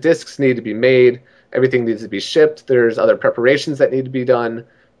 The discs need to be made. Everything needs to be shipped. There's other preparations that need to be done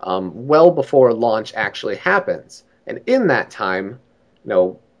well before launch actually happens. And in that time,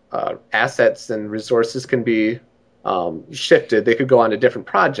 assets and resources can be shifted. They could go on to different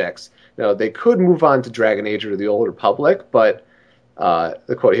projects. They could move on to Dragon Age or the Old Republic, but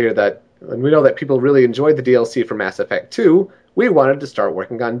the quote here that, and we know that people really enjoyed the DLC for Mass Effect 2, we wanted to start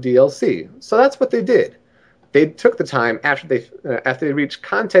working on DLC. So that's what they did. They took the time after they reached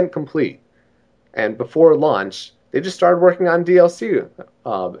content complete and before launch, they just started working on DLC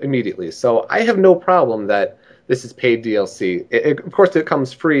immediately. So I have no problem that this is paid DLC. Of course, it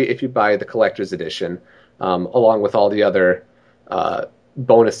comes free if you buy the collector's edition, along with all the other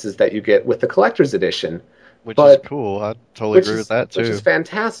bonuses that you get with the collector's edition. Which is cool. I totally agree with that, too. Which is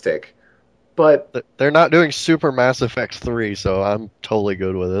fantastic. But they're not doing Super Mass Effect 3, so I'm totally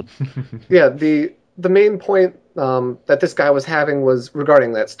good with it. Yeah, the main point that this guy was having was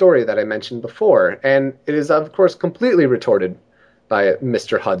regarding that story that I mentioned before. And it is, of course, completely retorted by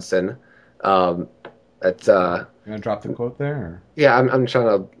Mr. Hudson. You gonna drop the quote there? Or? Yeah, I'm trying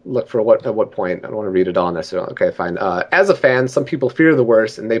to look for at what point. I don't want to read it all necessarily. Okay, fine. As a fan, some people fear the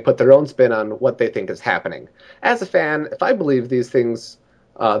worst, and they put their own spin on what they think is happening. As a fan, if I believe these things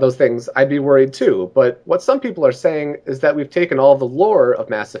those things, I'd be worried too. But what some people are saying is that we've taken all the lore of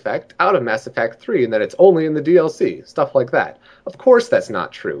Mass Effect out of Mass Effect 3 and that it's only in the DLC, stuff like that. Of course that's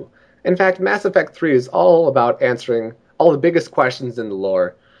not true. In fact, Mass Effect 3 is all about answering all the biggest questions in the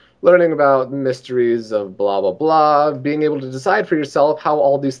lore, learning about mysteries of blah blah blah, being able to decide for yourself how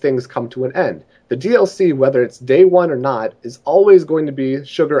all these things come to an end. The DLC, whether it's day one or not, is always going to be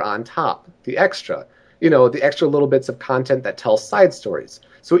sugar on top, the extra. The extra little bits of content that tell side stories.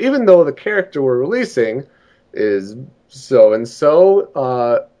 So even though the character we're releasing is so and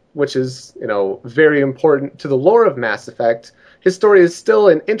so, which is very important to the lore of Mass Effect, his story is still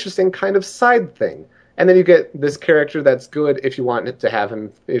an interesting kind of side thing. And then you get this character that's good if you want to have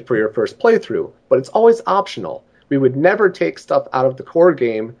him for your first playthrough, but it's always optional. We would never take stuff out of the core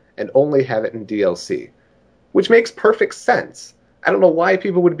game and only have it in DLC, which makes perfect sense. I don't know why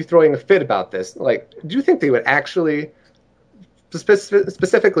people would be throwing a fit about this. Like, do you think they would actually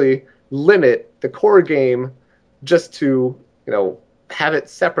specifically limit the core game just to, have it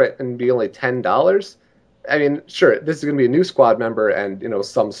separate and be only $10? I mean, sure, this is going to be a new squad member and,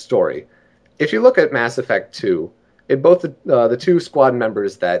 some story. If you look at Mass Effect 2, in both the two squad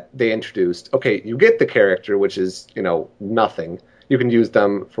members that they introduced, okay, you get the character, which is, nothing. You can use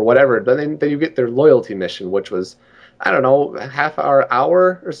them for whatever. Then you get their loyalty mission, which was, I don't know,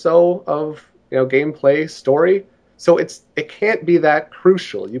 hour or so of gameplay story. So it can't be that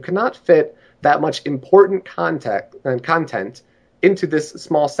crucial. You cannot fit that much important content into this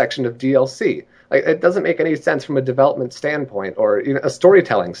small section of DLC. Like, it doesn't make any sense from a development standpoint or a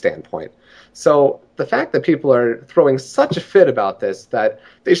storytelling standpoint. So the fact that people are throwing such a fit about this, that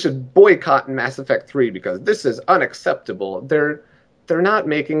they should boycott Mass Effect 3 because this is unacceptable, they're not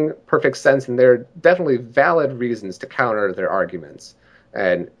making perfect sense, and they're definitely valid reasons to counter their arguments.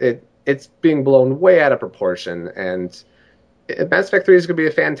 And it's being blown way out of proportion. And Mass Effect 3 is going to be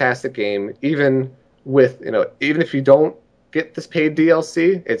a fantastic game, even if you don't get this paid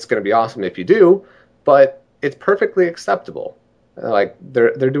DLC. It's going to be awesome if you do, but it's perfectly acceptable. Like,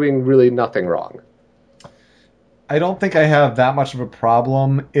 they're doing really nothing wrong. I don't think I have that much of a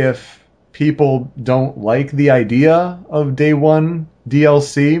problem if people don't like the idea of day one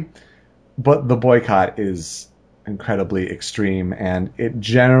DLC, but the boycott is incredibly extreme, and it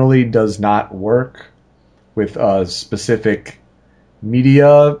generally does not work with specific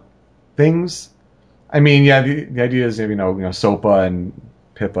media things. I mean, yeah, the idea is, SOPA and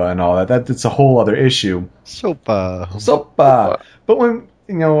Pippa and all that. That's a whole other issue. SOPA. But when,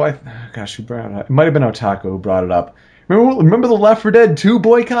 who brought it up? It might have been Otaku who brought it up. Remember the Left 4 Dead 2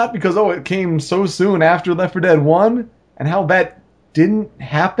 boycott? Because, it came so soon after Left 4 Dead 1? And how that didn't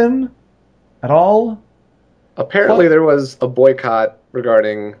happen at all? Apparently there was a boycott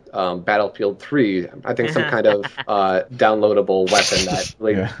regarding Battlefield 3. I think some kind of downloadable weapon that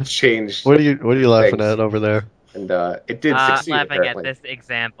really changed. What are you laughing at over there? And it did succeed. Laughing apparently. at this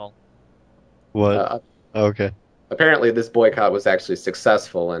example. What? Okay. Apparently this boycott was actually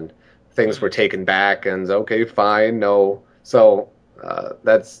successful, and things were taken back, and okay, fine, no. So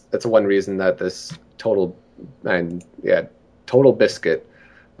that's one reason that this Total Biscuit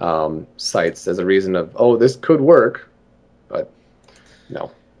cites as a reason of, this could work, but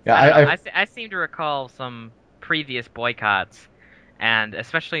no. Yeah, I seem to recall some previous boycotts, and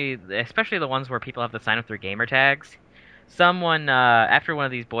especially the ones where people have to sign up their gamer tags. Someone after one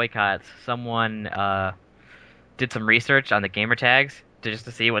of these boycotts, someone did some research on the gamer tags just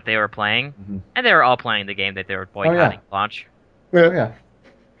to see what they were playing, and they were all playing the game that they were boycotting launch. Yeah.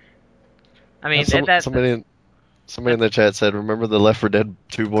 I mean, somebody in the chat said, "Remember the Left 4 Dead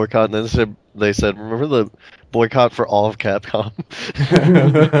 2 boycott?" And then they said, "Remember the boycott for all of Capcom?"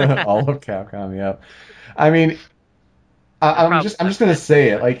 All of Capcom, yeah. I mean, I'm just gonna say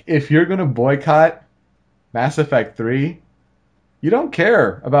it. Like, if you're gonna boycott Mass Effect 3, you don't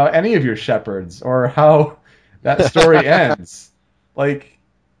care about any of your shepherds or how that story ends. Like,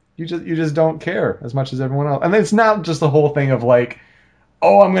 you just don't care as much as everyone else. And it's not just the whole thing of like,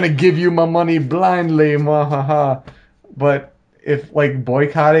 I'm gonna give you my money blindly, mwahaha. But if like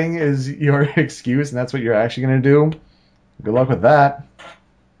boycotting is your excuse and that's what you're actually gonna do, good luck with that.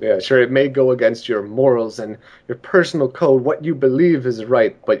 Yeah, sure, it may go against your morals and your personal code, what you believe is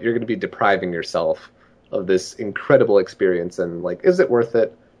right, but you're going to be depriving yourself of this incredible experience. And, like, is it worth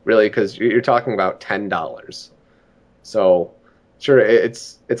it, really? Because you're talking about $10. So, sure,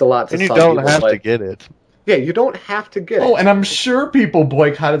 it's a lot to and you some don't people, have but, to get it. Yeah, you don't have to get it. Oh, and I'm sure people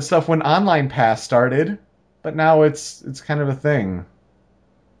boycotted stuff when Online Pass started, but now it's kind of a thing.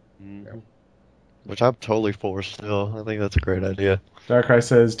 Mm-hmm. Which I'm totally for still. I think that's a great idea. Darkrai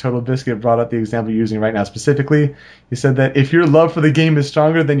says Total Biscuit brought up the example you're using right now specifically. He said that if your love for the game is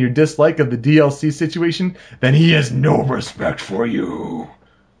stronger than your dislike of the DLC situation, then he has no respect for you.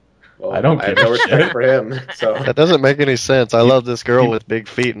 Well, I don't I have give no a respect shit. for him. So That doesn't make any sense. I love this girl with big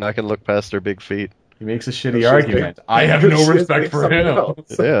feet, and I can look past her big feet. He makes a shitty She's argument. big- I have no she's respect big for something him.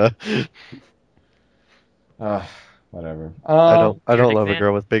 else. Yeah. Whatever. I don't Big love a fan.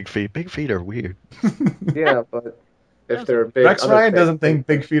 girl with big feet. Big feet are weird. Yeah, but if they're big, Rex other Ryan things, doesn't think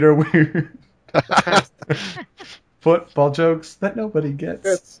big feet are weird. Football jokes that nobody gets.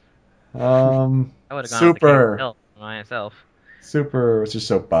 It's, Um, I would have gone Super. with the King myself. Super. What's your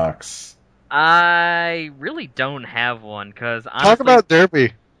soapbox? I really don't have one because Talk about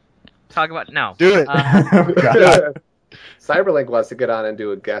Derpy. no. Do it. Oh, God. Cyberlink wants to get on and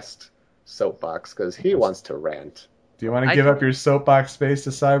do a guest soapbox because he wants to rant. Do you want to I give do- up your soapbox space to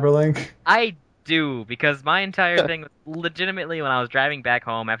Cyberlink? I do because my entire thing was legitimately when I was driving back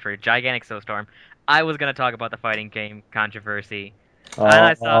home after a gigantic snowstorm, I was gonna talk about the fighting game controversy. And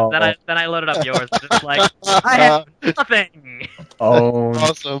I saw then I loaded up yours. And it's like I have nothing. Owned.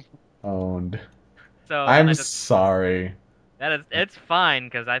 Awesome. Owned. So I'm I just, sorry. it's fine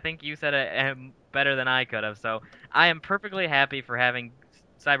because I think you said it better than I could have. So I am perfectly happy for having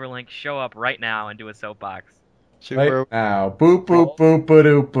Cyberlink show up right now and do a soapbox. Super. Right now. Boop, boop, boop,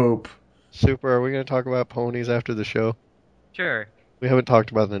 ba-doop, boop. Super. Are we going to talk about ponies after the show? Sure. We haven't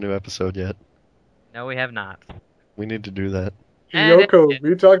talked about the new episode yet. No, we have not. We need to do that. And Yoko, have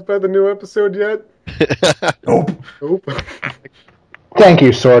you talked about the new episode yet? Nope. Nope. Thank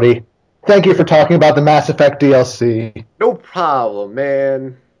you, Sorty. Thank you for talking about the Mass Effect DLC. No problem,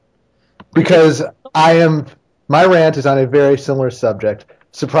 man. Because my rant is on a very similar subject.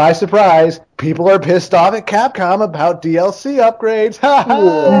 Surprise, surprise, people are pissed off at Capcom about DLC upgrades.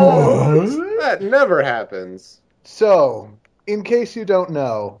 That never happens. So, in case you don't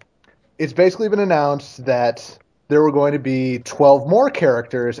know, it's basically been announced that there were going to be 12 more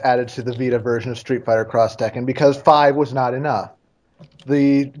characters added to the Vita version of Street Fighter Cross Tekken because 5 was not enough.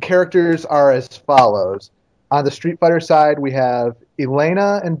 The characters are as follows. On the Street Fighter side, we have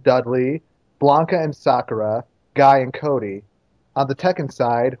Elena and Dudley, Blanca and Sakura, Guy and Cody. On the Tekken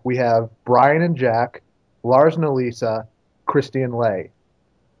side, we have Brian and Jack, Lars and Elisa, Christy and Lei.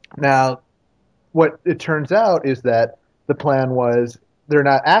 Now, what it turns out is that the plan was they're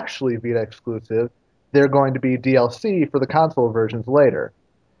not actually Vita exclusive. They're going to be DLC for the console versions later.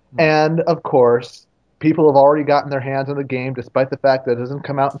 And, of course, people have already gotten their hands on the game despite the fact that it doesn't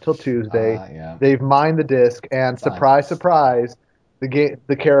come out until Tuesday. Yeah. They've mined the disc, and surprise, surprise,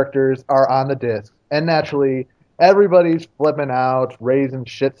 the characters are on the disc. And naturally, everybody's flipping out, raising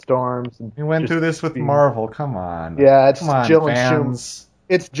shitstorms. And We went just through this with being- Marvel. Come on. Yeah, it's Come on, Jill and fans.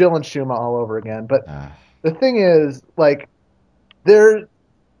 It's Jill and Shuma all over again. But Ah. the thing is, like, there's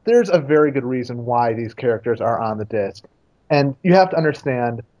a very good reason why these characters are on the disc. And you have to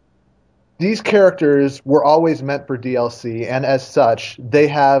understand, these characters were always meant for DLC, and as such, they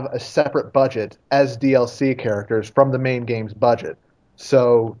have a separate budget as DLC characters from the main game's budget.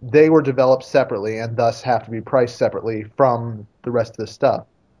 So they were developed separately and thus have to be priced separately from the rest of the stuff.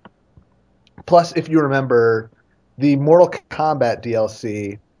 Plus, if you remember, the Mortal Kombat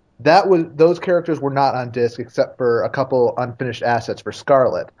DLC, those characters were not on disc except for a couple unfinished assets for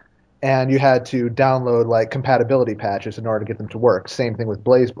Scarlet. And you had to download like compatibility patches in order to get them to work. Same thing with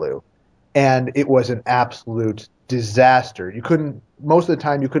BlazBlue. And it was an absolute disaster. Most of the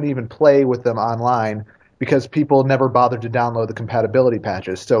time you couldn't even play with them online because people never bothered to download the compatibility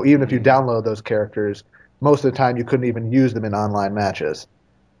patches. So even if you download those characters, most of the time you couldn't even use them in online matches.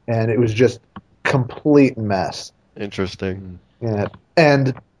 And it was just complete mess. Interesting. Yeah.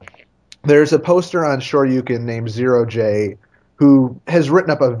 And there's a poster on Shoryuken named Zero J who has written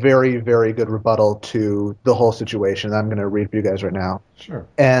up a very, very good rebuttal to the whole situation. I'm going to read for you guys right now. Sure.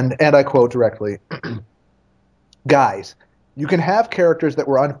 And I quote directly, "Guys, you can have characters that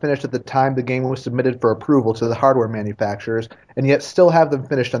were unfinished at the time the game was submitted for approval to the hardware manufacturers, and yet still have them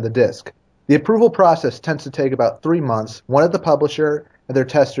finished on the disc. The approval process tends to take about 3 months, one at the publisher and their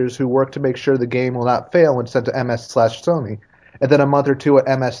testers who work to make sure the game will not fail when sent to MS/Sony, and then a month or two at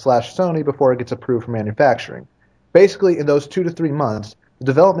MS/Sony before it gets approved for manufacturing. Basically, in those 2 to 3 months, the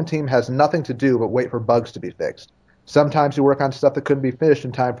development team has nothing to do but wait for bugs to be fixed. Sometimes you work on stuff that couldn't be finished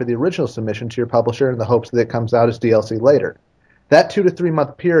in time for the original submission to your publisher in the hopes that it comes out as DLC later. That 2 to 3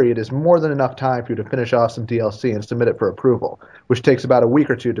 month period is more than enough time for you to finish off some DLC and submit it for approval, which takes about a week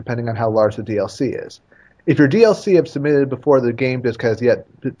or two depending on how large the DLC is. If your DLC is submitted before the game disc has yet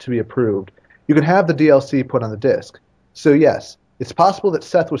to be approved, you can have the DLC put on the disc. So yes, It's possible that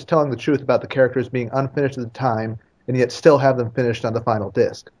Seth was telling the truth about the characters being unfinished at the time, and yet still have them finished on the final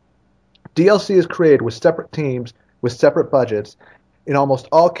disc. DLC is created with separate teams, with separate budgets, in almost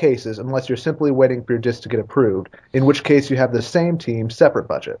all cases, unless you're simply waiting for your disc to get approved, in which case you have the same team, separate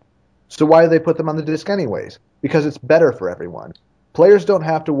budget. So why do they put them on the disc anyways? Because it's better for everyone. Players don't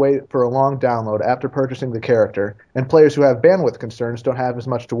have to wait for a long download after purchasing the character, and players who have bandwidth concerns don't have as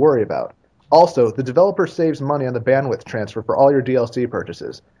much to worry about. Also, the developer saves money on the bandwidth transfer for all your DLC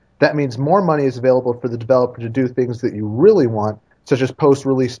purchases. That means more money is available for the developer to do things that you really want, such as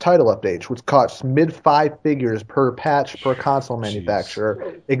post-release title updates, which cost mid-five figures per patch per console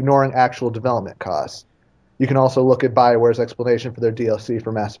manufacturer, ignoring actual development costs. You can also look at BioWare's explanation for their DLC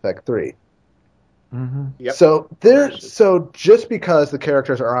for Mass Effect 3. Mm-hmm. Yep. So just because the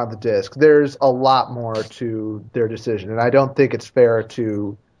characters are on the disc, there's a lot more to their decision, and I don't think it's fair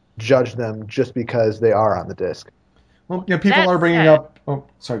to judge them just because they are on the disc. Well, people That are bringing said- up... Oh,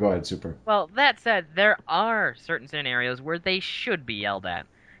 sorry, go ahead, Super. Well, that said, there are certain scenarios where they should be yelled at.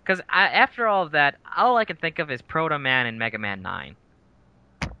 Because after all of that, all I can think of is Proto Man and Mega Man 9.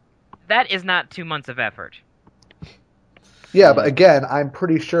 That is not 2 months of effort. Yeah, but again, I'm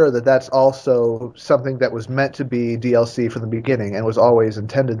pretty sure that that's also something that was meant to be DLC from the beginning and was always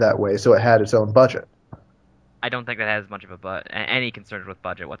intended that way, so it had its own budget. I don't think that has much of any concerns with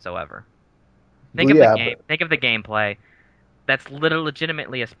budget whatsoever. Well, Think of yeah, the game. Think of the gameplay. That's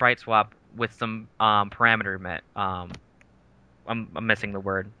legitimately a sprite swap with some parameter met. I'm missing the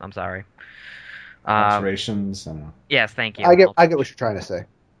word. I'm sorry. Alterations. I don't know. Yes, thank you. I get what you're trying to say.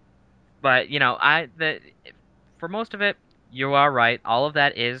 But for most of it, you are right. All of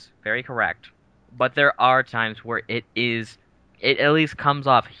that is very correct. But there are times where it at least comes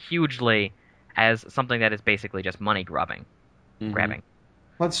off hugely as something that is basically just money grabbing.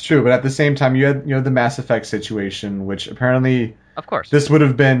 That's true, but at the same time, you had the Mass Effect situation, which apparently Of course. this would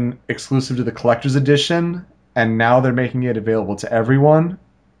have been exclusive to the collector's edition, and now they're making it available to everyone.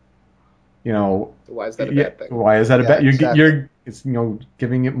 Why is that a bad thing? Why is that a Yeah, bad? exactly. You're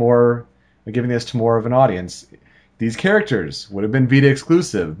giving it more, giving this to more of an audience. These characters would have been Vita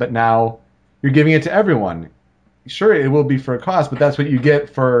exclusive, but now you're giving it to everyone. Sure, it will be for a cost, but that's what you get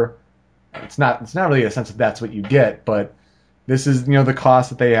for. It's not really a sense of that's what you get, but this is the cost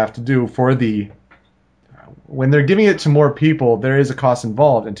that they have to do for the. When they're giving it to more people, there is a cost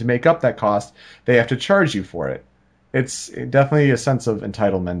involved, and to make up that cost, they have to charge you for it. It's definitely a sense of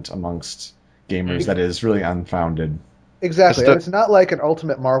entitlement amongst gamers that is really unfounded. Exactly. It's And it's not like an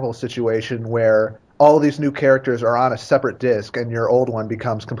Ultimate Marvel situation where all these new characters are on a separate disc and your old one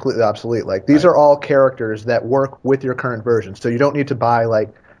becomes completely obsolete. Like, these are all characters that work with your current version. So you don't need to buy, like,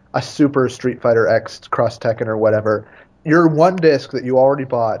 a Super Street Fighter X Cross Tekken or whatever. Your one disc that you already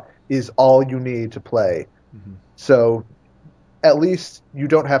bought is all you need to play. Mm-hmm. So at least you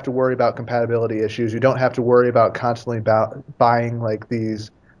don't have to worry about compatibility issues. You don't have to worry about constantly buying, like,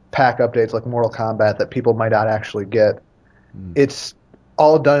 these pack updates like Mortal Kombat that people might not actually get. It's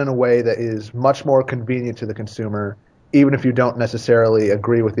all done in a way that is much more convenient to the consumer, even if you don't necessarily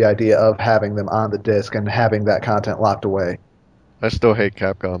agree with the idea of having them on the disc and having that content locked away. I still hate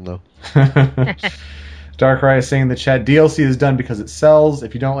Capcom though. Darkrai is saying in the chat, DLC is done because it sells.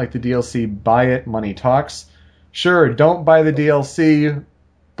 If you don't like the DLC, buy it. Money talks. Sure, don't buy the DLC,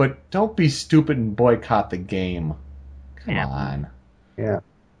 but don't be stupid and boycott the game. Come Yeah. on. Yeah.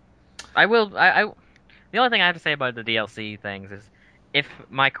 I will. The only thing I have to say about the DLC things is, if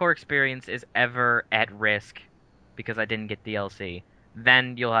my core experience is ever at risk because I didn't get DLC,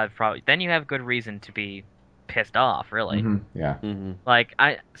 then you have good reason to be pissed off. Really, Mhm, yeah. Mm-hmm. like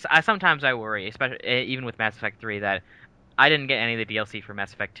I sometimes I worry, especially even with Mass Effect 3, that I didn't get any of the DLC for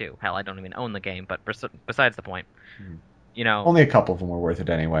Mass Effect 2. Hell, I don't even own the game. But besides the point, Only a couple of them were worth it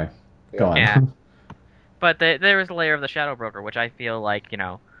anyway. Go on. Yeah. But there is a layer of the Shadow Broker, which I feel like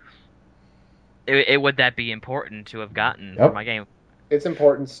would that be important to have gotten Yep. for my game? It's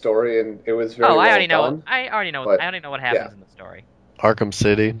important story, and it was very I well already know. done. I already know. but, I already know what happens yeah. in the story. Arkham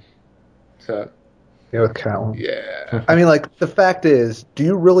City. So, Yeah, with Catwoman. yeah. I mean, like, the fact is, do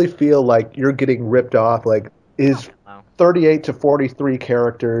you really feel like you're getting ripped off? Like, is No. 38 to 43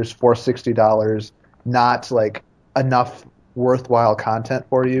 characters for $60 not, like, enough worthwhile content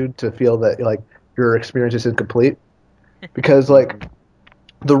for you to feel that, like, your experience is incomplete? Because, like,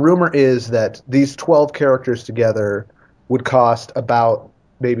 the rumor is that these 12 characters together would cost about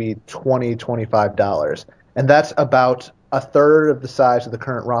maybe $20, $25. And that's about a third of the size of the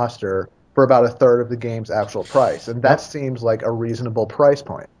current roster for about a third of the game's actual price. And that seems like a reasonable price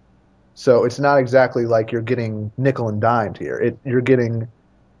point. So it's not exactly like you're getting nickel and dimed here. You're getting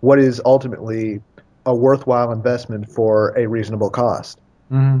what is ultimately a worthwhile investment for a reasonable cost.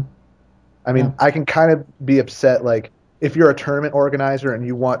 Mm-hmm. I mean, Yeah. I can kind of be upset, like, if you're a tournament organizer and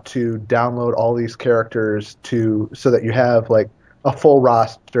you want to download all these characters so that you have, like, a full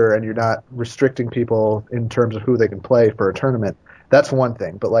roster and you're not restricting people in terms of who they can play for a tournament, that's one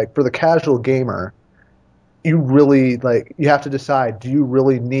thing. But, like, for the casual gamer, you really, like, you have to decide, do you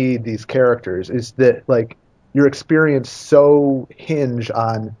really need these characters? Is that, like, your experience so hinge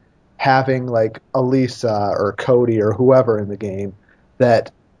on having, like, Elisa or Cody or whoever in the game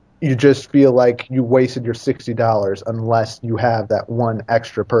that you just feel like you wasted your $60 unless you have that one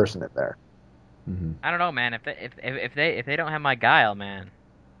extra person in there. Mm-hmm. I don't know, man. If they don't have my Guile, man.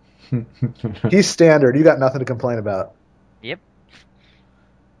 He's standard. You got nothing to complain about. Yep.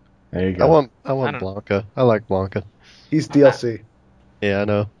 There you I go. want I don't- Blanca. I like Blanca. He's DLC. Yeah, I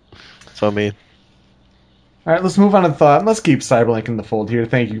know. So I mean, All right, let's move on to the thought. Let's keep Cyberlink in the fold here.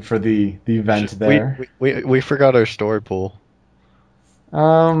 Thank you for the event there. we forgot our story pool.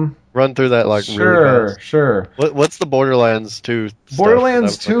 Run through that like sure, really fast. sure. What's the Borderlands 2?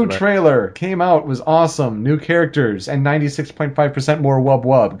 Borderlands stuff that I 2 was looking at? trailer came out, was awesome. New characters and 96.5% more wub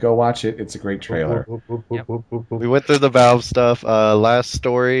wub. Go watch it. It's a great trailer. We went through the Valve stuff. Last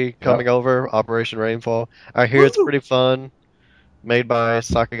story coming over, Operation Rainfall. I hear it's pretty fun. Made by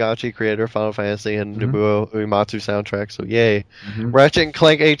Sakagaki, creator of Final Fantasy and Nobuo Uematsu soundtrack. So yay! Ratchet and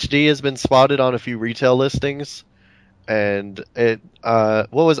Clank HD has been spotted on a few retail listings, and it I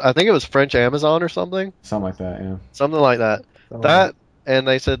think it was French Amazon or something. Something like that, yeah. Something like that. And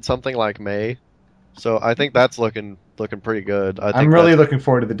they said something like May. So I think that's looking pretty good. I'm really looking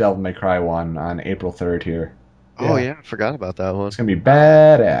forward to the Devil May Cry one on April 3rd here. Oh yeah, I forgot about that one. It's gonna be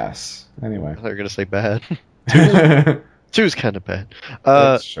badass. Anyway. I thought you were gonna say bad. Two's kind of bad.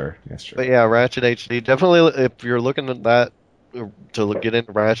 Sure. Yes, sure. But yeah, Ratchet HD. Definitely, if you're looking at that to get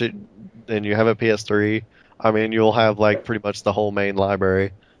into Ratchet and you have a PS3, I mean, you'll have like pretty much the whole main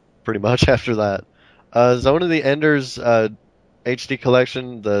library pretty much after that. Zone of the Enders HD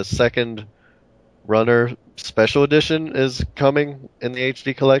collection, the second runner special edition is coming in the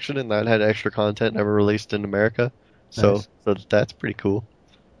HD collection, and that had extra content never released in America. So that's pretty cool.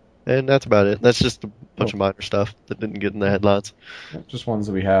 And that's about it. That's just a bunch of minor stuff that didn't get in the headlines. Just ones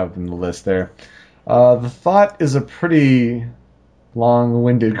that we have in the list there. The thought is a pretty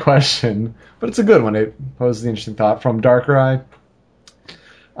long-winded question, but it's a good one. It poses the interesting thought from Darker Eye.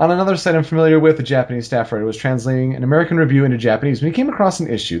 On another site I'm familiar with, a Japanese staff writer was translating an American review into Japanese when he came across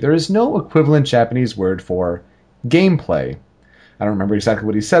an issue. There is no equivalent Japanese word for gameplay. I don't remember exactly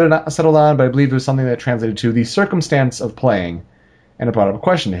what he settled on, but I believe there was something that translated to the circumstance of playing. And it brought up a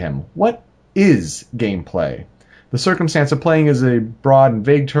question to him. What is gameplay? The circumstance of playing is a broad and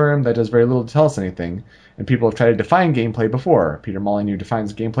vague term that does very little to tell us anything, and people have tried to define gameplay before. Peter Molyneux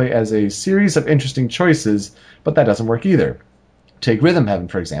defines gameplay as a series of interesting choices, but that doesn't work either. Take Rhythm Heaven,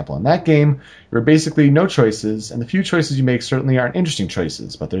 for example. In that game, there are basically no choices, and the few choices you make certainly aren't interesting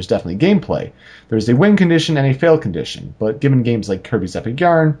choices, but there's definitely gameplay. There's a win condition and a fail condition, but given games like Kirby's Epic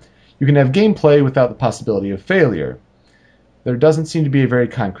Yarn, you can have gameplay without the possibility of failure. There doesn't seem to be a very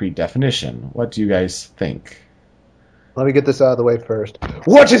concrete definition. What do you guys think? Let me get this out of the way first.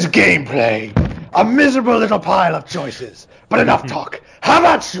 What is gameplay? A miserable little pile of choices. But enough talk. How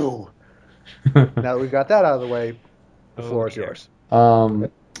about you? Now that we've got that out of the way, the floor is yours.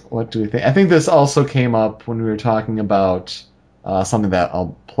 What do we think? I think this also came up when we were talking about something that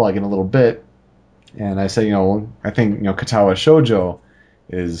I'll plug in a little bit. And I said, I think, Katawa Shoujo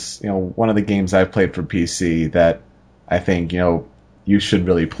is, one of the games I've played for PC that I think, you should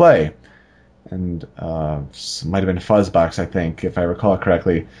really play. And it might have been Fuzzbox, I think, if I recall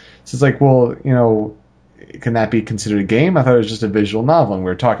correctly. So it's like, well, can that be considered a game? I thought it was just a visual novel, and we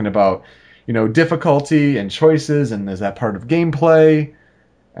were talking about, difficulty and choices, and is that part of gameplay,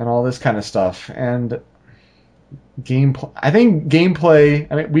 and all this kind of stuff. And gameplay, I think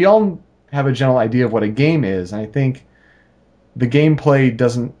gameplay, we all have a general idea of what a game is, and I think the gameplay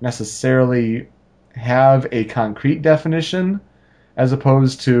doesn't necessarily have a concrete definition, as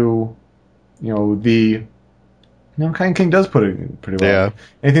opposed to, Kind King does put it pretty well. Yeah.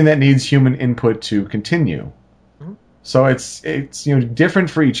 Anything that needs human input to continue. So it's different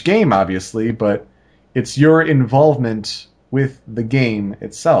for each game, obviously, but it's your involvement with the game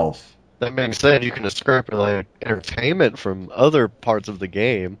itself. That being said, you can extrapolate entertainment from other parts of the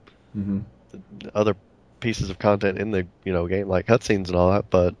game, other pieces of content in the game, like cutscenes and all that.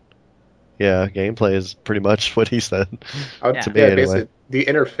 But yeah, gameplay is pretty much what he said. To me, anyway. Basically, the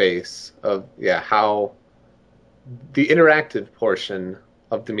interface of how the interactive portion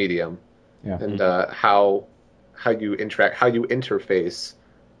of the medium, and how you interact, how you interface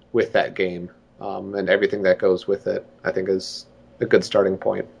with that game. and everything that goes with it, I think is a good starting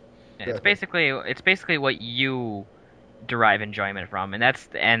point. Yeah, it's basically what you derive enjoyment from, and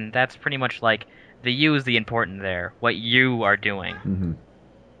that's pretty much like the you is the important there. What you are doing. Mm-hmm.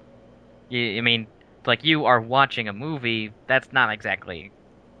 I mean, like you are watching a movie. That's not exactly,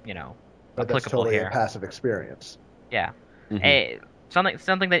 But that's applicable totally here. a passive experience. Yeah. Mhm.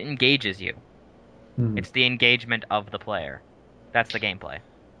 Something that engages you. Mhm. It's the engagement of the player. That's the gameplay.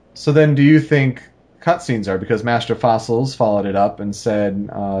 So then, do you think cutscenes are? Because Master Fossils followed it up and said,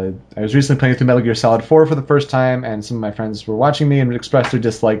 I was recently playing through Metal Gear Solid 4 for the first time, and some of my friends were watching me and expressed their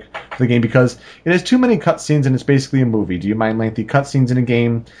dislike for the game because it has too many cutscenes and it's basically a movie. Do you mind lengthy cutscenes in a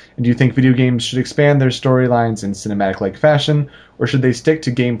game? And do you think video games should expand their storylines in cinematic-like fashion, or should they stick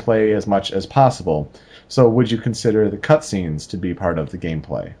to gameplay as much as possible? So would you consider the cutscenes to be part of the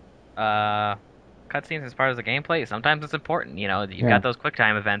gameplay? Cutscenes as part of the gameplay. Sometimes it's important. You've Yeah. got those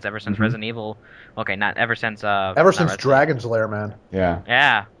QuickTime events ever since Mhm. Resident Evil. Okay, not ever since. Ever not since Resident- Dragon's Lair, man. Yeah.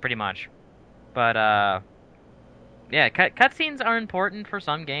 Yeah, pretty much. But yeah, cutscenes are important for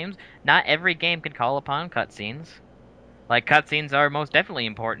some games. Not every game can call upon cutscenes. Like cutscenes are most definitely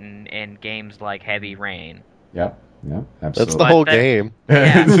important in games like Heavy Rain. Yep. That's Absolutely. the whole But game.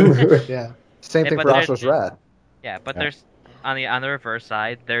 Yeah. Yeah. Same Yeah, thing but for there's- Astro's Red. Yeah, but Yeah. there's on the reverse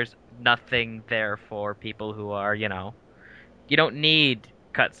side, there's nothing there for people who are, you don't need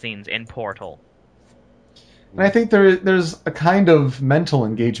cutscenes in Portal. And I think there's a kind of mental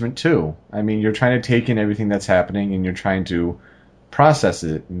engagement too. I mean, you're trying to take in everything that's happening and you're trying to process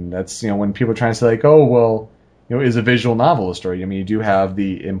it. And that's, when people are trying to say like, oh, well, is a visual novel a story? I mean, you do have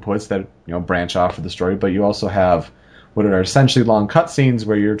the inputs that, branch off of the story, but you also have what are essentially long cutscenes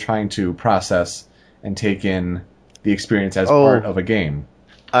where you're trying to process and take in the experience as part of a game.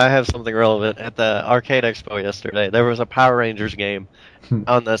 I have something relevant. At the Arcade Expo yesterday, there was a Power Rangers game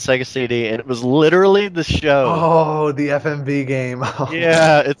on the Sega CD, and it was literally the show. Oh, the FMV game.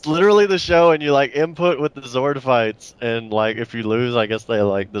 Yeah, it's literally the show, and you input with the Zord fights, and if you lose, I guess they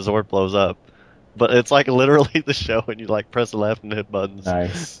the Zord blows up. But it's literally the show, and you press the left and hit buttons.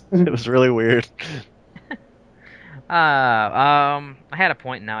 Nice. It was really weird. I had a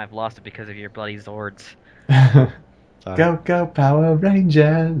point and now I've lost it because of your bloody Zords. Go Power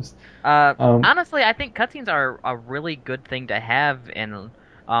Rangers. Honestly, I think cutscenes are a really good thing to have in,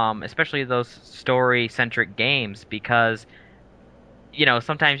 especially those story-centric games because,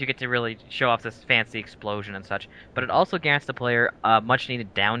 sometimes you get to really show off this fancy explosion and such, but it also guarantees the player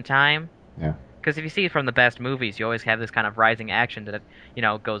much-needed downtime. Yeah. Because if you see from the best movies, you always have this kind of rising action that,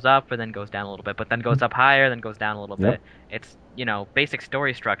 goes up and then goes down a little bit, but then goes up higher, then goes down a little Yep. bit. It's, basic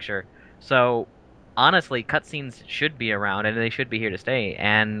story structure. So, honestly, cutscenes should be around, and they should be here to stay.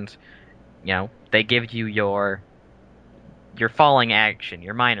 And, they give you your falling action,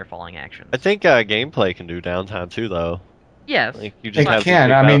 your minor falling action. I think gameplay can do downtime too, though. Yes. You just It have can,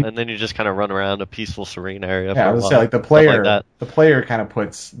 to I creep mean- out, and then you just kind of run around a peaceful, serene area. Yeah, I for a would while. say the Stuff player, that. the player kind of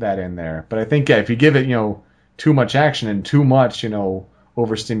puts that in there. But I think if you give it, too much action and too much,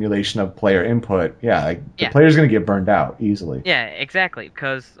 overstimulation of player input, the Yeah. player's going to get burned out easily. Yeah, exactly.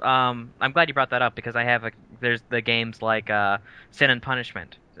 Because I'm glad you brought that up because there's the games like Sin and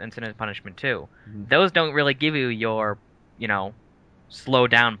Punishment and Sin and Punishment 2. Mhm. Those don't really give you your, slow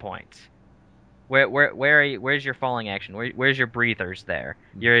down points. Where's your falling action? Where's your breathers there?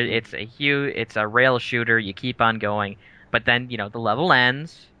 It's a rail shooter. You keep on going, but then the level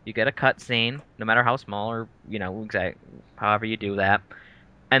ends. You get a cutscene, no matter how small or however you do that,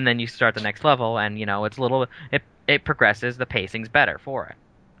 and then you start the next level, and it's a little it progresses. The pacing's better for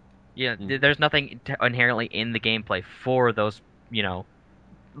it. There's nothing inherently in the gameplay for those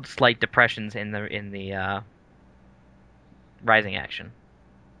slight depressions in the rising action.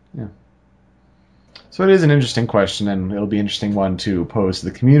 Yeah. So it is an interesting question, and it'll be an interesting one to pose to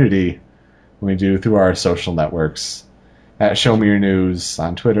the community when we do through our social networks. At Show Me Your News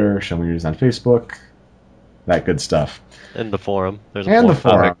on Twitter, Show Me Your News on Facebook, that good stuff. And the forum. There's a And the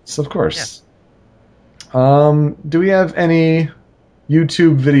forum topic. forums, of course. Do we have any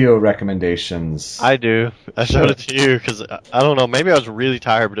YouTube video recommendations? I do. I showed it to you because I don't know. Maybe I was really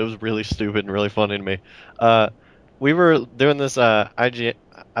tired, but it was really stupid and really funny to me. We were doing this IGN.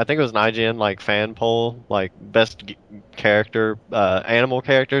 I think it was an IGN fan poll, best character, animal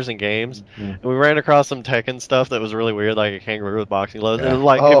characters in games. Mhm. And we ran across some Tekken stuff that was really weird, like a kangaroo with boxing gloves. Yeah. It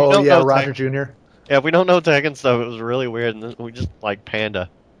was if you Oh don't yeah, know Roger Tekken- Jr. Yeah, if we don't know Tekken stuff, it was really weird. And then we just Panda.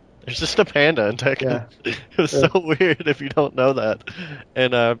 There's just a panda in Tekken. Yeah. It was so weird if you don't know that.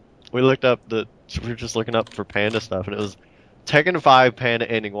 And we looked up we were just looking up for panda stuff, and it was Tekken 5 panda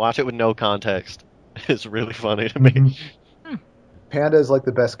ending. Watch it with no context. It's really funny to me. Mhm. Panda is like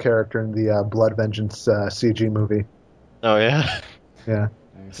the best character in the Blood Vengeance CG movie. Oh yeah, Yeah.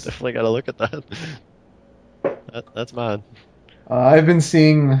 Nice. definitely got to look at that. That's mine. I've been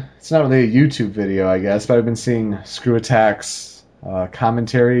seeing, it's not really a YouTube video, I guess, but I've been seeing Screw Attack's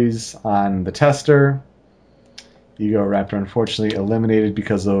commentaries on the tester. Ego Raptor unfortunately eliminated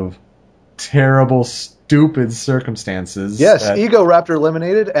because of terrible, stupid circumstances. Yes, that- Ego Raptor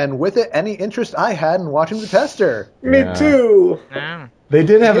eliminated, and with it, any interest I had in watching the tester. Me Yeah. too. Oh. They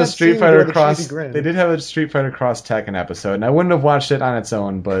did have You a can't see Street me Fighter doing the Cross. cheesy grin. They did have a Street Fighter Cross Tekken episode, and I wouldn't have watched it on its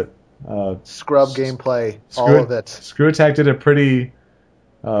own, but Scrub gameplay, all Screw- of it. Screw Attack did a pretty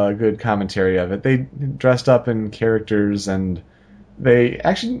good commentary of it. They dressed up in characters, and they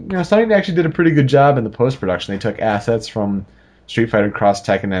actually, Sony actually did a pretty good job in the post production. They took assets from Street Fighter Cross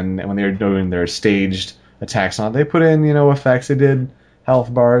Tekken, and when they were doing their staged attacks on it, they put in effects. They did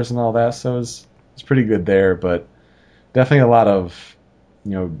health bars and all that, so it's pretty good there. But definitely a lot of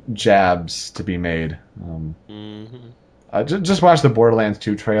jabs to be made. Just watch the Borderlands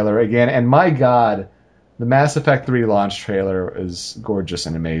 2 trailer again, and my God, the Mass Effect 3 launch trailer is gorgeous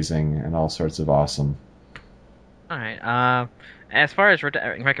and amazing and all sorts of awesome. All right. As far as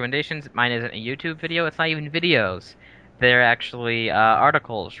recommendations, mine isn't a YouTube video. It's not even videos. They're actually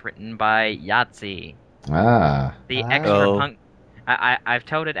articles written by Yahtzee. Ah. The Ah. extra Oh. I've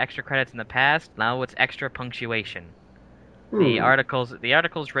touted extra credits in the past. Now it's extra punctuation. Hmm. The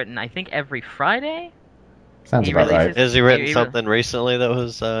article's written, I think, every Friday. Sounds He about right. releases- Has he written He- something recently that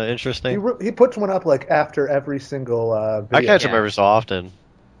was interesting? He puts one up like after every single video. I catch him Yeah. every so often.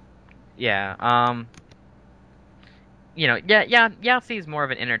 Yeah. Yahtzee's more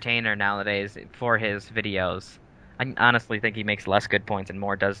of an entertainer nowadays for his videos. I honestly think he makes less good points and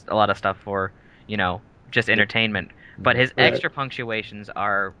more does a lot of stuff for, just entertainment. But his Right. extra punctuations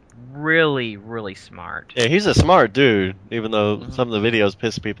are really, really smart. Yeah, he's a smart dude, even though Mhm. some of the videos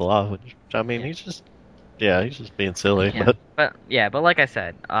piss people off. Which, I mean, he's just being silly. Yeah. But But like I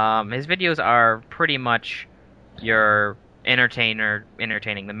said, his videos are pretty much your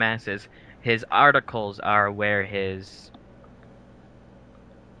entertaining the masses. His articles are where his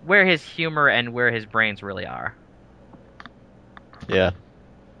humor and where his brains really are. yeah,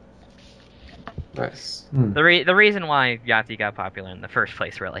 Nice. The reason why Yahtzee got popular in the first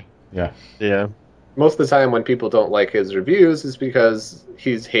place, really. Yeah. yeah. Most of the time, when people don't like his reviews, is because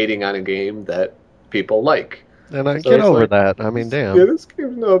he's hating on a game that people like. And I So get it's over like, that. I mean, damn. Yeah, this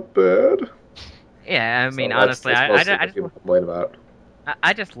game's not bad. Yeah, I mean, So honestly, that's I mostly just what people complain about.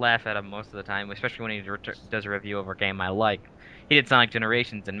 I just laugh at him most of the time, especially when he does a review of a game I like. He did Sonic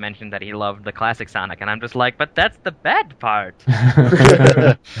Generations and mentioned that he loved the classic Sonic, and I'm just like, but that's the bad part.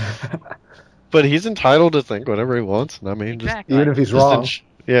 But he's entitled to think whatever he wants. And I mean, Exactly. Even if he's just wrong.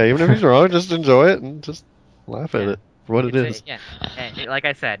 even if he's wrong, just enjoy it and just laugh at Yeah. it for what it is. Yeah, and like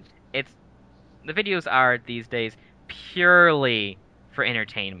I said, the videos are these days purely for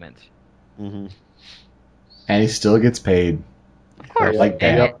entertainment. Hmm And he still gets paid. Of course. Like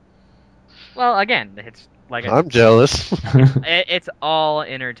that. And well, again, it's like I'm jealous. it's all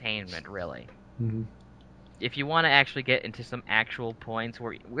entertainment, really. Mhm. If you want to actually get into some actual points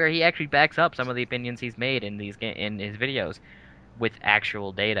where he actually backs up some of the opinions he's made in in his videos with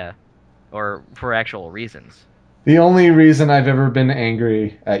actual data or for actual reasons. The only reason I've ever been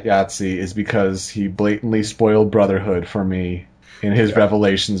angry at Yahtzee is because he blatantly spoiled Brotherhood for me in his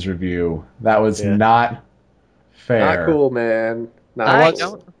Revelations review. That was Yeah. not fair. Not cool, man. Not I cool.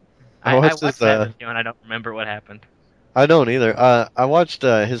 don't. I I watched watched his, that review and I don't remember what happened. I don't either. I watched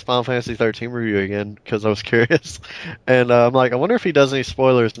his Final Fantasy 13 review again because I was curious, and I'm like, I wonder if he does any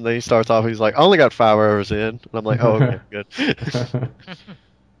spoilers. And then he starts off, he's like, I only got 5 hours in, and I'm like, oh, okay, good.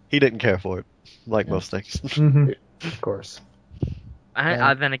 He didn't care for it, like most things. Mhm. Of course.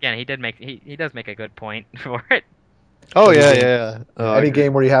 Then again, he does make a good point for it. Oh yeah. Oh, Any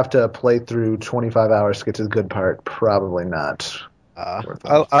game where you have to play through 25 hours to get to the good part, probably not.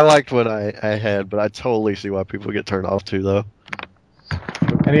 I liked what I had, but I totally see why people get turned off too, though.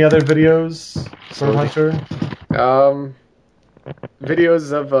 Any other videos for Hunter?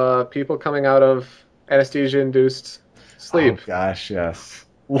 Videos of people coming out of anesthesia-induced sleep. Oh, gosh, yes.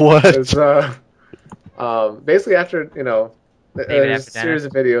 What? It's, basically after, David there's a After series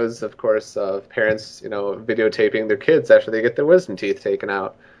of videos, of course, of parents, videotaping their kids after they get their wisdom teeth taken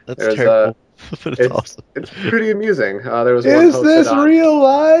out. That's there's, terrible. But it's awesome. It's pretty amusing. There was one Is posted this on, real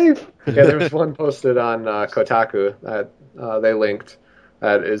life? Yeah, there was one posted on Kotaku that they linked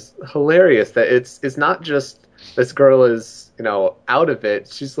that is hilarious. That it's not just this girl is out of it.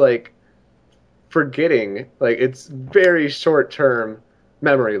 She's like forgetting. Like it's very short term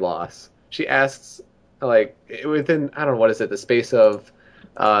memory loss. She asks like within, I don't know, what is it, the space of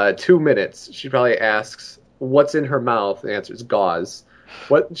 2 minutes, she probably asks what's in her mouth. The answer is gauze.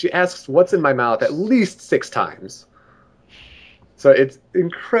 She asks what's in my mouth at least 6 times. So it's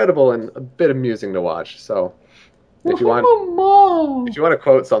incredible and a bit amusing to watch. So if you want to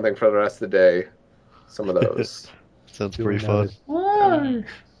quote something for the rest of the day, some of those. Sounds pretty fun. Why?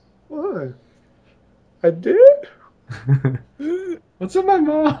 What? I did? What's in my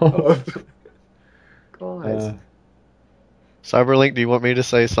mouth? Guys. Cyberlink, do you want me to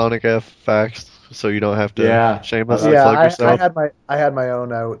say Sonic F facts so you don't have to Yeah. shamelessly Yeah, plug I yourself? had my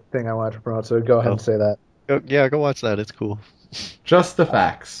own thing I wanted to promote, so go ahead and say that. Go watch that. It's cool. Just the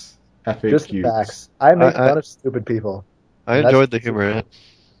facts. FAQs. Just the facts. I make I- fun of stupid people. I That's- enjoyed the humor in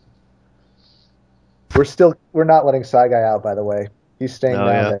We're not letting Psy Guy out, by the way. He's staying No,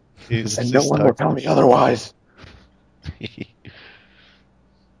 down yeah. there. it. And no one will tell me otherwise.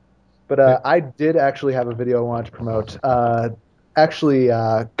 But I did actually have a video I wanted to promote.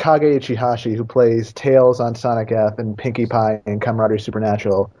 Kage Ichihashi, who plays Tails on Sonic F and Pinkie Pie in Camaraderie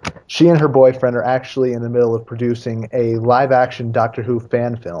Supernatural, she and her boyfriend are actually in the middle of producing a live-action Doctor Who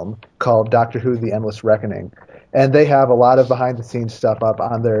fan film called Doctor Who: The Endless Reckoning. And they have a lot of behind-the-scenes stuff up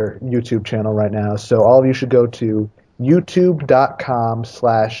on their YouTube channel right now. So all of you should go to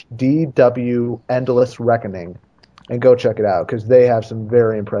youtube.com/DW Endless Reckoning and go check it out, because they have some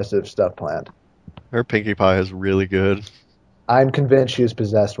very impressive stuff planned. Her Pinkie Pie is really good. I'm convinced she is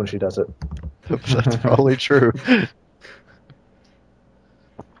possessed when she does it. That's probably true.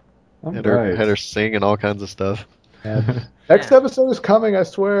 All Had right. her sing and all kinds of stuff. And next episode is coming, I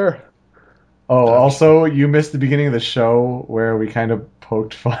swear. Oh, also, you missed the beginning of the show where we kind of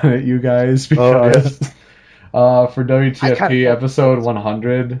poked fun at you guys Oh, yeah. because for I WTFP kinda- episode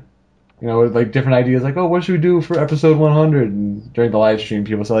 100, with like different ideas, like, oh, what should we do for episode 100? And during the live stream,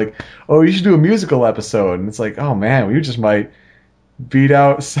 people say like, oh, you should do a musical episode, and it's like, oh man, we just might beat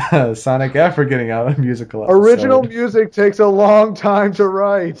out Sonic F for getting out a musical episode. Original music takes a long time to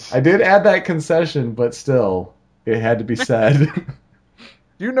write. I did add that concession, but still, it had to be said.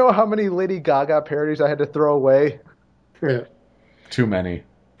 Do you know how many Lady Gaga parodies I had to throw away? Yeah. Too many.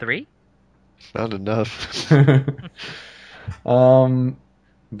 3? Not enough.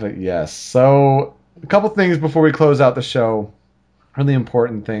 But yes, so a couple things before we close out the show. Really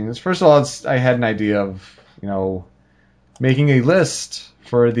important things. First of all, I had an idea of, making a list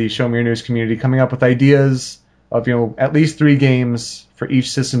for the Show Me Your News community, coming up with ideas of, at least 3 games for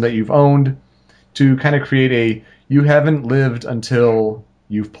each system that you've owned to kind of create a you haven't lived until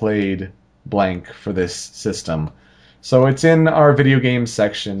you've played blank for this system. So it's in our video games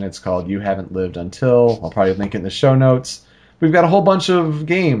section. It's called You Haven't Lived Until. I'll probably link it in the show notes. We've got a whole bunch of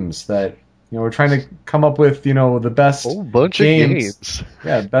games that, we're trying to come up with, the best Whole bunch games. of games.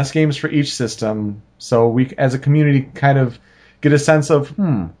 Yeah, best games for each system. So we, as a community, kind of get a sense of,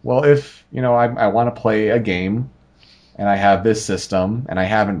 well, if, I want to play a game and I have this system and I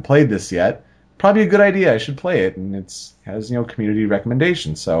haven't played this yet, probably a good idea. I should play it. And it has, community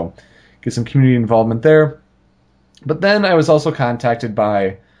recommendations. So get some community involvement there. But then I was also contacted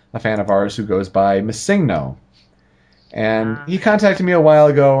by a fan of ours who goes by Missingno. And he contacted me a while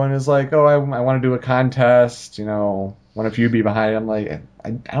ago and is like, oh, I want to do a contest, one of you be behind it. I'm like,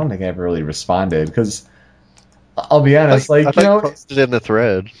 I don't think I ever really responded because I'll be honest, I thought you posted in the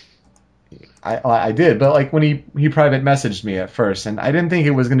thread. I did, but like when he private messaged me at first, and I didn't think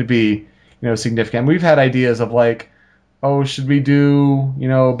it was going to be, significant. We've had ideas of like, oh, should we do,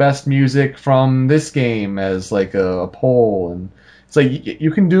 best music from this game as like a poll? And it's like,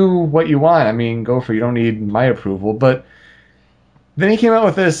 you can do what you want. I mean, go for it. You don't need my approval. But then he came out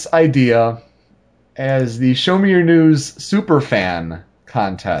with this idea as the Show Me Your News Superfan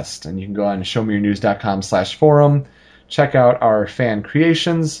contest. And you can go on showmeyournews.com/forum, check out our fan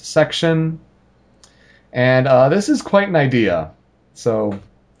creations section. And this is quite an idea. So,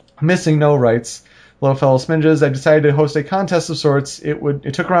 Missing No writes, hello, fellow Sminjas. I decided to host a contest of sorts.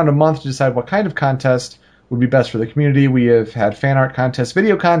 It took around a month to decide what kind of contest would be best for the community. We have had fan art contests,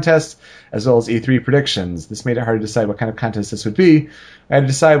 video contests, as well as E3 predictions. This made it hard to decide what kind of contest this would be. I had to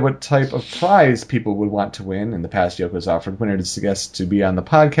decide what type of prize people would want to win. In the past, Yoko's offered winners to guests to be on the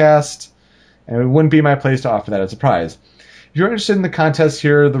podcast, and it wouldn't be my place to offer that as a prize. If you're interested in the contest,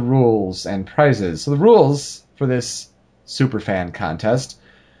 here are the rules and prizes. So the rules for this Superfan contest: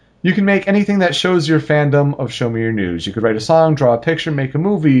 you can make anything that shows your fandom of Show Me Your News. You could write a song, draw a picture, make a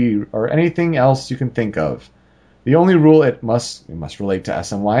movie, or anything else you can think of. The only rule, it must relate to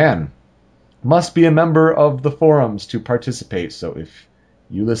SMYN. Must be a member of the forums to participate. So if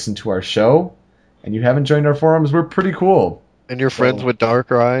you listen to our show and you haven't joined our forums, we're pretty cool. And you're friends with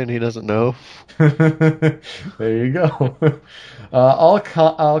Darkrai, and he doesn't know. There you go. All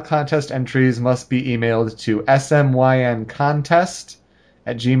contest entries must be emailed to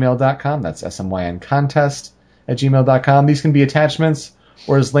smyncontest@gmail.com. That's smyncontest@gmail.com. These can be attachments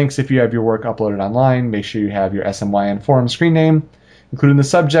or as links if you have your work uploaded online. Make sure you have your SMYN forum screen name, including the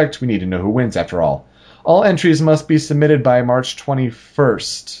subject. We need to know who wins, after all. All entries must be submitted by March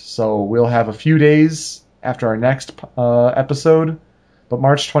 21st. So we'll have a few days after our next episode. But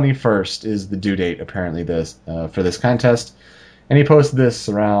March 21st is the due date, apparently, for this contest. And he posted this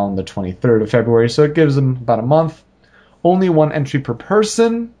around the 23rd of February, so it gives him about a month. Only one entry per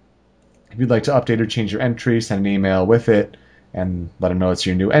person. If you'd like to update or change your entry, send an email with it and let him know it's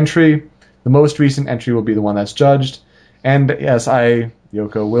your new entry. The most recent entry will be the one that's judged. And yes,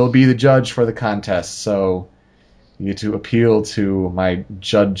 Yoko, will be the judge for the contest, so you get to appeal to my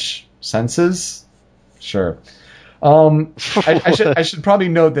judge senses? Sure. I should probably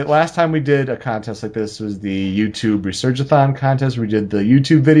note that last time we did a contest like this was the YouTube Researchathon contest. We did the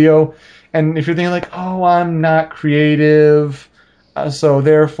YouTube video. And if you're thinking like, oh, I'm not creative, so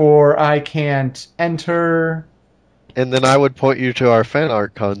therefore I can't enter. And then I would point you to our fan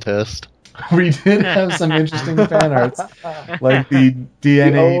art contest. We did have some interesting fan arts, like the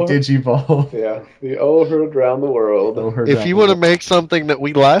DNA Digivolve. Yeah, the O heard round the world. If you want to make something that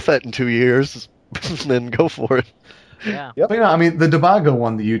we laugh at in 2 years, then go for it. Yeah. Yep. But, I the Debago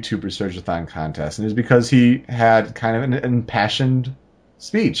won the YouTube Researchathon contest, and it was because he had kind of an impassioned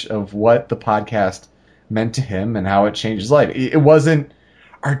speech of what the podcast meant to him and how it changed his life. It wasn't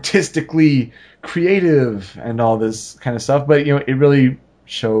artistically creative and all this kind of stuff, but it really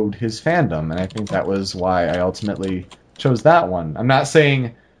showed his fandom, and I think that was why I ultimately chose that one. I'm not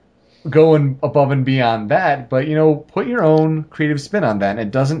saying going above and beyond that, but put your own creative spin on that, and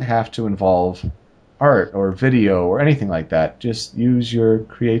it doesn't have to involve art or video or anything like that. Just use your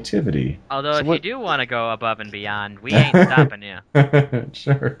creativity. Although if you do want to go above and beyond, we ain't stopping you.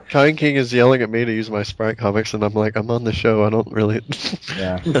 Sure. Kind King is yelling at me to use my Sprite comics, and I'm like, I'm on the show. I don't really.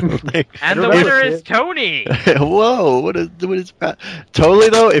 Yeah. And the winner is Tony. Whoa! What is that? Totally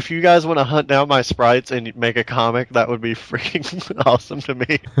though. If you guys want to hunt down my sprites and make a comic, that would be freaking awesome to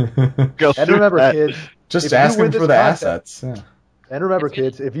me. Go And through remember, that. kids, Just if you ask win him this for the contest- assets. Yeah. And remember,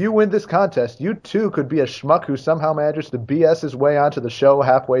 kids, if you win this contest, you too could be a schmuck who somehow manages to BS his way onto the show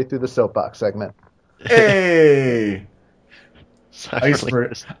halfway through the soapbox segment. Hey!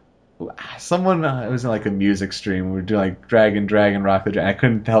 Iceberg. Someone, it was in like a music stream. We were doing like Dragon, Rock the Dragon. I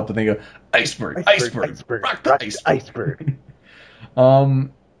couldn't help but think of Iceberg, rock the iceberg.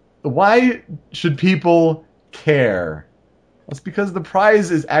 Why should people care? It's because the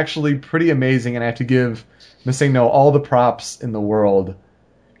prize is actually pretty amazing, and I have to give Missingno all the props in the world.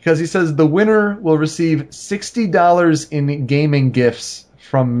 Because he says the winner will receive $60 in gaming gifts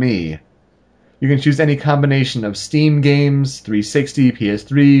from me. You can choose any combination of Steam games, 360,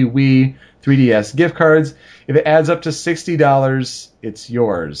 PS3, Wii, 3DS gift cards. If it adds up to $60, it's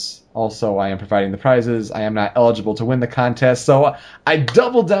yours. Also, I am providing the prizes. I am not eligible to win the contest, so I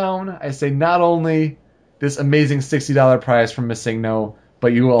double down. I say not only this amazing $60 prize from Missingno,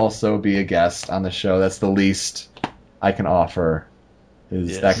 but you will also be a guest on the show. That's the least I can offer,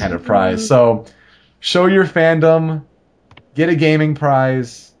 is that kind of prize. So show your fandom, get a gaming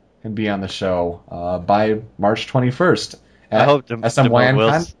prize, and be on the show by March 21st. I hope SMYN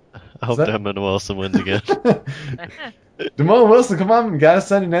Wilson. I hope that- Damon Wilson wins again. Damon Wilson, come on, you gotta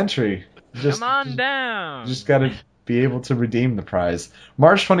send an entry. Come on down. Just gotta be able to redeem the prize.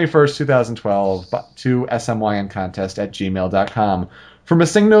 March 21st, 2012, to smyncontest@gmail.com for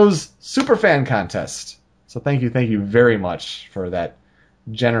Missingno's Superfan Contest. So thank you very much for that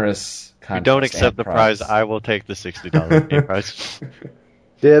generous If you contest. don't accept and the prize, I will take the $60 game prize.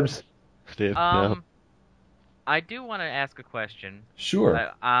 Dibs. Dude, no. I do want to ask a question. Sure.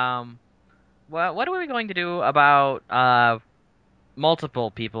 Well, what are we going to do about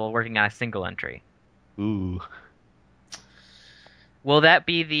multiple people working on a single entry? Ooh. Will that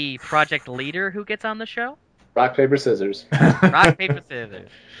be the project leader who gets on the show? Rock, paper, scissors. Rock, paper, scissors.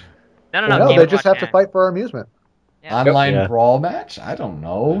 No. No, Game they and just Watch have to Hand. fight for our amusement. Yeah. Online Yeah. brawl match? I don't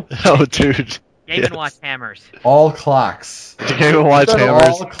know. Oh, dude. Game Yes. and Watch Hammers. All clocks. Game and Watch Hammers.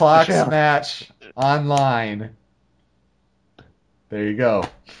 All clocks Yeah. match online. There you go.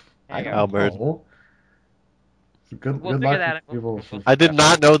 There you go. Albert. Good We'll luck figure that with people. I did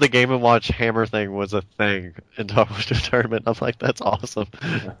not know the Game & Watch Hammer thing was a thing until I went to a tournament. I'm like, that's awesome.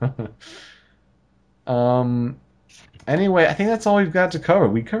 Anyway, I think that's all we've got to cover.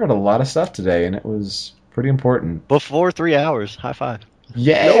 We covered a lot of stuff today, and it was pretty important. Before 3 hours. High five.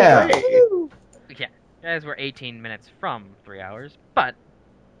 Yeah. No way. Yeah. Guys, we're 18 minutes from 3 hours, but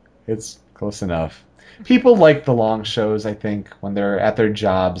It's close enough. People like the long shows, I think, when they're at their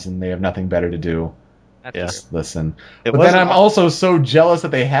jobs and they have nothing better to do. that's Yeah. true. Just listen. It But then wasn't I'm also so jealous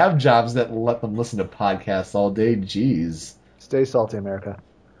that they have jobs that let them listen to podcasts all day. Jeez. Stay salty, America.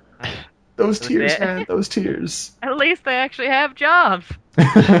 Those So tears, they- man. Those tears. At least they actually have jobs.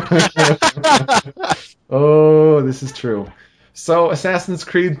 Oh, this is true. So, Assassin's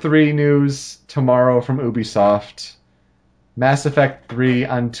Creed 3 news tomorrow from Ubisoft. Mass Effect 3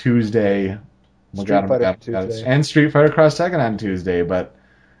 on Tuesday. Street Fighter on Tuesday. And Street Fighter Cross Tekken on Tuesday, but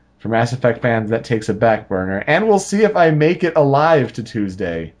for Mass Effect fans, that takes a back burner. And we'll see if I make it alive to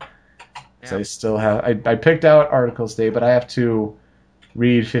Tuesday. 'Cause Yeah. I still have... I picked out articles today, but I have to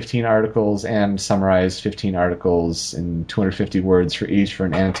read 15 articles and summarize 15 articles in 250 words for each for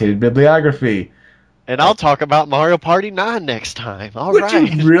an annotated bibliography. And I'll talk about Mario Party 9 next time. All Would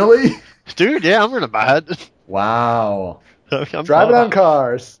right. you really? Dude, yeah, I'm gonna buy it. Wow. I'm Driving all on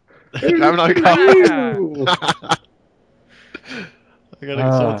cars. Driving on cars.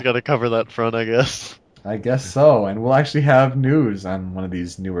 Someone's got to cover that front, I guess. I guess so, and we'll actually have news on one of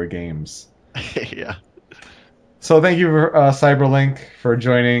these newer games. Yeah. So thank you, Cyberlink, for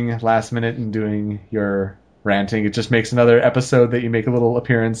joining last minute and doing your ranting. It just makes another episode that you make a little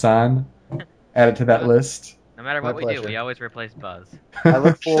appearance on. Add it to that list. No matter My what we do, pleasure. we always replace Buzz. I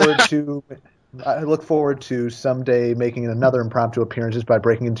look forward to someday making another impromptu appearance just by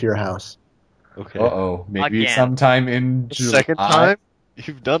breaking into your house. Okay. Uh-oh. Maybe Again. sometime in July. Second time?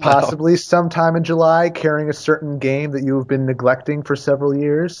 You've done that. Possibly sometime in July, carrying a certain game that you have been neglecting for several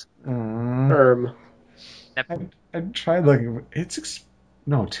years. Mm. I'd try looking.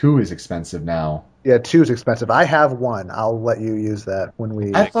 No, 2 is expensive now. Yeah, 2 is expensive. I have 1. I'll let you use that when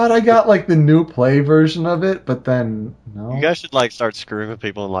we. I thought I got like the new play version of it, but then no. You guys should like start screwing with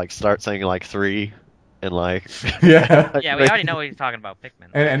people and like start saying like 3 and like Yeah. Yeah, we already know what he's talking about, Pikmin.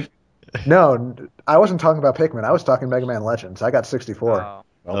 And No, I wasn't talking about Pikmin. I was talking Mega Man Legends. I got 64. Oh,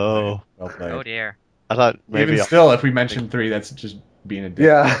 Oh. well played. oh dear. I thought maybe Even still, if we mention 3, that's just being a dick.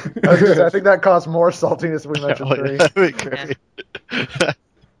 Yeah, I was gonna say, I think that caused more saltiness if we mentioned 3. that'd be great.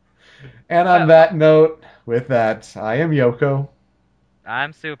 And on that note, with that, I am Yoko.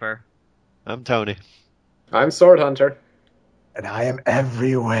 I'm super. I'm Tony. I'm Sword Hunter. And I am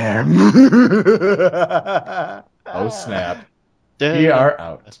everywhere. Oh snap. Yeah. We are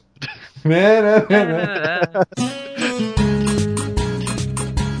out.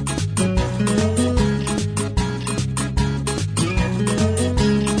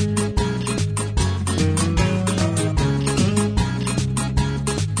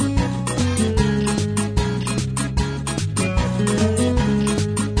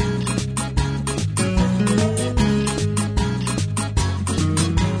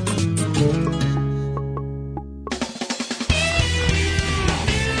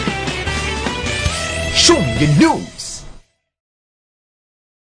 Show me your news.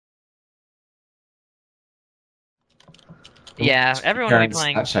 Yeah, everyone will be Karen's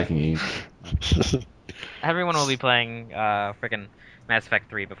playing. not checking E. Everyone will be playing freaking Mass Effect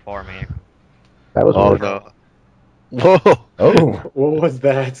 3 before me. That was Oh weird. no. Whoa. Oh, What was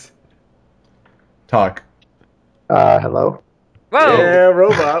that? talk. Hello? Whoa! Yeah,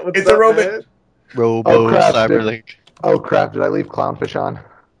 robot. What's It's a up, robot. man? Robo Oh, crap, Cyberlink. Oh crap, did I leave Clownfish on?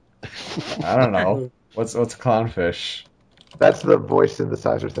 I don't know. What's a clownfish? That's the voice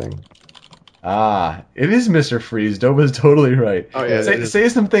synthesizer thing. Ah, it is Mr. Freeze. Doba's totally right. Oh, yeah, say, it is. say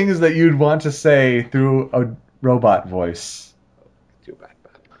some things that you'd want to say through a robot voice. Too bad.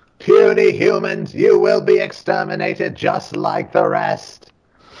 Puny humans, you will be exterminated just like the rest.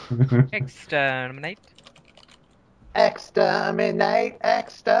 Exterminate. Exterminate,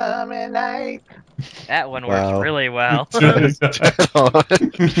 exterminate. That one Wow. works really well.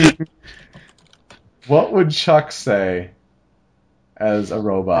 What would Chuck say as a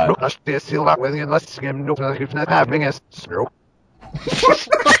robot?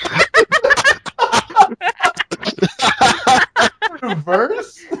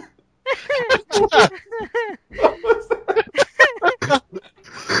 Reverse? What was that?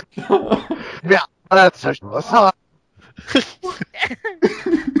 Yeah, that's a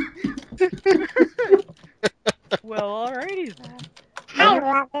Well, alrighty then. I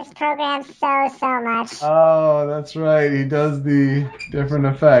love this program so much. Oh, that's right. He does the different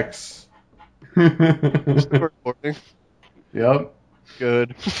effects. Recording. Yep.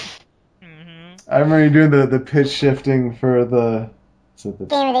 Good. hmm I remember you doing the pitch shifting for the. Is it the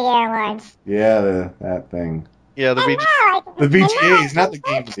Game of the Year Awards. yeah, that thing. Yeah, the And BG. now I The can- VGAs, not the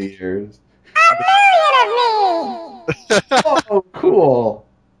Game of the Years. A million of me! Oh, cool.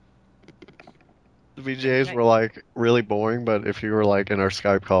 The VGAs were like really boring, but if you were like in our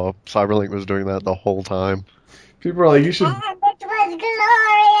Skype call, Cyberlink was doing that the whole time. People are like, you should. And it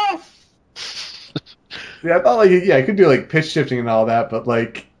was glorious. Yeah, I thought like, yeah, I could do like pitch shifting and all that, but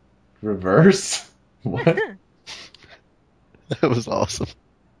like reverse. What? That was awesome.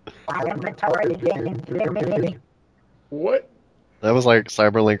 What? That was like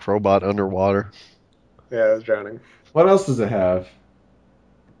Cyberlink robot underwater. Yeah, I was drowning. What else does it have?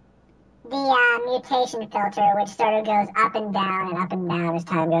 The mutation filter, which sort of goes up and down as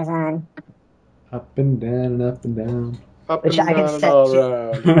time goes on. Up and down and up and down. Up Which and I can down and set all to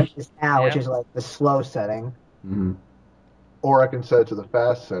around. which is now, which Yeah. is like the slow setting. Mm-hmm. Or I can set it to the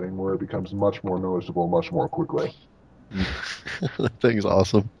fast setting where it becomes much more noticeable much more quickly. That thing's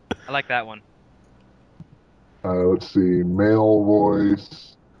awesome. I like that one. Let's see, male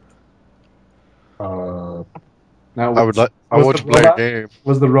voice. Now, I was want the to play a robot- game.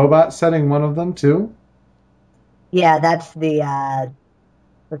 Was the robot setting one of them too? Yeah, that's the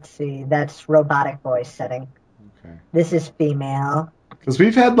let's see, that's robotic voice setting. Okay. This is female. Because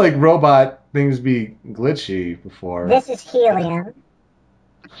we've had like robot things be glitchy before. This is helium.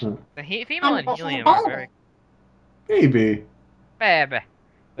 The female and helium are very Maybe. baby.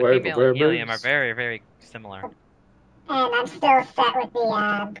 The Where- female where and helium are birds? very, very similar. And I'm still set with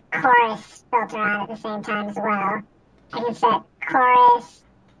the chorus filter on at the same time as well. I can set chorus.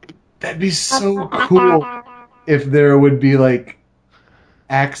 That'd be so cool if there would be like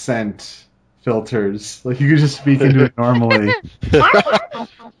accent filters. Like you could just speak into it normally. Like,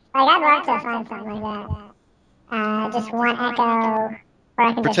 I'd love to find something like that. Just one echo. Or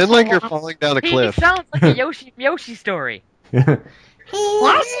I can just Pretend like sing you're it. falling down a He cliff. sounds like a Yoshi story.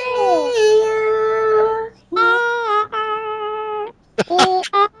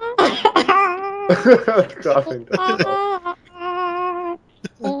 Coughing.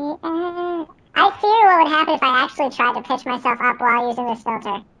 I fear what would happen if I actually tried to pitch myself up while using this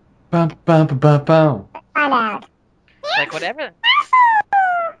filter. Bum, bum, bum, bum, bum. Find out. Like whatever.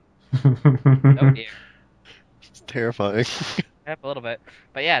 Oh dear. It's terrifying. Yep, a little bit.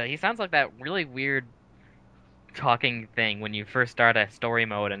 But yeah, he sounds like that really weird talking thing when you first start a story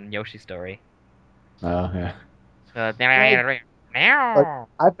mode in Yoshi Story. Oh yeah. Meow.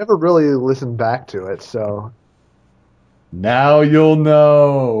 I've never really listened back to it, so Now you'll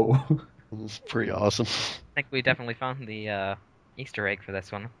know. It's pretty awesome. I think we definitely found the Easter egg for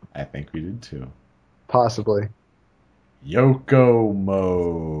this one. I think we did too. possibly. Yoko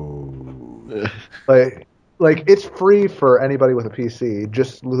mode. Like it's free for anybody with a PC.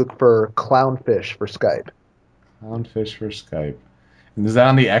 Just look for Clownfish for Skype. Clownfish for Skype. And is that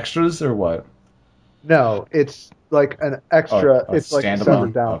on the extras or what? No, it's like an extra. Oh, it's like standalone?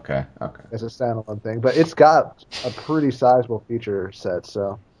 separate down. Okay. It's a standalone thing, but it's got a pretty sizable feature set.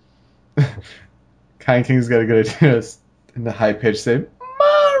 So Kind King's got a good idea in the high pitch say,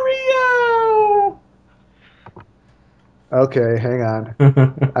 Mario! okay, hang on.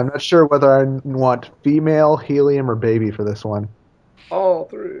 I'm not sure whether I want female, helium, or baby for this one. All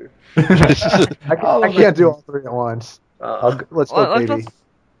three. I can't do all three at once. Let's go, baby. let's-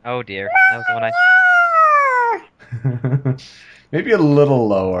 Oh dear, that was the one I. Maybe a little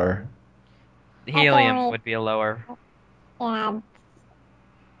lower. Helium would be a lower. Yeah.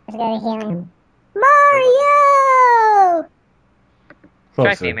 Let's go to helium. Mario!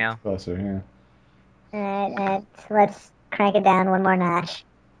 Closer. female. Closer, yeah. Let's crank it down one more notch.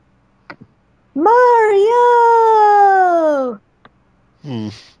 Mario! Hmm.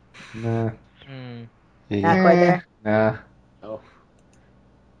 Nah. Hmm. Not Yeah. quite there. Nah.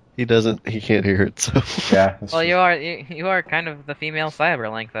 He doesn't. He can't hear it. So. Yeah. that's Well, true. you are kind of the female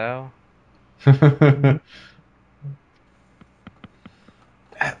Cyberlink, though.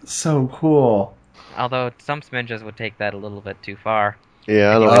 That's so cool. Although some smidges would take that a little bit too far.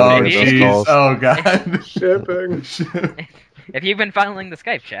 Yeah, I don't Oh, know maybe what those jeez. calls. Oh god. Shipping. If you've been following the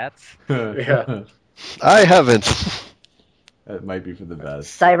Skype chats, Yeah. I haven't. That might be for the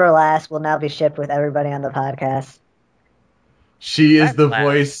best. Cyberlass will now be shipped with everybody on the podcast. She is the That's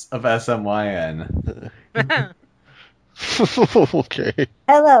voice of SMYN. Okay.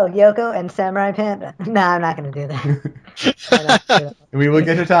 Hello, Yoko and Samurai Panda. No, I'm not going to do that. I'm not gonna do that. We will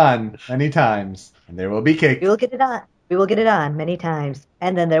get it on many times, and there will be cake. We will get it on. We will get it on many times,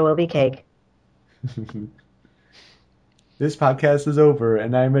 and then there will be cake. This podcast is over,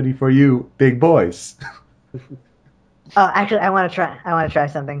 and I'm ready for you, big boys. Oh, actually, I want to try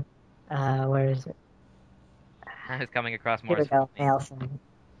something. Where is it? I was coming across Here more. we go. Nelson.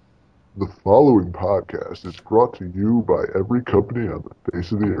 The following podcast is brought to you by every company on the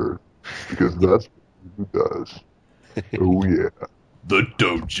face of the earth, because that's what it does. Oh yeah. The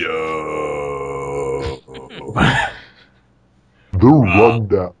Dojo. The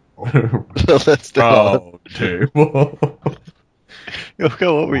rundown. Let's do it. Oh, table.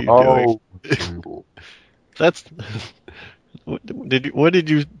 Yoko, what were you Oh, doing? table. That's. What did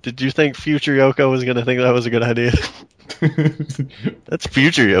you think future Yoko was gonna think that was a good idea? That's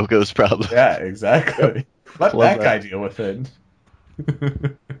future Yoko's problem. Yeah, exactly. Let Love that that. guy deal with it.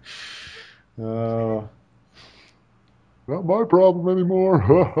 Oh. Not my problem anymore.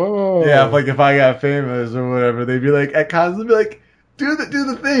 Ha ha. Yeah, if I got famous or whatever, they'd be like, at cons, they'd be like, do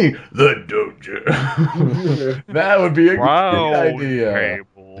the thing. The dojo. That would be a great idea.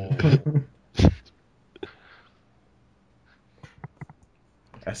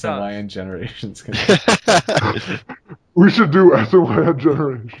 SMYN Generations. We should do SON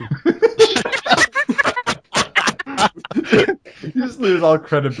Generation. You just lose all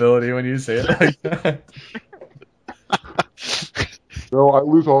credibility when you say it like that. No, I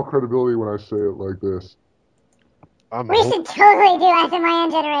lose all credibility when I say it like this. We should totally do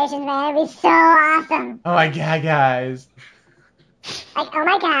SMYN Generations, man. It'd be so awesome. Oh my god, guys. Like, oh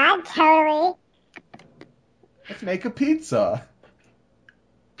my god, totally. Let's make a pizza.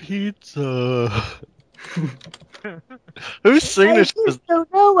 Pizza. Whose signature I is just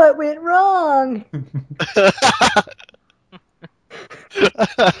don't know what went wrong.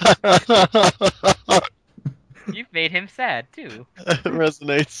 You've made him sad too. It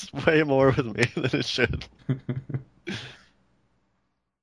resonates way more with me than it should.